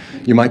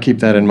you might keep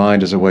that in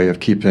mind as a way of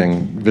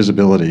keeping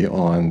visibility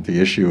on the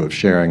issue of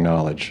sharing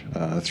knowledge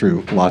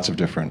through lots of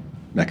different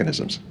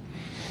mechanisms.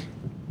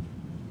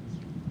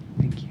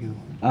 Thank you.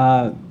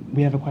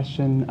 We have a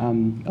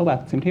question. Oh,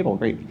 wow, same table.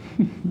 Great.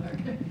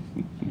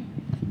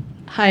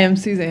 Hi, I'm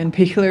Suzanne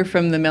Pichler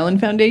from the Mellon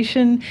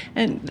Foundation,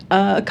 and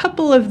a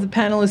couple of the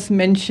panelists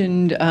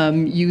mentioned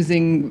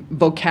using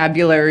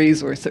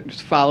vocabularies or sort of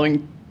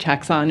following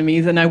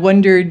taxonomies, and I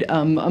wondered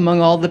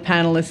among all the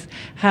panelists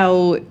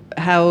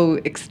how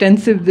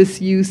extensive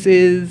this use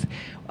is,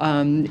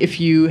 if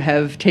you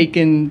have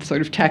taken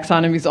sort of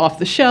taxonomies off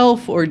the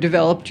shelf or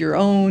developed your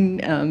own,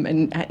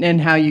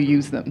 and how you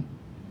use them.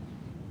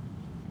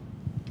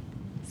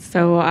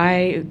 So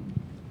I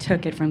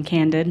took it from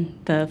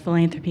Candid, the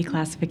Philanthropy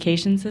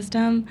classification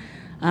system,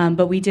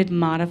 but we did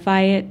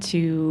modify it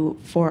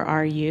for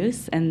our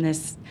use, and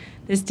this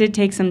did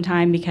take some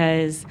time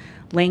because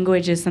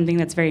language is something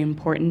that's very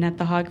important at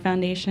the Hogg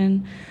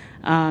Foundation,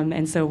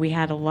 and so we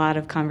had a lot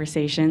of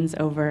conversations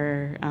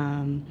over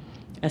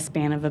a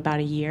span of about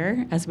a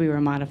year as we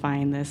were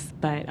modifying this.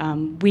 But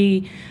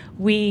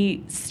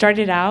we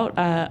started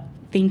out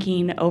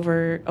thinking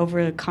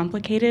over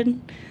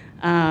complicated.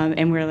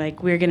 And we're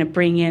going to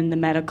bring in the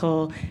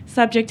medical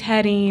subject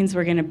headings.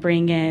 We're going to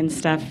bring in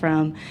stuff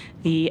from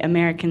the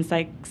American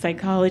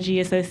Psychology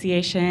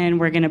Association.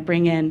 We're going to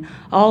bring in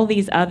all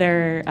these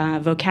other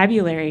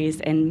vocabularies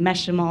and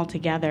mesh them all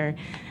together.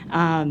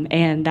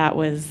 And that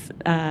was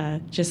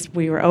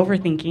we were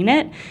overthinking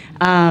it.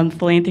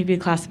 Philanthropy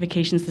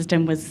classification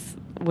system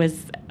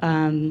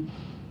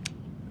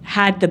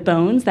had the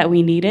bones that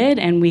we needed,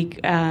 and we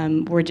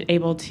were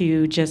able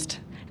to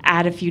just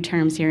add a few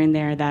terms here and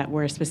there that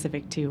were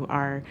specific to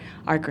our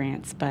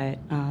grants. But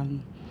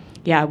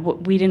yeah,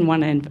 we didn't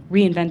want to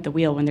reinvent the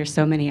wheel when there's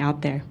so many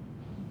out there.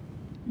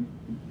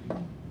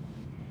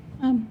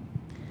 I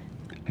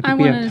think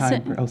we have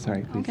time for, oh,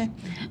 sorry, please. Okay.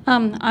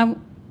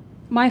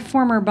 My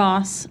former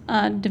boss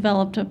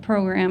developed a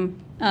program,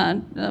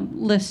 a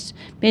list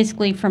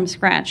basically from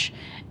scratch,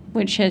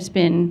 which has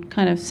been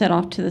kind of set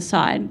off to the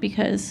side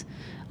because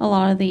a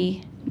lot of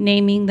the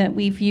naming that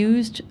we've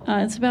used,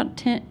 it's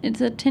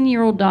a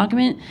 10-year-old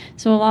document,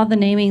 so a lot of the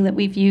naming that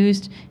we've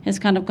used has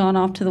kind of gone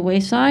off to the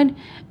wayside.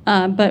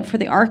 But for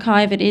the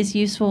archive, it is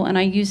useful, and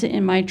I use it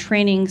in my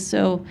training,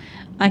 so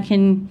I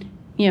can,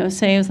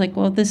 say, I was like,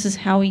 well, this is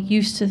how we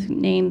used to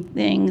name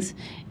things,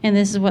 and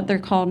this is what they're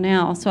called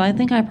now. So I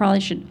think I probably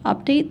should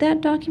update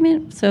that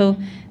document. So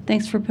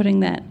thanks for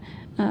putting that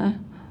on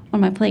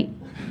my plate.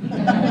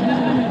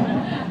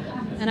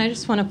 And I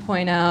just want to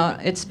point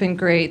out, it's been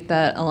great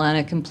that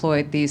Atlantic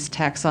employed these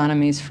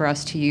taxonomies for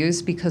us to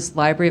use, because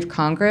Library of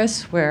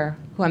Congress, who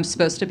I'm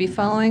supposed to be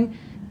following,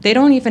 They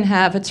don't even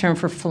have a term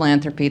for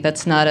philanthropy.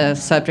 That's not a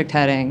subject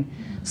heading.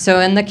 So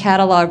in the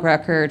catalog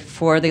record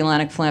for the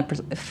Atlantic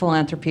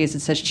Philanthropies,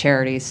 it says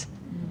charities,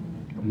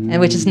 and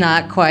which is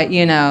not quite,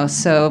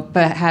 so,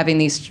 but having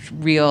these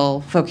real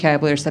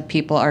vocabularies that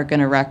people are going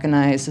to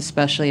recognize,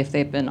 especially if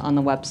they've been on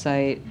the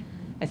website,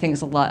 I think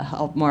is a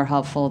lot more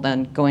helpful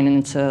than going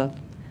into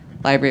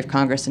Library of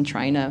Congress and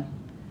trying to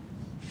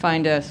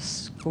find a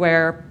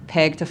square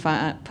peg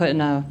to put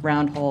in a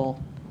round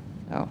hole.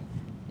 So,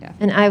 yeah.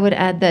 And I would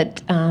add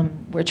that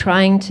we're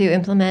trying to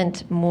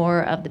implement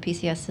more of the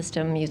PCS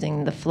system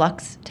using the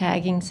Flux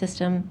tagging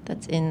system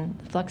that's in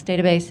the Flux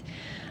database,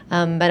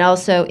 but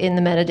also in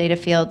the metadata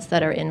fields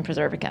that are in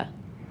Preservica.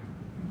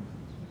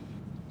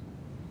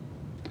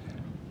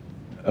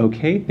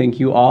 Okay, thank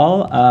you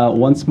all.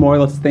 Once more,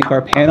 let's thank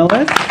our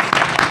panelists.